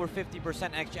back over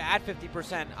 50%, actually at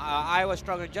 50%. Iowa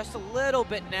struggling just a little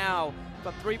bit now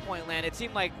from three-point land. It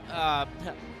seemed like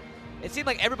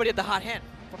everybody had the hot hand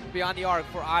from beyond the arc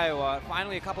for Iowa.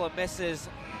 Finally, a couple of misses.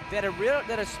 They had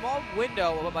a small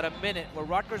window of about a minute where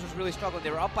Rutgers was really struggling.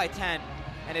 They were up by 10,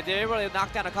 and if they really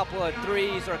knocked down a couple of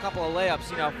threes or a couple of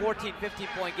layups, 14,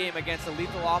 15-point game against a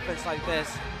lethal offense like this,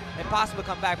 impossible to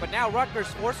come back. But now Rutgers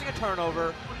forcing a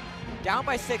turnover, down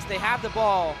by 6. They have the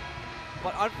ball.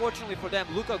 But unfortunately for them,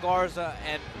 Luka Garza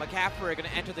and McCaffrey are going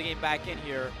to enter the game back in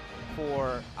here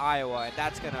for Iowa, and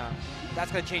that's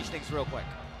gonna change things real quick.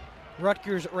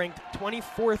 Rutgers ranked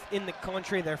 24th in the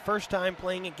country, their first time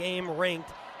playing a game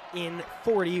ranked in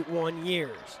 41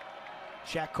 years.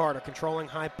 Shaq Carter controlling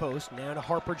high post, now to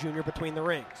Harper Jr. between the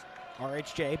rings.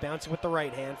 RHJ bouncing with the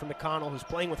right hand from McConnell, who's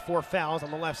playing with 4 fouls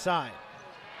on the left side.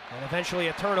 And eventually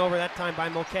a turnover, that time by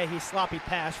Mulcahy. Sloppy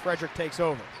pass, Frederick takes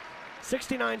over.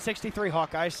 69-63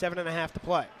 Hawkeyes, 7.5 to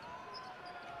play.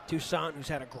 Toussaint, who's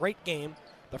had a great game,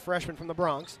 the freshman from the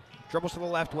Bronx, dribbles to the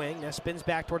left wing, now spins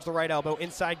back towards the right elbow,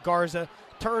 inside Garza,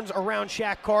 turns around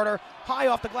Shaq Carter, high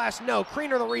off the glass, no,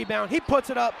 Kriener the rebound, he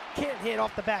puts it up, can't hit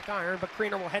off the back iron, but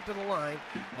Kriener will head to the line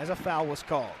as a foul was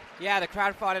called. Yeah, the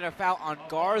crowd fought in a foul on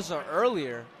Garza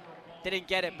earlier, didn't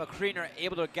get it, but Kriener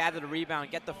able to gather the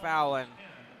rebound, get the foul, and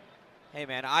hey,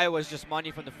 man, Iowa's just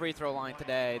money from the free throw line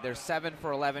today. They're 7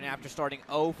 for 11 after starting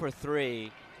 0 for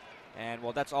 3. And,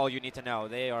 well, that's all you need to know.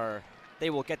 They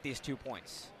will get these 2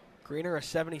 points. Kriener, a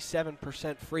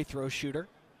 77% free throw shooter.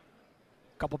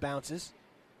 Couple bounces.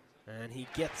 And he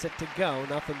gets it to go.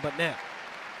 Nothing but net.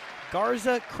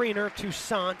 Garza, Kriener,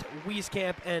 Toussaint,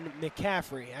 Wieskamp, and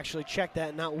McCaffrey. Actually, check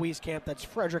that, not Wieskamp. That's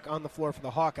Frederick on the floor for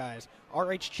the Hawkeyes.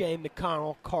 RHJ,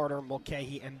 McConnell, Carter,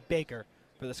 Mulcahy, and Baker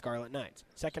for the Scarlet Knights.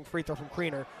 Second free throw from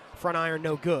Kriener, front iron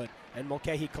no good, and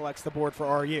Mulcahy collects the board for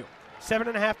RU.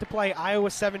 7.5 to play, Iowa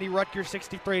 70, Rutgers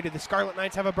 63. Do the Scarlet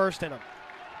Knights have a burst in them?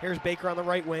 Here's Baker on the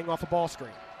right wing off a ball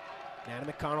screen. Now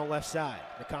to McConnell left side.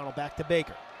 McConnell back to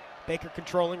Baker. Baker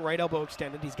controlling, right elbow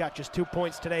extended. He's got just 2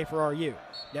 points today for RU.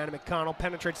 Now to McConnell,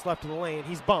 penetrates left of the lane.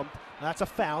 He's bumped. That's a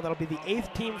foul. That'll be the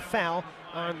 8th team foul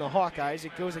on the Hawkeyes.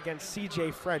 It goes against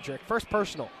C.J. Frederick. First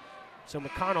personal. So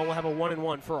McConnell will have a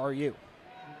 1-and-1 for RU.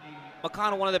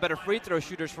 McConnell, one of the better free throw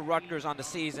shooters for Rutgers on the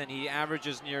season. He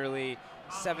averages nearly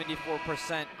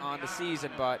 74% on the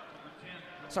season,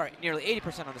 nearly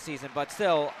 80% on the season. But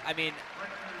still, I mean,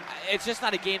 it's just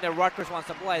not a game that Rutgers wants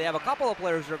to play. They have a couple of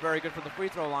players who are very good from the free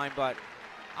throw line, but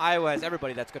Iowa has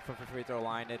everybody that's good from the free throw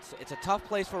line. It's a tough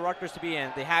place for Rutgers to be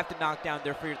in. They have to knock down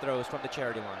their free throws from the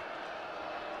charity line.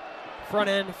 Front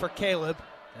end for Caleb,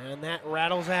 and that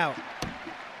rattles out.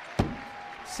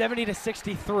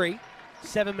 70-63.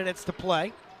 7 minutes to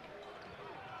play.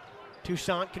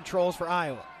 Toussaint controls for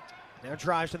Iowa. Now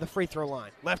drives to the free throw line.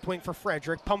 Left wing for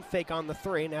Frederick. Pump fake on the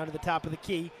 3. Now to the top of the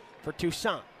key for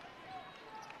Toussaint.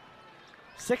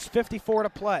 6:54 to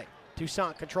play.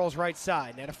 Toussaint controls right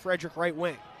side. Now to Frederick right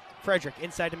wing. Frederick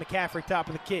inside to McCaffrey, top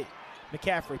of the key.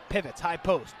 McCaffrey pivots, high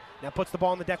post. Now puts the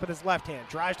ball on the deck with his left hand.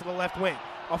 Drives to the left wing.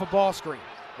 Off a ball screen.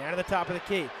 Now to the top of the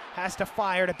key. Has to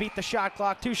fire to beat the shot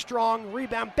clock. Too strong.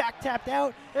 Rebound back tapped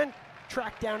out. And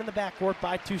tracked down in the backcourt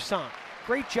by Toussaint.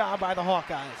 Great job by the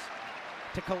Hawkeyes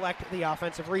to collect the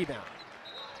offensive rebound.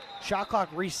 Shot clock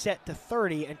reset to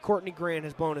 30, and Courtney Grant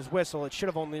has blown his whistle. It should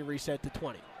have only reset to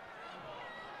 20.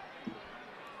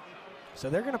 So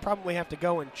they're going to probably have to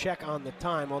go and check on the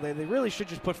time. Well, they really should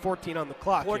just put 14 on the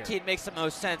clock 14 here. Makes the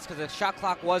most sense because the shot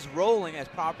clock was rolling as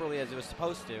properly as it was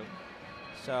supposed to.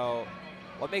 So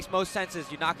what makes most sense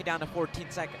is you knock it down to 14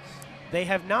 seconds. They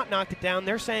have not knocked it down.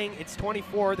 They're saying it's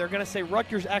 24. They're going to say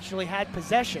Rutgers actually had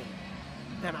possession,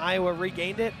 and Iowa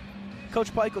regained it.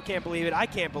 Coach Peichel can't believe it. I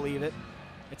can't believe it.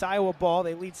 It's Iowa ball.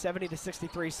 They lead 70-63,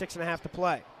 6.5 to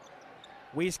play.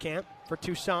 Wieskamp for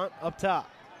Toussaint up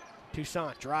top.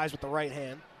 Toussaint drives with the right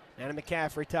hand. Now to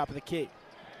McCaffrey, top of the key.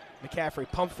 McCaffrey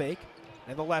pump fake.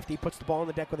 And the lefty puts the ball on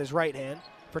the deck with his right hand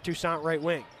for Toussaint right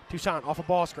wing. Toussaint off a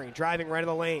ball screen, driving right of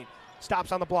the lane.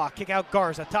 Stops on the block. Kick out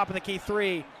Garza, top of the key,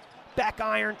 3. Back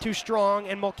iron, too strong,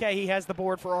 and Mulcahy has the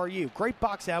board for RU. Great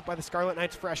box out by the Scarlet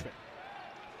Knights freshman.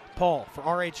 Paul for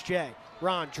RHJ.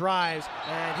 Ron drives,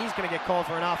 and he's going to get called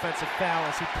for an offensive foul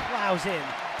as he plows in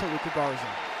to Luka Garza.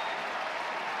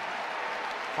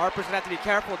 Harper's going to have to be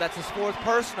careful. That's his 4th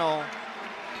personal.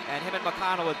 And him and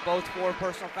McConnell with both 4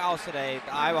 personal fouls today.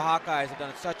 The Iowa Hawkeyes have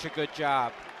done such a good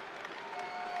job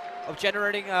of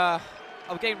generating, of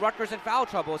getting Rutgers in foul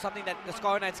trouble, something that the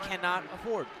Scarlet Knights cannot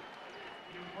afford.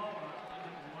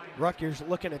 Rutgers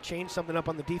looking to change something up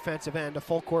on the defensive end. A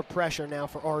full court pressure now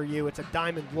for RU. It's a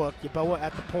diamond look. Yeboah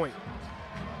at the point.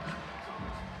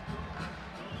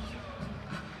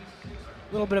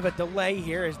 A little bit of a delay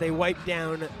here as they wipe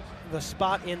down the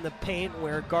spot in the paint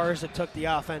where Garza took the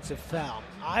offensive foul.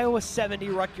 Iowa 70,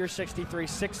 Rutgers 63,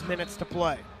 6 minutes to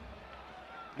play.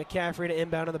 McCaffrey to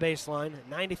inbound on the baseline,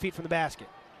 90 feet from the basket.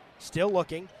 Still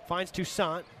looking, finds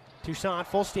Toussaint. Toussaint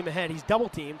full steam ahead. He's double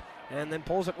teamed and then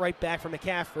pulls it right back from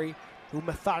McCaffrey, who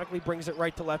methodically brings it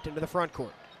right to left into the front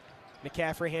court.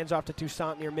 McCaffrey hands off to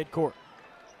Toussaint near midcourt.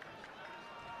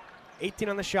 18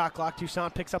 on the shot clock.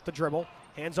 Toussaint picks up the dribble.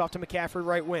 Hands off to McCaffrey,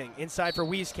 right wing. Inside for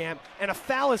Wieskamp. And a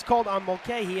foul is called on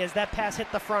Mulcahy as that pass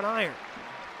hit the front iron.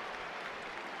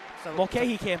 So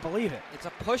Mulcahy can't believe it. It's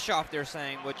a push-off, they're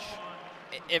saying, which,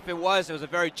 if it was a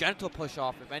very gentle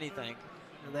push-off, if anything.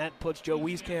 And that puts Joe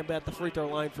Wieskamp at the free throw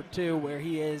line for 2, where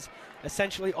he is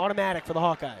essentially automatic for the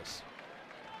Hawkeyes.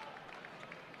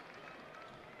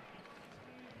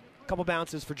 Couple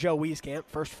bounces for Joe Wieskamp.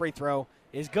 First free throw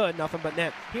is good, nothing but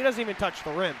net. He doesn't even touch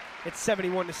the rim. It's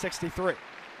 71-63.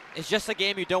 It's just a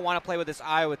game you don't want to play with this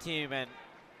Iowa team, and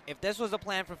if this was a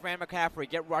plan for Fran McCaffrey,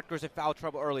 get Rutgers in foul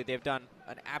trouble early, they've done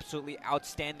an absolutely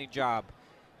outstanding job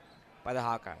by the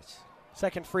Hawkeyes.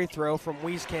 Second free throw from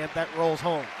Wieskamp, that rolls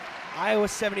home. Iowa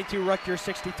 72, Rutgers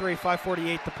 63,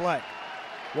 5:48 to play.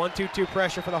 1-2-2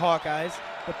 pressure for the Hawkeyes.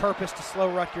 The purpose to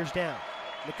slow Rutgers down.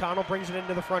 McConnell brings it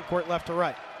into the front court left to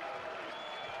right.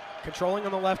 Controlling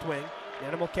on the left wing.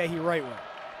 Nana Mulcahy right wing.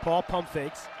 Paul pump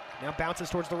fakes. Now bounces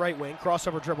towards the right wing.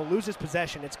 Crossover dribble. Loses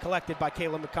possession. It's collected by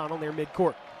Caleb McConnell near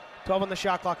midcourt. 12 on the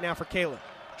shot clock now for Caleb.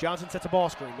 Johnson sets a ball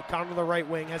screen. McConnell to the right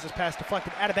wing. Has his pass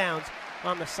deflected out of bounds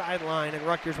on the sideline. And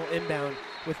Rutgers will inbound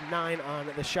with 9 on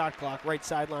the shot clock. Right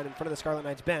sideline in front of the Scarlet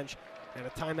Knights bench. And a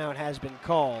timeout has been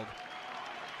called.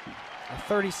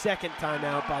 A 30-second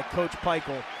timeout by Coach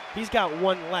Peichel. He's got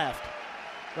 1 left.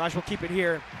 Raj will keep it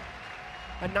here.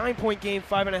 A 9-point game,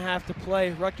 5.5 to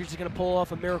play. Rutgers is going to pull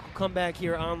off a miracle comeback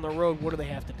here on the road. What do they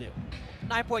have to do?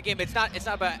 9-point game. It's not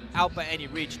out by any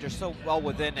reach. They're so well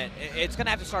within it. It's going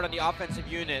to have to start on the offensive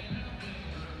unit.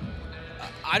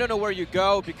 I don't know where you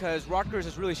go because Rutgers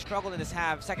has really struggled in this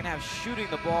second half, shooting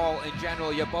the ball in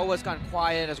general. Yeboah's gone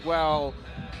quiet as well.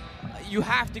 You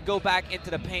have to go back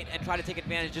into the paint and try to take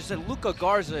advantage. Just that Luka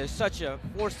Garza is such a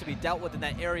force to be dealt with in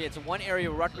that area. It's one area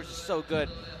where Rutgers is so good,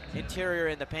 interior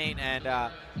in the paint,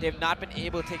 and they've not been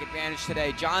able to take advantage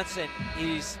today. Johnson,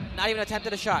 he's not even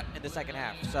attempted a shot in the second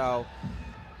half. So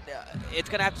it's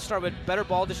going to have to start with better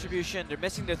ball distribution. They're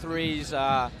missing their threes.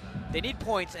 They need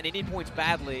points, and they need points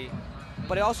badly.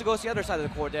 But it also goes to the other side of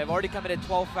the court. They've already committed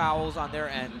 12 fouls on their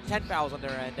end, 10 fouls on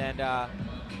their end, and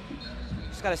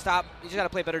just got to stop. You just got to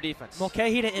play better defense.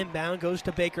 Mulcahy to inbound, goes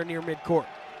to Baker near midcourt.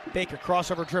 Baker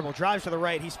crossover dribble, drives to the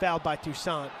right. He's fouled by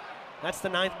Toussaint. That's the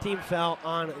 9th team foul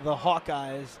on the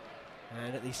Hawkeyes.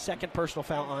 And the second personal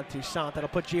foul on Toussaint. That'll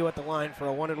put Gio at the line for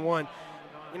a 1-and-1.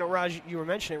 You know, Raj, you were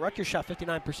mentioning Rutgers shot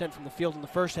 59% from the field in the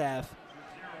first half.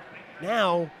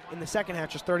 Now, in the second half,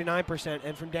 just 39%.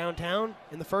 And from downtown,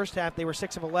 in the first half, they were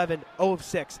 6 of 11, 0 of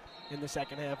 6 in the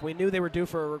second half. We knew they were due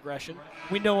for a regression.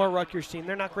 We know our Rutgers team,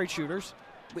 they're not great shooters.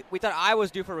 We thought I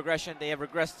was due for regression. They have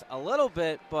regressed a little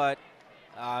bit, but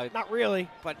not really.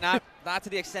 But not to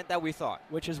the extent that we thought.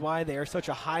 Which is why they are such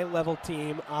a high-level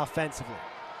team offensively.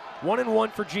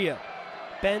 1-and-1 for Gio.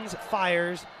 Bends,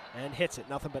 fires, and hits it.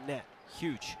 Nothing but net.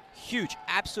 Huge, huge,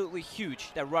 absolutely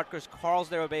huge that Rutgers calls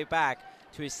their way back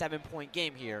to a 7-point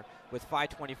game here with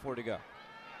 5:24 to go.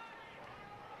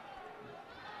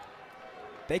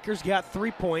 Baker's got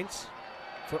 3 points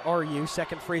for RU.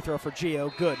 Second free throw for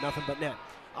Gio. Good, nothing but net.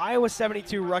 Iowa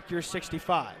 72, Rutgers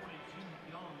 65.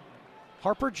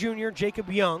 Harper Jr., Jacob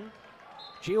Young,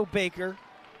 Gio Baker,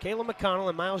 Caleb McConnell,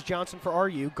 and Miles Johnson for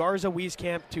RU. Garza,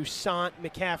 Wieskamp, Toussaint,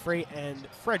 McCaffrey, and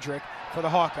Frederick for the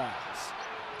Hawkeyes.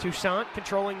 Toussaint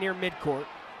controlling near midcourt.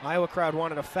 Iowa crowd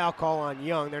wanted a foul call on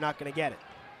Young. They're not going to get it.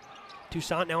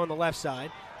 Toussaint now on the left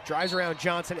side. Drives around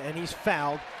Johnson, and he's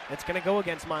fouled. It's going to go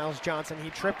against Miles Johnson. He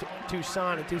tripped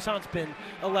Toussaint, and Toussaint's been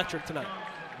electric tonight.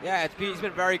 Yeah, he's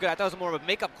been very good. I thought it was more of a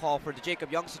makeup call for the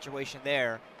Jacob Young situation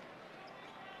there.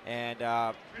 And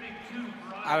I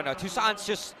don't know. Toussaint's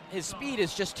just, his speed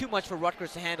is just too much for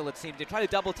Rutgers to handle, it seems. They try to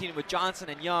double team with Johnson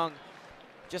and Young.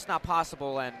 Just not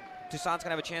possible, and Toussaint's going to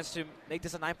have a chance to make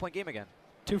this a 9-point game again.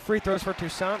 2 free throws for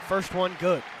Toussaint. First one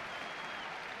good.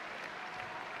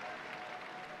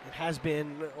 It has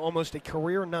been almost a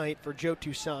career night for Joe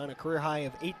Toussaint, a career high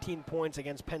of 18 points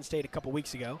against Penn State a couple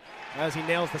weeks ago. As he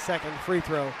nails the second free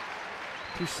throw,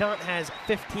 Toussaint has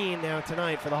 15 now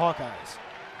tonight for the Hawkeyes.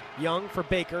 Young for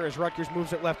Baker as Rutgers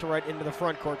moves it left to right into the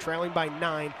front court, trailing by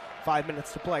 9, 5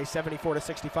 minutes to play,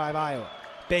 74-65 Iowa.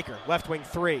 Baker, left wing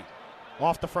three,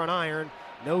 off the front iron,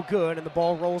 no good, and the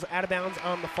ball rolls out of bounds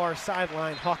on the far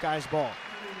sideline. Hawkeyes ball.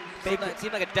 It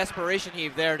seemed like a desperation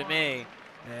heave there to me.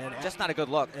 And just not a good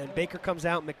look. And Baker comes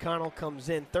out, McConnell comes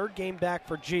in. Third game back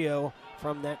for Gio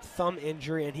from that thumb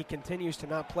injury, and he continues to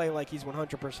not play like he's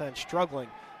 100%, struggling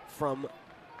from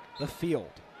the field.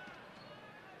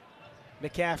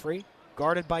 McCaffrey,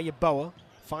 guarded by Yeboah,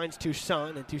 finds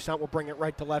Toussaint, and Toussaint will bring it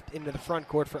right to left into the front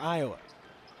court for Iowa.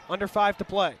 Under 5 to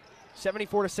play,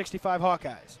 74-65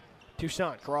 Hawkeyes.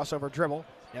 Toussaint, crossover dribble,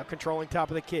 now controlling top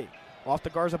of the key. Off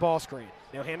the Garza ball screen.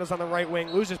 Now handles on the right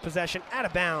wing, loses possession, out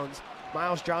of bounds.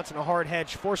 Miles Johnson, a hard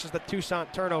hedge, forces the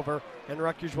Toussaint turnover, and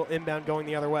Rutgers will inbound going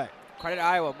the other way. Credit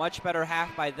Iowa, much better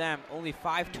half by them. Only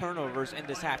 5 turnovers in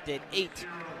this half, did 8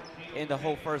 in the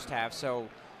whole first half. So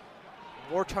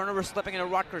more turnovers slipping into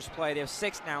Rutgers play. They have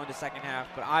 6 now in the second half,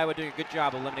 but Iowa doing a good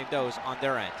job of limiting those on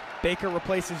their end. Baker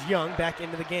replaces Young back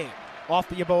into the game. Off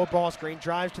the Yeboah ball screen,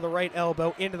 drives to the right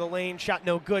elbow, into the lane, shot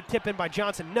no good, tip in by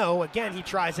Johnson, no, again he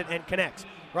tries it and connects.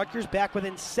 Rutgers back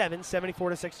within 7,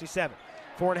 74-67.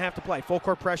 4.5 to play, full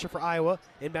court pressure for Iowa,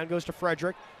 inbound goes to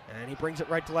Frederick, and he brings it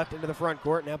right to left into the front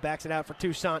court, now backs it out for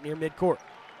Toussaint near midcourt.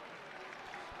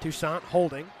 Toussaint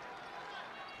holding,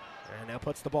 and now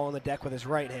puts the ball on the deck with his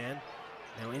right hand.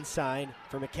 Now inside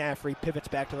for McCaffrey, pivots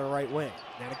back to the right wing.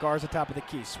 Now to Garza, top of the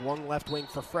key. Swung left wing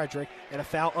for Frederick, and a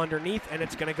foul underneath, and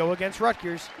it's going to go against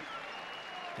Rutgers.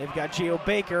 They've got Gio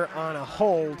Baker on a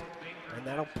hold, and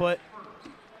that'll put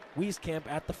Wieskamp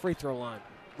at the free throw line.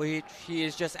 Which he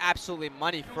is just absolutely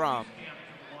money from.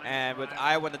 And with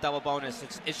Iowa in the double bonus,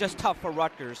 it's just tough for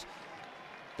Rutgers.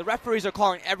 The referees are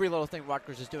calling every little thing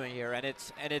Rutgers is doing here, and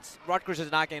it's Rutgers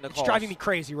is not getting the calls. It's driving me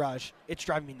crazy, Raj. It's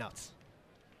driving me nuts.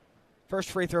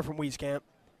 First free throw from Wieskamp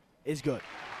is good.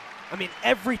 I mean,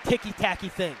 every ticky-tacky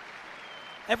thing.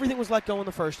 Everything was let go in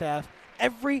the first half.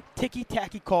 Every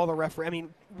ticky-tacky call the referee. I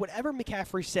mean, whatever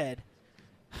McCaffrey said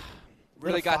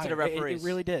really got to the referees. It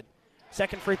really did.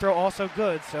 Second free throw also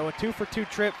good, so a 2-for-2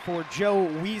 trip for Joe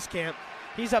Wieskamp.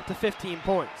 He's up to 15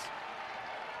 points.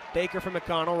 Baker from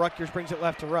McConnell. Rutgers brings it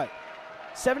left to right.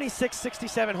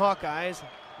 76-67 Hawkeyes,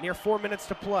 near 4 minutes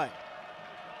to play.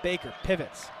 Baker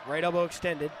pivots, right elbow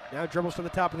extended, now dribbles to the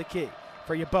top of the key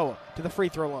for Yeboah to the free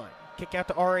throw line. Kick out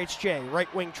to RHJ,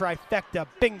 right wing trifecta,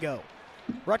 bingo.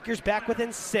 Rutgers back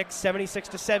within 6,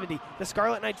 76-70. The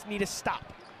Scarlet Knights need a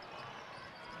stop.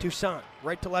 Toussaint,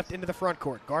 right to left into the front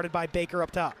court, guarded by Baker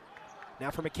up top. Now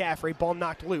for McCaffrey, ball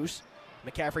knocked loose.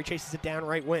 McCaffrey chases it down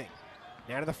right wing.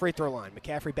 Now to the free throw line.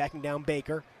 McCaffrey backing down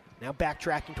Baker. Now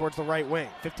backtracking towards the right wing.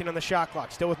 15 on the shot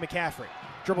clock, still with McCaffrey.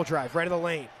 Dribble drive, right of the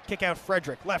lane. Kick out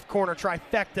Frederick, left corner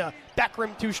trifecta. Back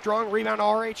rim too strong, rebound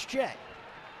RHJ.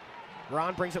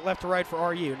 Ron brings it left to right for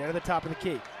RU. Now to the top of the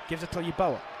key. Gives it to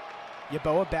Yeboah.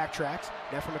 Yeboah backtracks.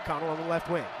 Now for McConnell on the left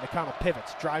wing. McConnell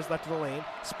pivots, drives left of the lane,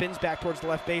 spins back towards the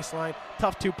left baseline.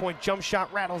 Tough two-point jump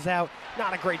shot, rattles out.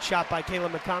 Not a great shot by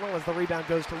Caleb McConnell as the rebound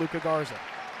goes to Luka Garza.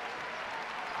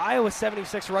 Iowa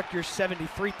 76, Rutgers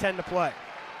 73, 10 to play.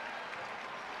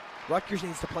 Rutgers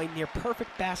needs to play near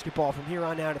perfect basketball from here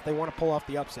on out if they want to pull off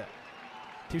the upset.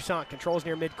 Toussaint controls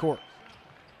near midcourt.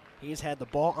 He's had the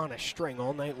ball on a string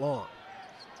all night long.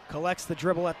 Collects the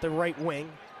dribble at the right wing.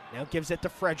 Now gives it to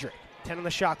Frederick. 10 on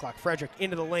the shot clock. Frederick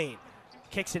into the lane.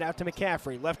 Kicks it out to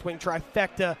McCaffrey. Left wing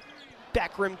trifecta.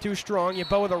 Back rim too strong.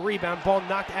 Yeboah with a rebound. Ball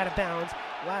knocked out of bounds.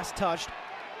 Last touched.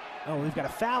 Oh, we've got a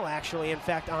foul, actually, in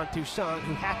fact, on Toussaint,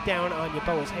 who hacked down on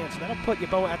Yeboah's hand. So that'll put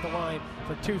Yeboah at the line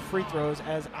for 2 free throws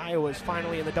as Iowa's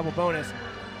finally in the double bonus.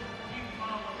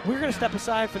 We're going to step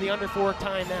aside for the under 4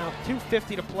 timeout.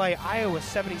 2:50 to play. Iowa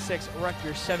 76,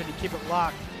 Rutgers 70. Keep it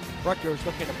locked. Rutgers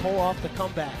looking to pull off the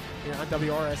comeback here on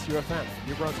WRSU FM,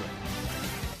 New Brunswick.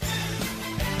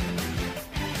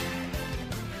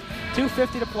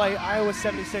 2:50 to play. Iowa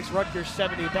 76, Rutgers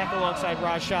 70. Back alongside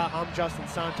Raj Shah, I'm Justin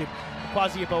Sontupe.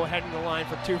 Quasi Yeboah heading the line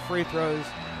for 2 free throws.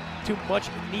 2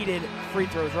 much-needed free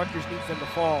throws. Rutgers needs them to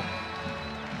fall.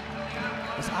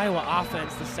 This Iowa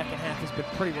offense, the second half, has been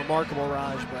pretty remarkable,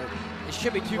 Raj. But it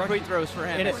should be 2 free throws for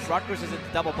him. It is. Rutgers is at the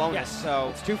double bonus, yes,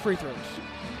 so it's 2 free throws.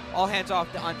 All hands off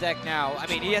on deck now. I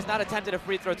mean, he has not attempted a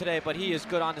free throw today, but he is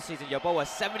good on the season. Yeboah,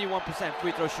 71%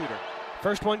 free throw shooter.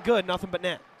 First one good, nothing but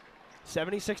net.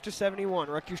 76-71.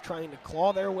 Rutgers trying to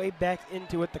claw their way back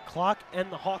into it. The clock and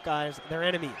the Hawkeyes, their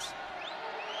enemies.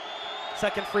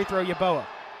 Second free throw, Yeboah.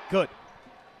 Good.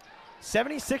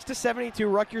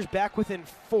 76-72, Rutgers back within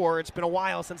 4. It's been a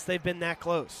while since they've been that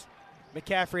close.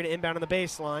 McCaffrey to inbound on the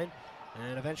baseline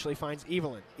and eventually finds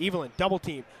Evelyn. Evelyn, double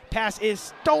team. Pass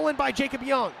is stolen by Jacob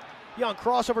Young. Young,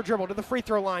 crossover dribble to the free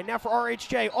throw line. Now for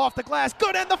RHJ, off the glass,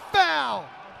 good, and the foul!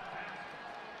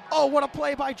 Oh, what a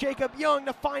play by Jacob Young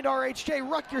to find RHJ.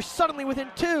 Rutgers suddenly within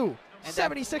 2,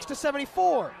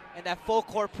 76-74. And that full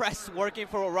court press working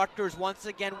for Rutgers once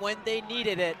again when they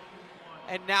needed it.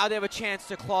 And now they have a chance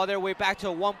to claw their way back to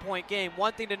a one-point game.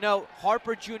 One thing to note,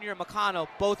 Harper Jr. and McConnell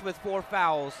both with 4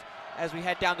 fouls as we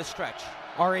head down the stretch.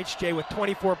 RHJ with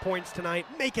 24 points tonight,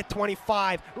 make it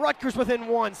 25. Rutgers within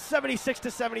 1,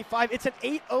 76-75. It's an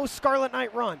 8-0 Scarlet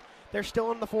Knight run. They're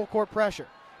still in the full court pressure.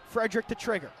 Frederick to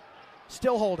trigger.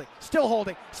 Still holding,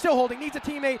 needs a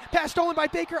teammate. Pass stolen by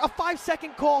Baker, a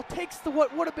 5-second call. Takes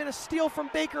what would have been a steal from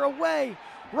Baker away.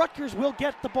 Rutgers will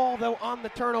get the ball, though, on the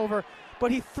turnover, but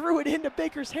he threw it into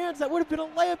Baker's hands. That would have been a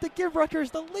layup to give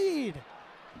Rutgers the lead.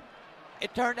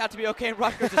 It turned out to be okay in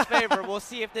Rutgers' favor. We'll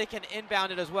see if they can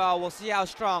inbound it as well. We'll see how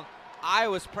strong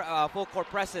Iowa's full court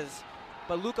presses.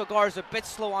 But Luka Gar's a bit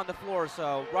slow on the floor,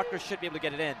 so Rutgers should be able to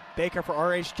get it in. Baker for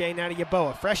RHJ, now to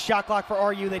Yeboah. Fresh shot clock for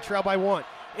RU, they trail by 1.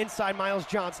 Inside Miles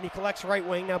Johnson, he collects right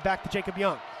wing, now back to Jacob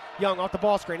Young. Young off the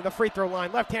ball screen to the free throw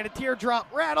line, left-handed teardrop,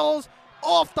 rattles,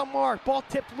 off the mark, ball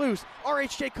tipped loose.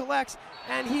 RHJ collects,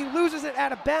 and he loses it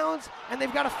out of bounds, and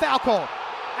they've got a foul call.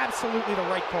 Absolutely the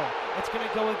right call. It's going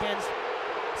to go against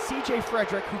CJ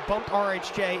Frederick, who bumped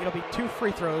RHJ. It'll be 2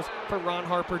 free throws for Ron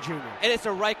Harper Jr. And it's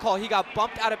a right call. He got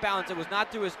bumped out of bounds. It was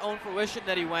not through his own fruition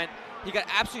that he went. He got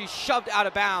absolutely shoved out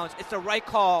of bounds. It's the right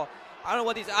call. I don't know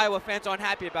what these Iowa fans aren't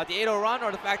happy about, the 8-0 run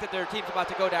or the fact that their team's about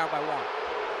to go down by 1.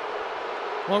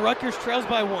 Well, Rutgers trails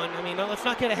by 1. I mean, let's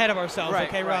not get ahead of ourselves, right,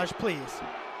 okay, Raj, please.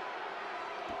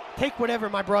 Take whatever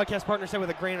my broadcast partner said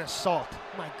with a grain of salt.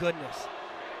 My goodness.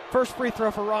 First free throw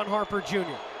for Ron Harper Jr.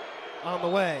 on the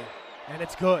way, and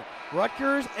it's good.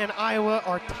 Rutgers and Iowa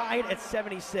are tied at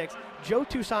 76. Joe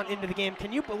Toussaint into the game.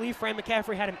 Can you believe Fran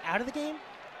McCaffrey had him out of the game?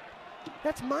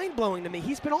 That's mind-blowing to me.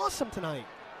 He's been awesome tonight.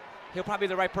 He'll probably be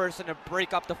the right person to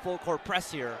break up the full court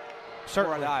press here.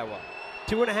 Certainly. For Iowa.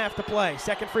 2.5 to play.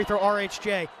 Second free throw,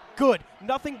 RHJ. Good.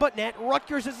 Nothing but net.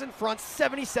 Rutgers is in front,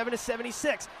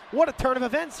 77-76. What a turn of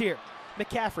events here.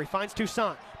 McCaffrey finds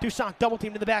Toussaint. Toussaint double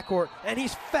team to the backcourt, and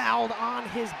he's fouled on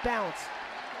his bounce.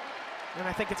 And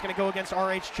I think it's going to go against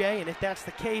RHJ, and if that's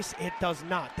the case, it does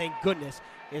not. Thank goodness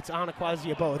it's on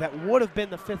Yeboah. That would have been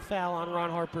the 5th foul on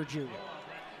Ron Harper Jr.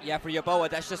 Yeah, for Yeboah,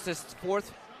 that's just his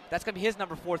 4th. That's going to be his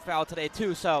number 4th foul today,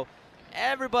 too. So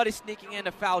everybody's sneaking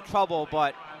into foul trouble,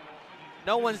 but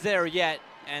no one's there yet,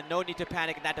 and no need to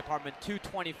panic in that department.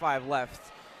 2:25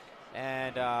 left.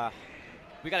 And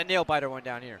we got a nail-biter one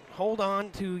down here. Hold on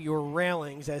to your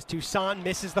railings as Toussaint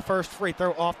misses the first free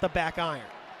throw off the back iron.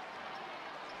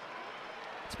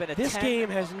 It's been this game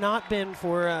has not been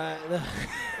for the...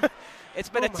 It's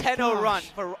been a 10-0 run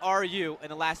for RU in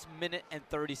the last minute and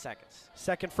 30 seconds.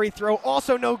 Second free throw,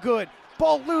 also no good.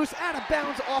 Ball loose, out of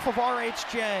bounds off of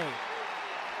RHJ.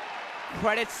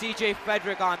 Credit CJ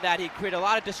Frederick on that. He created a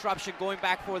lot of disruption going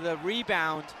back for the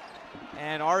rebound.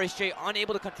 And RHJ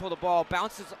unable to control the ball.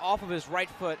 Bounces off of his right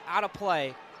foot, out of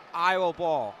play. Iowa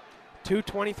ball.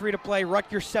 2:23 to play.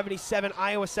 Rutgers 77,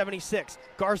 Iowa 76.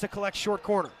 Garza collects short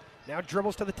corner. Now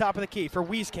dribbles to the top of the key for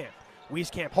Wieskamp.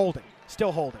 Wieskamp holding,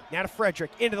 still holding. Now to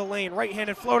Frederick, into the lane.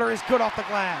 Right-handed floater is good off the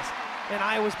glass. And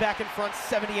Iowa's back in front,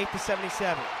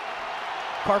 78-77.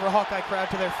 Carver Hawkeye crowd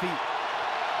to their feet.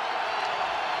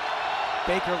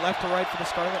 Baker left to right for the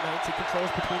Scarlet Knights. He controls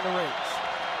between the rings.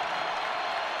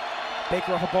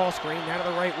 Baker off a ball screen, now to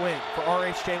the right wing for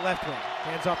RHJ left wing.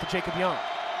 Hands off to Jacob Young.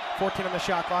 14 on the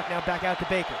shot clock, now back out to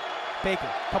Baker. Baker,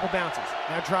 couple bounces,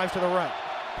 now drives to the right.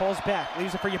 Pulls back,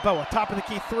 leaves it for Yeboah. Top of the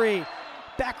key, 3.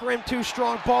 Back rim too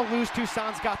strong, ball loose.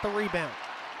 Toussaint's got the rebound.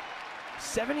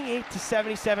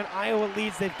 78-77, Iowa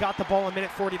leads. They've got the ball,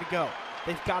 1:40 to go.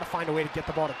 They've got to find a way to get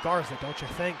the ball to Garza, don't you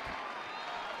think?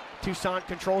 Toussaint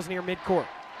controls near midcourt.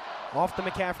 Off the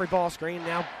McCaffrey ball screen,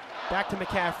 now back to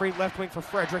McCaffrey, left wing for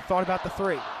Frederick, thought about the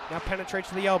 3. Now penetrates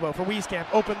to the elbow for Wieskamp,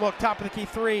 open look, top of the key,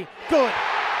 3, good!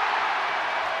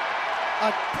 A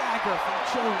dagger from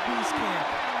Joe Wieskamp.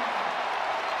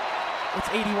 It's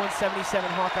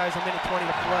 81-77, Hawkeyes, 1:20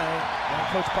 to play, and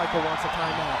Coach Pikel wants a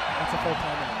timeout. That's a full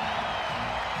timeout.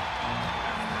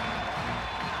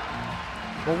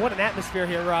 Well, what an atmosphere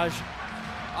here, Raj.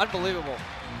 Unbelievable.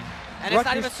 And Rutgers, it's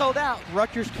not even sold out.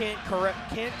 Rutgers can't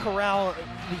corral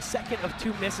the second of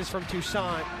 2 misses from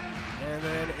Toussaint, and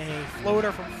then a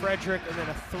floater from Frederick, and then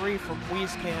a 3 from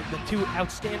Wieskamp, the 2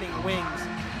 outstanding wings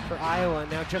for Iowa.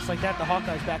 Now, just like that, the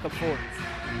Hawkeyes back up 4.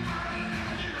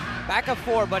 Back of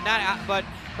 4, but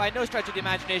by no stretch of the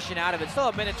imagination out of it. Still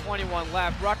a minute 21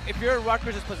 left. If you're in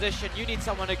Rutgers' position, you need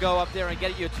someone to go up there and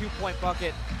get you a 2-point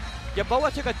bucket.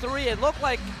 Yeboah took a 3. It looked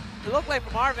like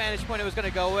from our vantage point it was going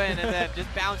to go in, and then just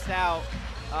bounced out.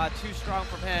 Too strong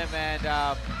from him,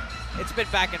 and it's been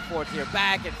back and forth here.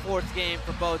 Back and forth game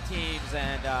for both teams,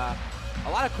 and a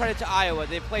lot of credit to Iowa.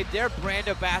 They played their brand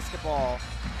of basketball,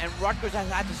 and Rutgers has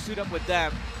had to suit up with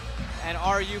them. And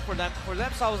RU for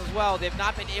themselves as well. They've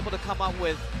not been able to come up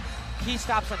with key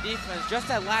stops on defense. Just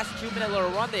that last 2-minute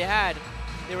little run they had,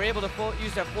 they were able to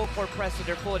use their full court press to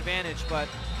their full advantage. But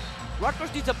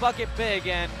Rutgers needs a bucket big,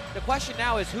 and the question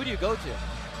now is, who do you go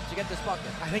to get this bucket?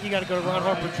 I think you got to go to Ron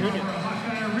Harper Jr.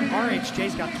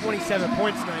 RHJ's got 27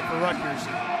 points tonight for Rutgers.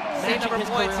 Same number of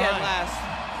points he had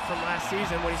from last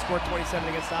season when he scored 27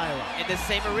 against Iowa. In the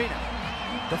same arena.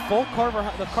 The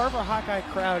Carver Hawkeye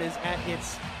crowd is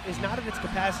not at its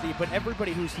capacity, but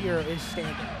everybody who's here is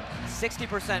standing.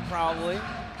 60% probably.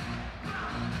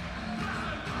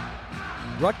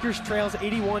 Rutgers trails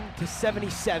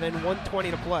 81-77,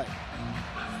 1:20 to play.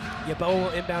 Yeboah will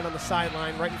inbound on the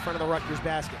sideline right in front of the Rutgers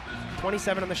basket.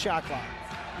 27 on the shot clock.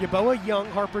 Yeboah, Young,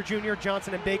 Harper Jr.,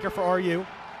 Johnson, and Baker for RU.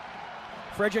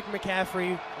 Frederick,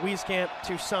 McCaffrey, Wieskamp,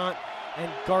 Toussaint,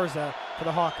 and Garza for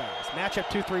the Hawkeyes. Matchup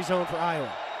 2-3 zone for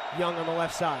Iowa. Young on the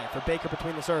left side for Baker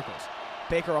between the circles.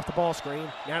 Baker off the ball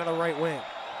screen, now to the right wing.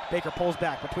 Baker pulls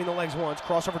back between the legs once,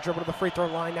 crossover dribble to the free throw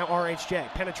line. Now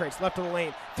RHJ penetrates left of the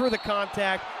lane, through the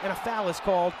contact, and a foul is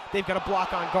called. They've got a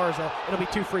block on Garza. It'll be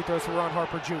 2 free throws for Ron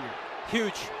Harper Jr.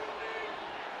 Huge.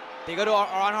 They go to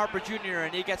Ron Harper Jr.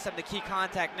 and he gets them the key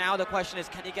contact. Now the question is,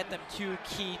 can he get them 2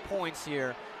 key points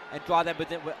here and draw them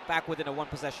back within a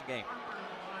 1-possession game?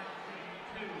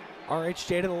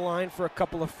 RHJ to the line for a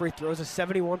couple of free throws, a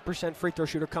 71% free throw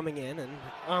shooter coming in, and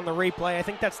on the replay, I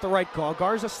think that's the right call.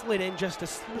 Garza slid in just a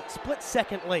split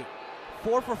second late.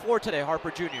 4 for 4 today,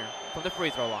 Harper Jr. from the free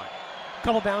throw line.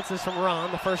 Couple bounces from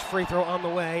Ron, the first free throw on the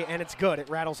way, and it's good. It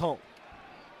rattles home.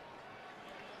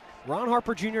 Ron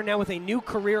Harper Jr. now with a new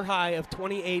career high of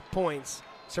 28 points,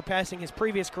 surpassing his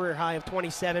previous career high of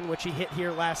 27, which he hit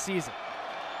here last season.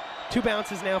 2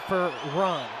 bounces now for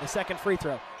Ron, the second free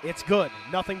throw. It's good,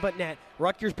 nothing but net.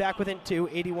 Rutgers back within 2,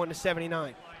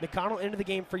 81-79. McConnell into the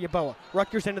game for Yeboah.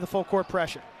 Rutgers into the full court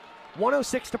pressure.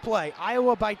 1:06 to play,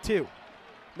 Iowa by 2.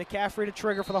 McCaffrey to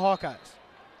trigger for the Hawkeyes.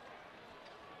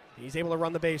 He's able to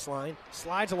run the baseline,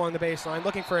 slides along the baseline,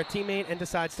 looking for a teammate, and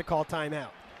decides to call timeout.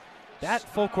 That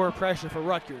full court pressure for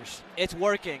Rutgers. It's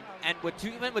working, and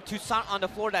even with Toussaint on the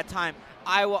floor that time,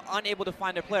 Iowa unable to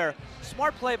find a player.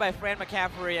 Smart play by Fran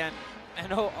McCaffrey and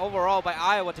overall by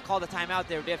Iowa to call the timeout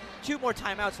there. They have 2 more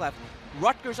timeouts left.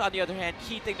 Rutgers, on the other hand,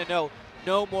 key thing to know,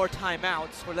 no more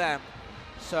timeouts for them.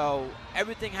 So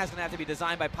everything has going to have to be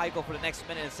designed by Pico for the next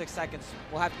minute and 6 seconds.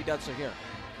 Will have to be done so here.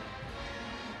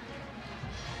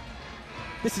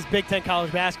 This is Big Ten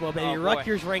college basketball, baby. Oh,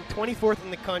 Rutgers ranked 24th in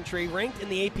the country, ranked in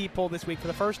the AP poll this week for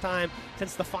the first time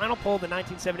since the final poll of the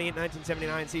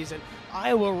 1978-1979 season.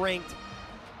 Iowa ranked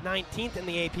 19th in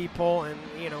the AP poll, and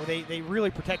they really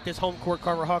protect this home court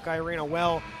Carver Hawkeye Arena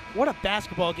well. What a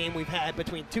basketball game we've had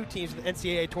between 2 teams with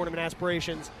NCAA tournament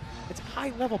aspirations. It's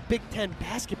high-level Big Ten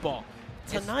basketball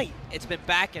tonight. It's been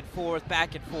back and forth,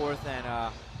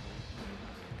 and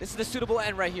this is the suitable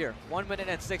end right here. 1 minute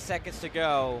and 6 seconds to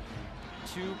go.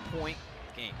 2-point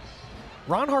game.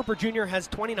 Ron Harper Jr. has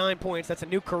 29 points. That's a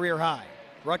new career high.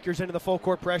 Rutgers into the full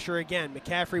court pressure again.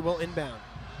 McCaffrey will inbound.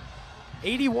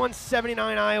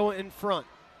 81-79 Iowa in front.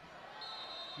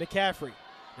 McCaffrey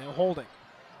now holding.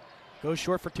 Goes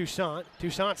short for Toussaint.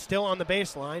 Toussaint still on the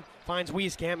baseline. Finds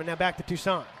Wieskamp, and now back to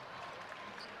Toussaint.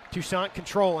 Toussaint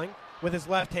controlling with his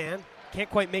left hand. Can't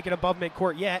quite make it above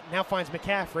midcourt yet. Now finds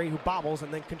McCaffrey, who bobbles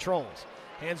and then controls.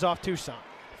 Hands off Toussaint.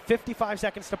 55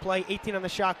 seconds to play, 18 on the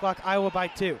shot clock, Iowa by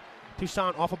 2.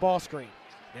 Toussaint off a ball screen.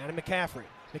 Now to McCaffrey.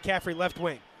 McCaffrey left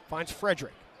wing. Finds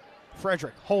Frederick.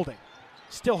 Frederick holding.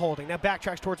 Still holding. Now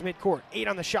backtracks towards midcourt. 8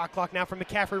 on the shot clock now from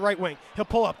McCaffrey right wing. He'll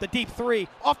pull up the deep 3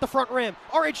 off the front rim.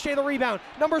 RHJ the rebound.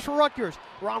 Numbers for Rutgers.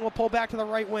 Ron will pull back to the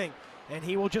right wing, and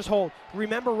he will just hold.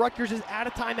 Remember, Rutgers is out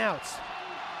of timeouts.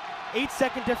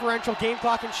 8-second differential, game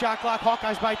clock and shot clock.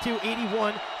 Hawkeyes by 2,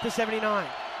 81-79.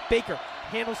 Baker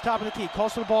handles top of the key,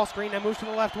 calls for the ball screen, now moves to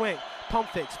the left wing. Pump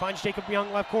fakes, finds Jacob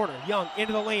Young left corner. Young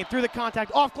into the lane, through the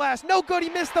contact, off glass, no good, he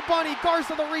missed the bunny.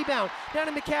 Garza the rebound, down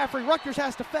to McCaffrey. Rutgers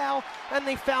has to foul, and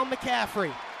they foul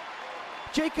McCaffrey.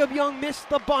 Jacob Young missed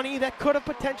the bunny that could have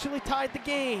potentially tied the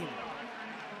game.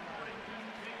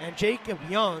 And Jacob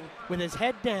Young, with his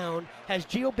head down, has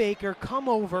Geo Baker come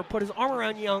over, put his arm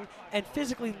around Young, and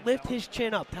physically lift his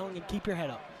chin up, telling him, keep your head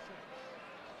up.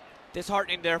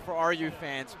 disheartening there for RU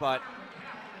fans, but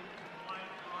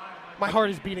My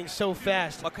heart is beating so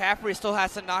fast. McCaffrey still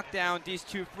has to knock down these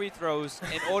 2 free throws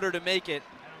in order to make it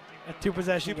A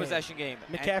two-possession game.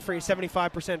 McCaffrey,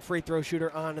 75% free throw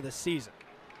shooter on the season.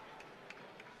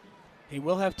 He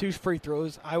will have 2 free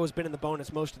throws. Iowa's been in the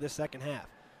bonus most of this second half.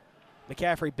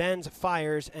 McCaffrey bends,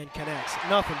 fires, and connects.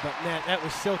 Nothing but net. That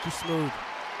was silky smooth.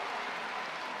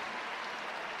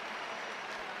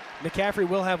 McCaffrey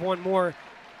will have one more.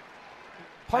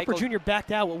 Harper Jr.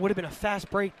 backed out what would have been a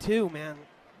fast break too, man.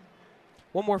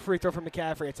 One more free throw from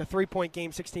McCaffrey. It's a 3-point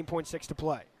game, 16.6 to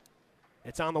play.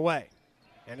 It's on the way,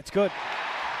 and it's good.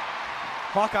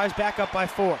 Hawkeyes back up by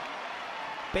 4.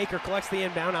 Baker collects the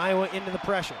inbound. Iowa into the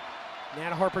pressure.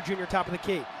 Nat Harper Jr. top of the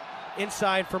key.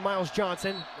 Inside for Miles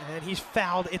Johnson, and he's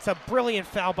fouled. It's a brilliant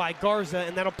foul by Garza,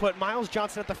 and that'll put Miles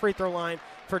Johnson at the free throw line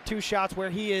for 2 shots where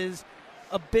he is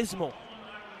abysmal.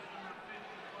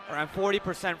 Around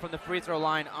 40% from the free throw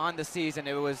line on the season.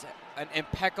 It was an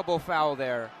impeccable foul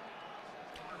there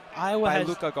by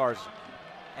Luka Garza.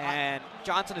 And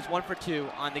Johnson is 1 for 2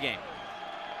 on the game.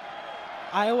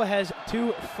 Iowa has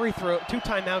 2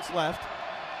 timeouts left.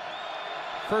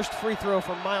 First free throw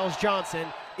from Miles Johnson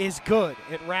is good.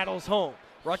 It rattles home.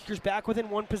 Rutgers back within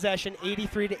 1 possession,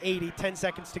 83-80, 10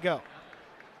 seconds to go.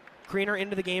 Kriener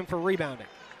into the game for rebounding.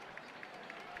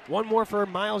 One more for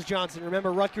Miles Johnson.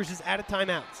 Remember, Rutgers is out of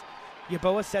timeouts.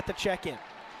 Yeboah set the check in.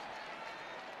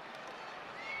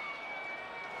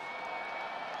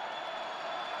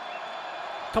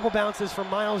 Couple bounces from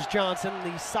Miles Johnson,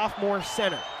 the sophomore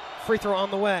center. Free throw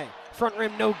on the way. Front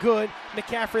rim no good.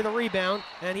 McCaffrey the rebound,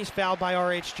 and he's fouled by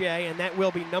RHJ, and that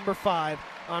will be number 5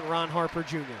 on Ron Harper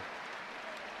Jr.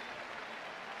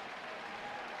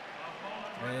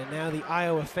 And now the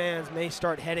Iowa fans may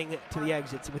start heading to the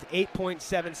exits. With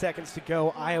 8.7 seconds to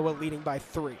go, Iowa leading by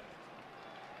 3.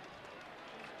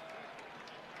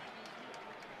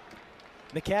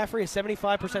 McCaffrey, a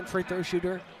 75% free throw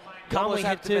shooter. Conley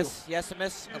hit 2. He has to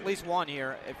miss at least 1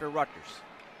 here if you're Rutgers.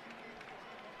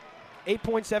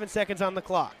 8.7 seconds on the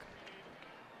clock.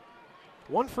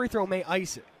 1 free throw may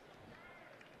ice it.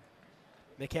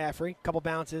 McCaffrey, couple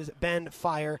bounces, bend,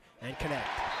 fire, and connect.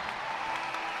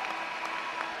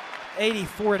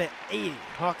 84-80,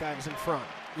 Hawkeyes in front.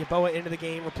 Yeboah into the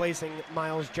game, replacing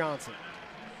Miles Johnson.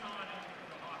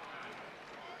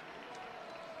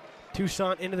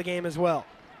 Toussaint into the game as well.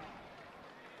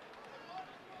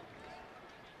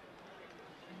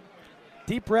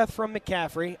 Deep breath from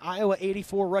McCaffrey. Iowa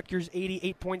 84, Rutgers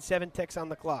 80, 8.7 ticks on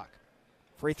the clock.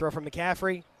 Free throw from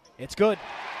McCaffrey. It's good.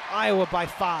 Iowa by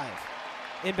 5.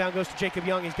 Inbound goes to Jacob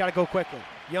Young. He's got to go quickly.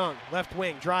 Young, left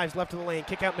wing, drives left of the lane.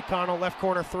 Kick out McConnell, left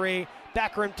corner 3.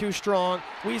 Back rim too strong.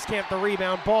 Wieskamp the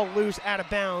rebound. Ball loose, out of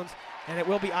bounds. And it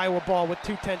will be Iowa ball with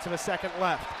 0.2 of a second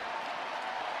left.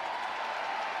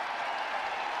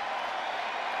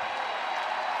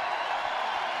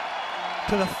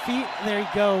 To the feet, there you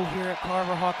go here at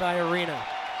Carver Hawkeye Arena.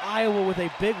 Iowa with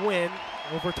a big win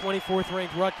over 24th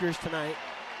ranked Rutgers tonight.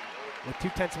 With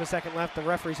 0.2 of a second left, the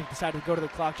referees have decided to go to the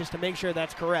clock just to make sure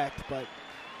that's correct. But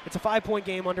it's a 5-point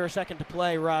game under a second to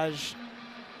play, Raj.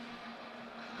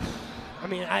 I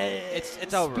mean,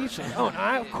 it's over. Oh,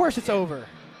 of course it's over.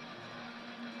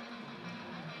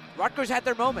 Rutgers had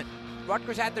their moment.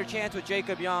 Rutgers had their chance with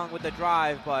Jacob Young with the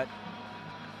drive, but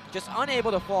just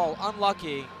unable to fall,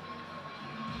 unlucky.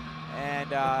 And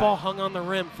the ball hung on the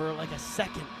rim for like a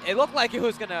second. It looked like it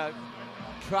was going to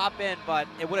drop in, but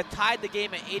it would have tied the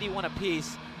game at 81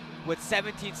 apiece with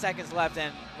 17 seconds left.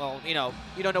 And, well, you know,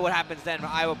 you don't know what happens then.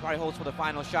 Iowa probably holds for the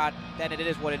final shot. Then it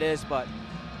is what it is. But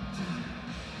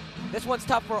this one's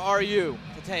tough for RU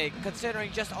to take,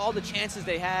 considering just all the chances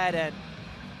they had.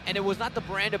 And it was not the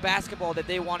brand of basketball that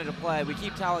they wanted to play. We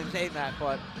keep saying that,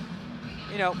 but,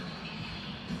 you know,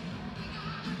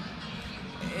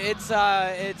 it's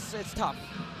tough.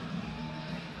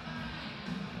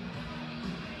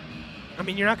 I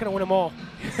mean, you're not going to win them all.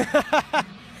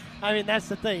 I mean, that's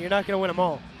the thing. You're not going to win them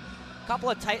all.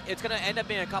 It's going to end up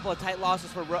being a couple of tight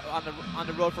losses on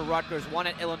the road for Rutgers. One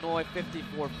at Illinois,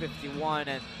 54-51,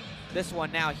 and this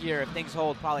one now here, if things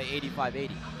hold, probably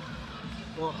 85-80.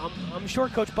 Well, I'm sure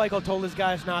Coach Beichel told his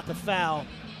guys not to foul.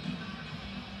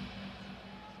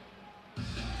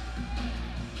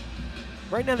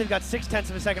 Right now they've got 0.6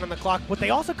 of a second on the clock. What they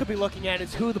also could be looking at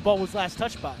is who the ball was last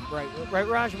touched by, right,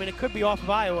 Raj? I mean, it could be off of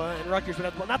Iowa, and Rutgers would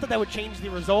have the ball. Not that would change the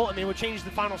result. I mean, it would change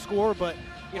the final score, but,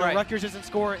 you know, Rutgers isn't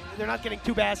scoring. They're not getting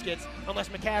 2 baskets unless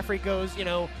McCaffrey goes, you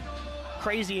know,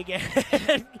 crazy again.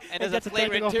 and does a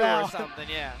flagrant 2 or something,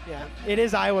 yeah. Yeah, it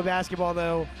is Iowa basketball,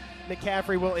 though.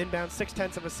 McCaffrey will inbound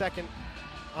 0.6 of a second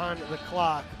on the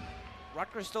clock.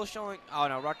 Rutgers still showing. Oh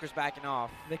no, Rutgers backing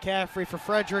off. McCaffrey for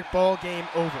Frederick. Ball game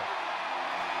over.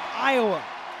 Iowa,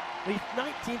 the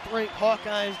 19th ranked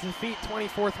Hawkeyes defeat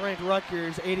 24th ranked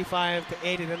Rutgers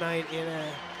 85-80 tonight in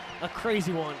a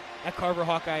crazy one at Carver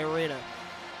Hawkeye Arena.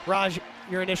 Raj,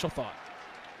 your initial thought?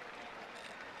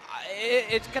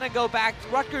 It's going to go back.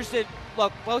 Rutgers did,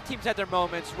 look, both teams had their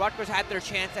moments. Rutgers had their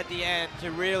chance at the end to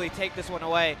really take this one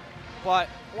away. But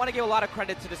I want to give a lot of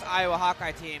credit to this Iowa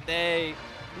Hawkeye team.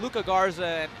 Luka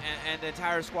Garza and the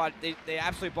entire squad, they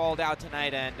absolutely balled out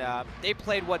tonight, and they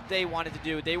played what they wanted to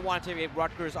do. They wanted to get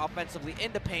Rutgers offensively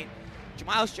in the paint.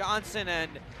 Miles Johnson,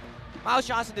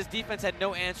 this defense had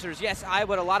no answers. Yes, Iowa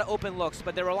had a lot of open looks,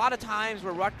 but there were a lot of times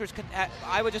where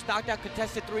Iowa just knocked out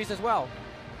contested threes as well.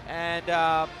 And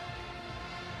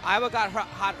Iowa got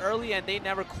hot early, and they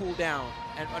never cooled down.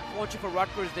 And unfortunately for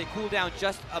Rutgers, they cooled down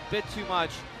just a bit too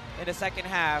much in the second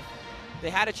half. They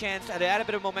had a chance, they had a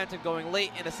bit of momentum going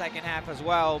late in the second half as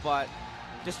well, but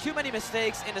just too many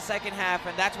mistakes in the second half,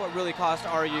 and that's what really cost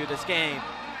RU this game.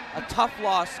 A tough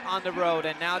loss on the road,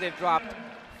 and now they've dropped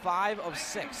 5 of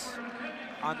 6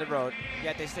 on the road,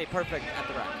 yet they stay perfect at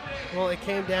the rack. Well, it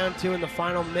came down to, in the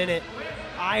final minute,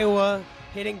 Iowa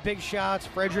hitting big shots,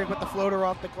 Frederick with the floater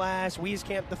off the glass,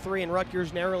 Wieskamp the 3, and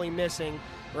Rutgers narrowly missing,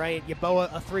 right?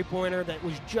 Yeboah, a three-pointer that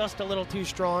was just a little too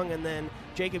strong, and then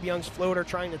Jacob Young's floater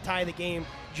trying to tie the game,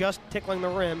 just tickling the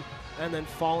rim, and then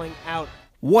falling out.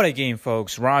 What a game,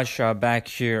 folks. Raj Shah back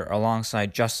here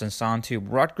alongside Justin Sontupe.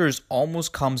 Rutgers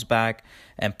almost comes back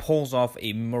and pulls off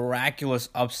a miraculous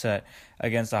upset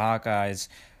against the Hawkeyes.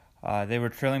 They were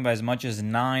trailing by as much as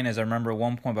 9, as I remember at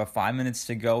one point, about 5 minutes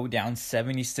to go, down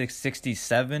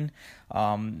 76-67.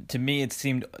 To me, it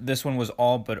seemed this one was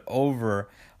all but over.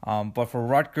 But for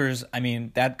Rutgers, I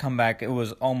mean, that comeback, it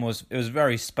was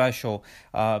very special.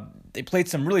 They played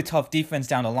some really tough defense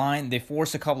down the line. They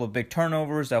forced a couple of big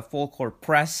turnovers. That full court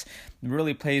press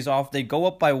really pays off. They go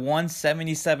up by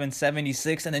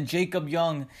 177-76, and then Jacob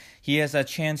Young, he has a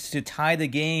chance to tie the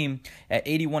game at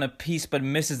 81 apiece, but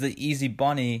misses the easy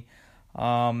bunny.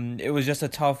 It was just a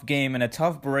tough game and a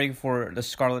tough break for the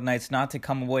Scarlet Knights not to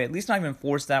come away, at least not even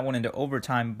force that one into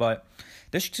overtime, but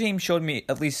this team showed me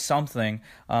at least something.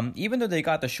 Even though they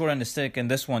got the short end of the stick in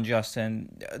this one,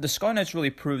 Justin, the Scarlet Knights really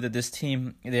proved that this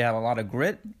team, they have a lot of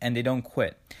grit and they don't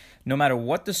quit. No matter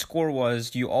what the score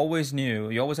was, you always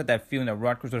had that feeling that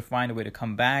Rutgers would find a way to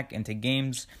come back into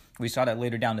games. We saw that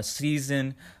later down the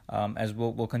season, as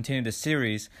we'll continue the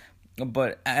series.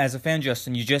 But as a fan,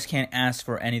 Justin, you just can't ask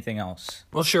for anything else.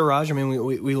 Well, sure, Raj. I mean,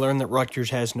 we learned that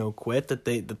Rutgers has no quit, that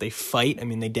they fight. I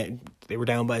mean, they were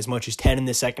down by as much as 10 in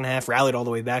the second half, rallied all the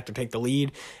way back to take the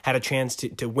lead, had a chance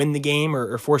to win the game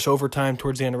or force overtime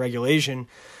towards the end of regulation.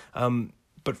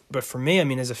 But for me, I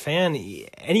mean, as a fan,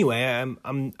 anyway,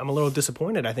 I'm a little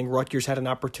disappointed. I think Rutgers had an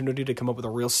opportunity to come up with a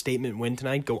real statement win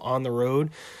tonight, go on the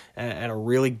road at a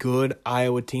really good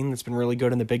Iowa team that's been really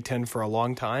good in the Big Ten for a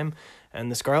long time. And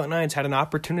the Scarlet Knights had an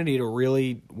opportunity to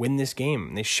really win this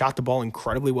game. They shot the ball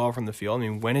incredibly well from the field. I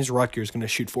mean, when is Rutgers going to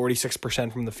shoot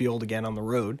 46% from the field again on the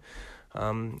road?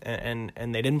 And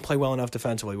they didn't play well enough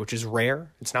defensively, which is rare.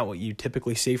 It's not what you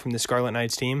typically see from the Scarlet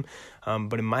Knights team.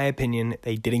 But in my opinion,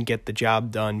 they didn't get the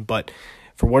job done. But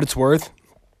for what it's worth,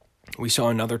 we saw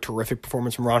another terrific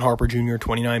performance from Ron Harper Jr.,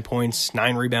 29 points,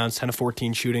 9 rebounds, 10 of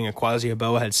 14 shooting. Akwasi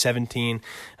Yeboah had 17.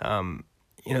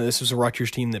 This was a Rutgers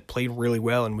team that played really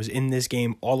well and was in this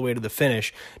game all the way to the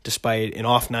finish, despite an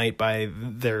off night by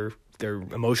their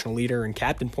emotional leader and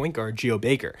captain point guard, Geo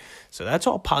Baker. So that's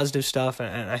all positive stuff,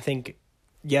 and I think,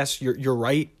 yes, you're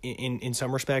right in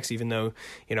some respects, even though,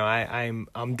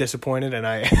 I'm disappointed, and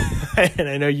I and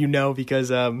I know because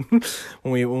when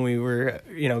we were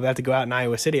about to go out in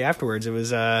Iowa City afterwards, it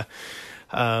was I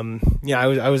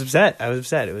was upset.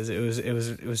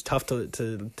 It was tough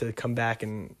to come back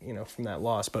and from that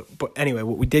loss. But anyway,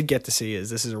 what we did get to see is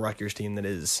this is a Rutgers team that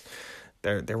is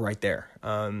they're right there,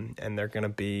 and they're going to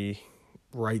be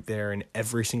right there in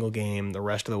every single game the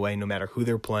rest of the way, no matter who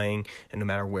they're playing and no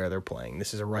matter where they're playing.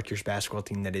 This is a Rutgers basketball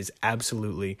team that is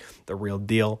absolutely the real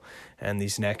deal, and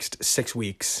these next 6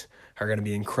 weeks are going to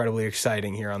be incredibly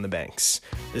exciting here on the Banks.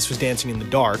 This was Dancing in the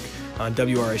Dark on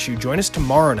WRSU. Join us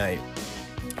tomorrow night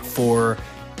for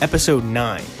episode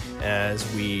 9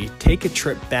 as we take a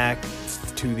trip back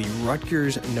to the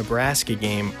Rutgers-Nebraska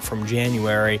game from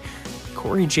January.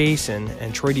 Corey Jason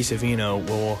and Troy DiSavino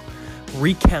will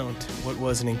recount what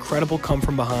was an incredible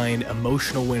come-from-behind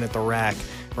emotional win at the rack.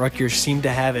 Rutgers seemed to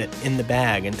have it in the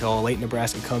bag until a late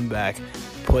Nebraska comeback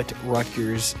put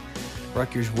Rutgers'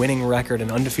 winning record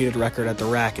and undefeated record at the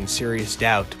rack in serious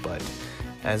doubt. But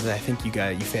as I think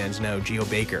you fans know, Geo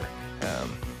Baker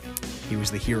he was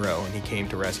the hero and he came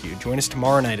to rescue. Join us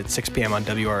tomorrow night at 6 p.m. on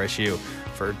WRSU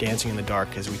for Dancing in the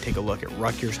Dark as we take a look at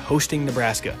Rutgers hosting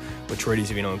Nebraska with Troy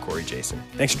DeSavino and Corey Jason.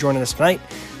 Thanks for joining us tonight.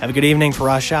 Have a good evening.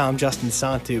 For Shah, I'm Justin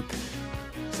Sontupe.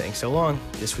 Thanks so long.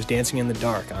 This was Dancing in the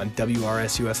Dark on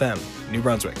WRSU FM, New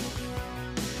Brunswick.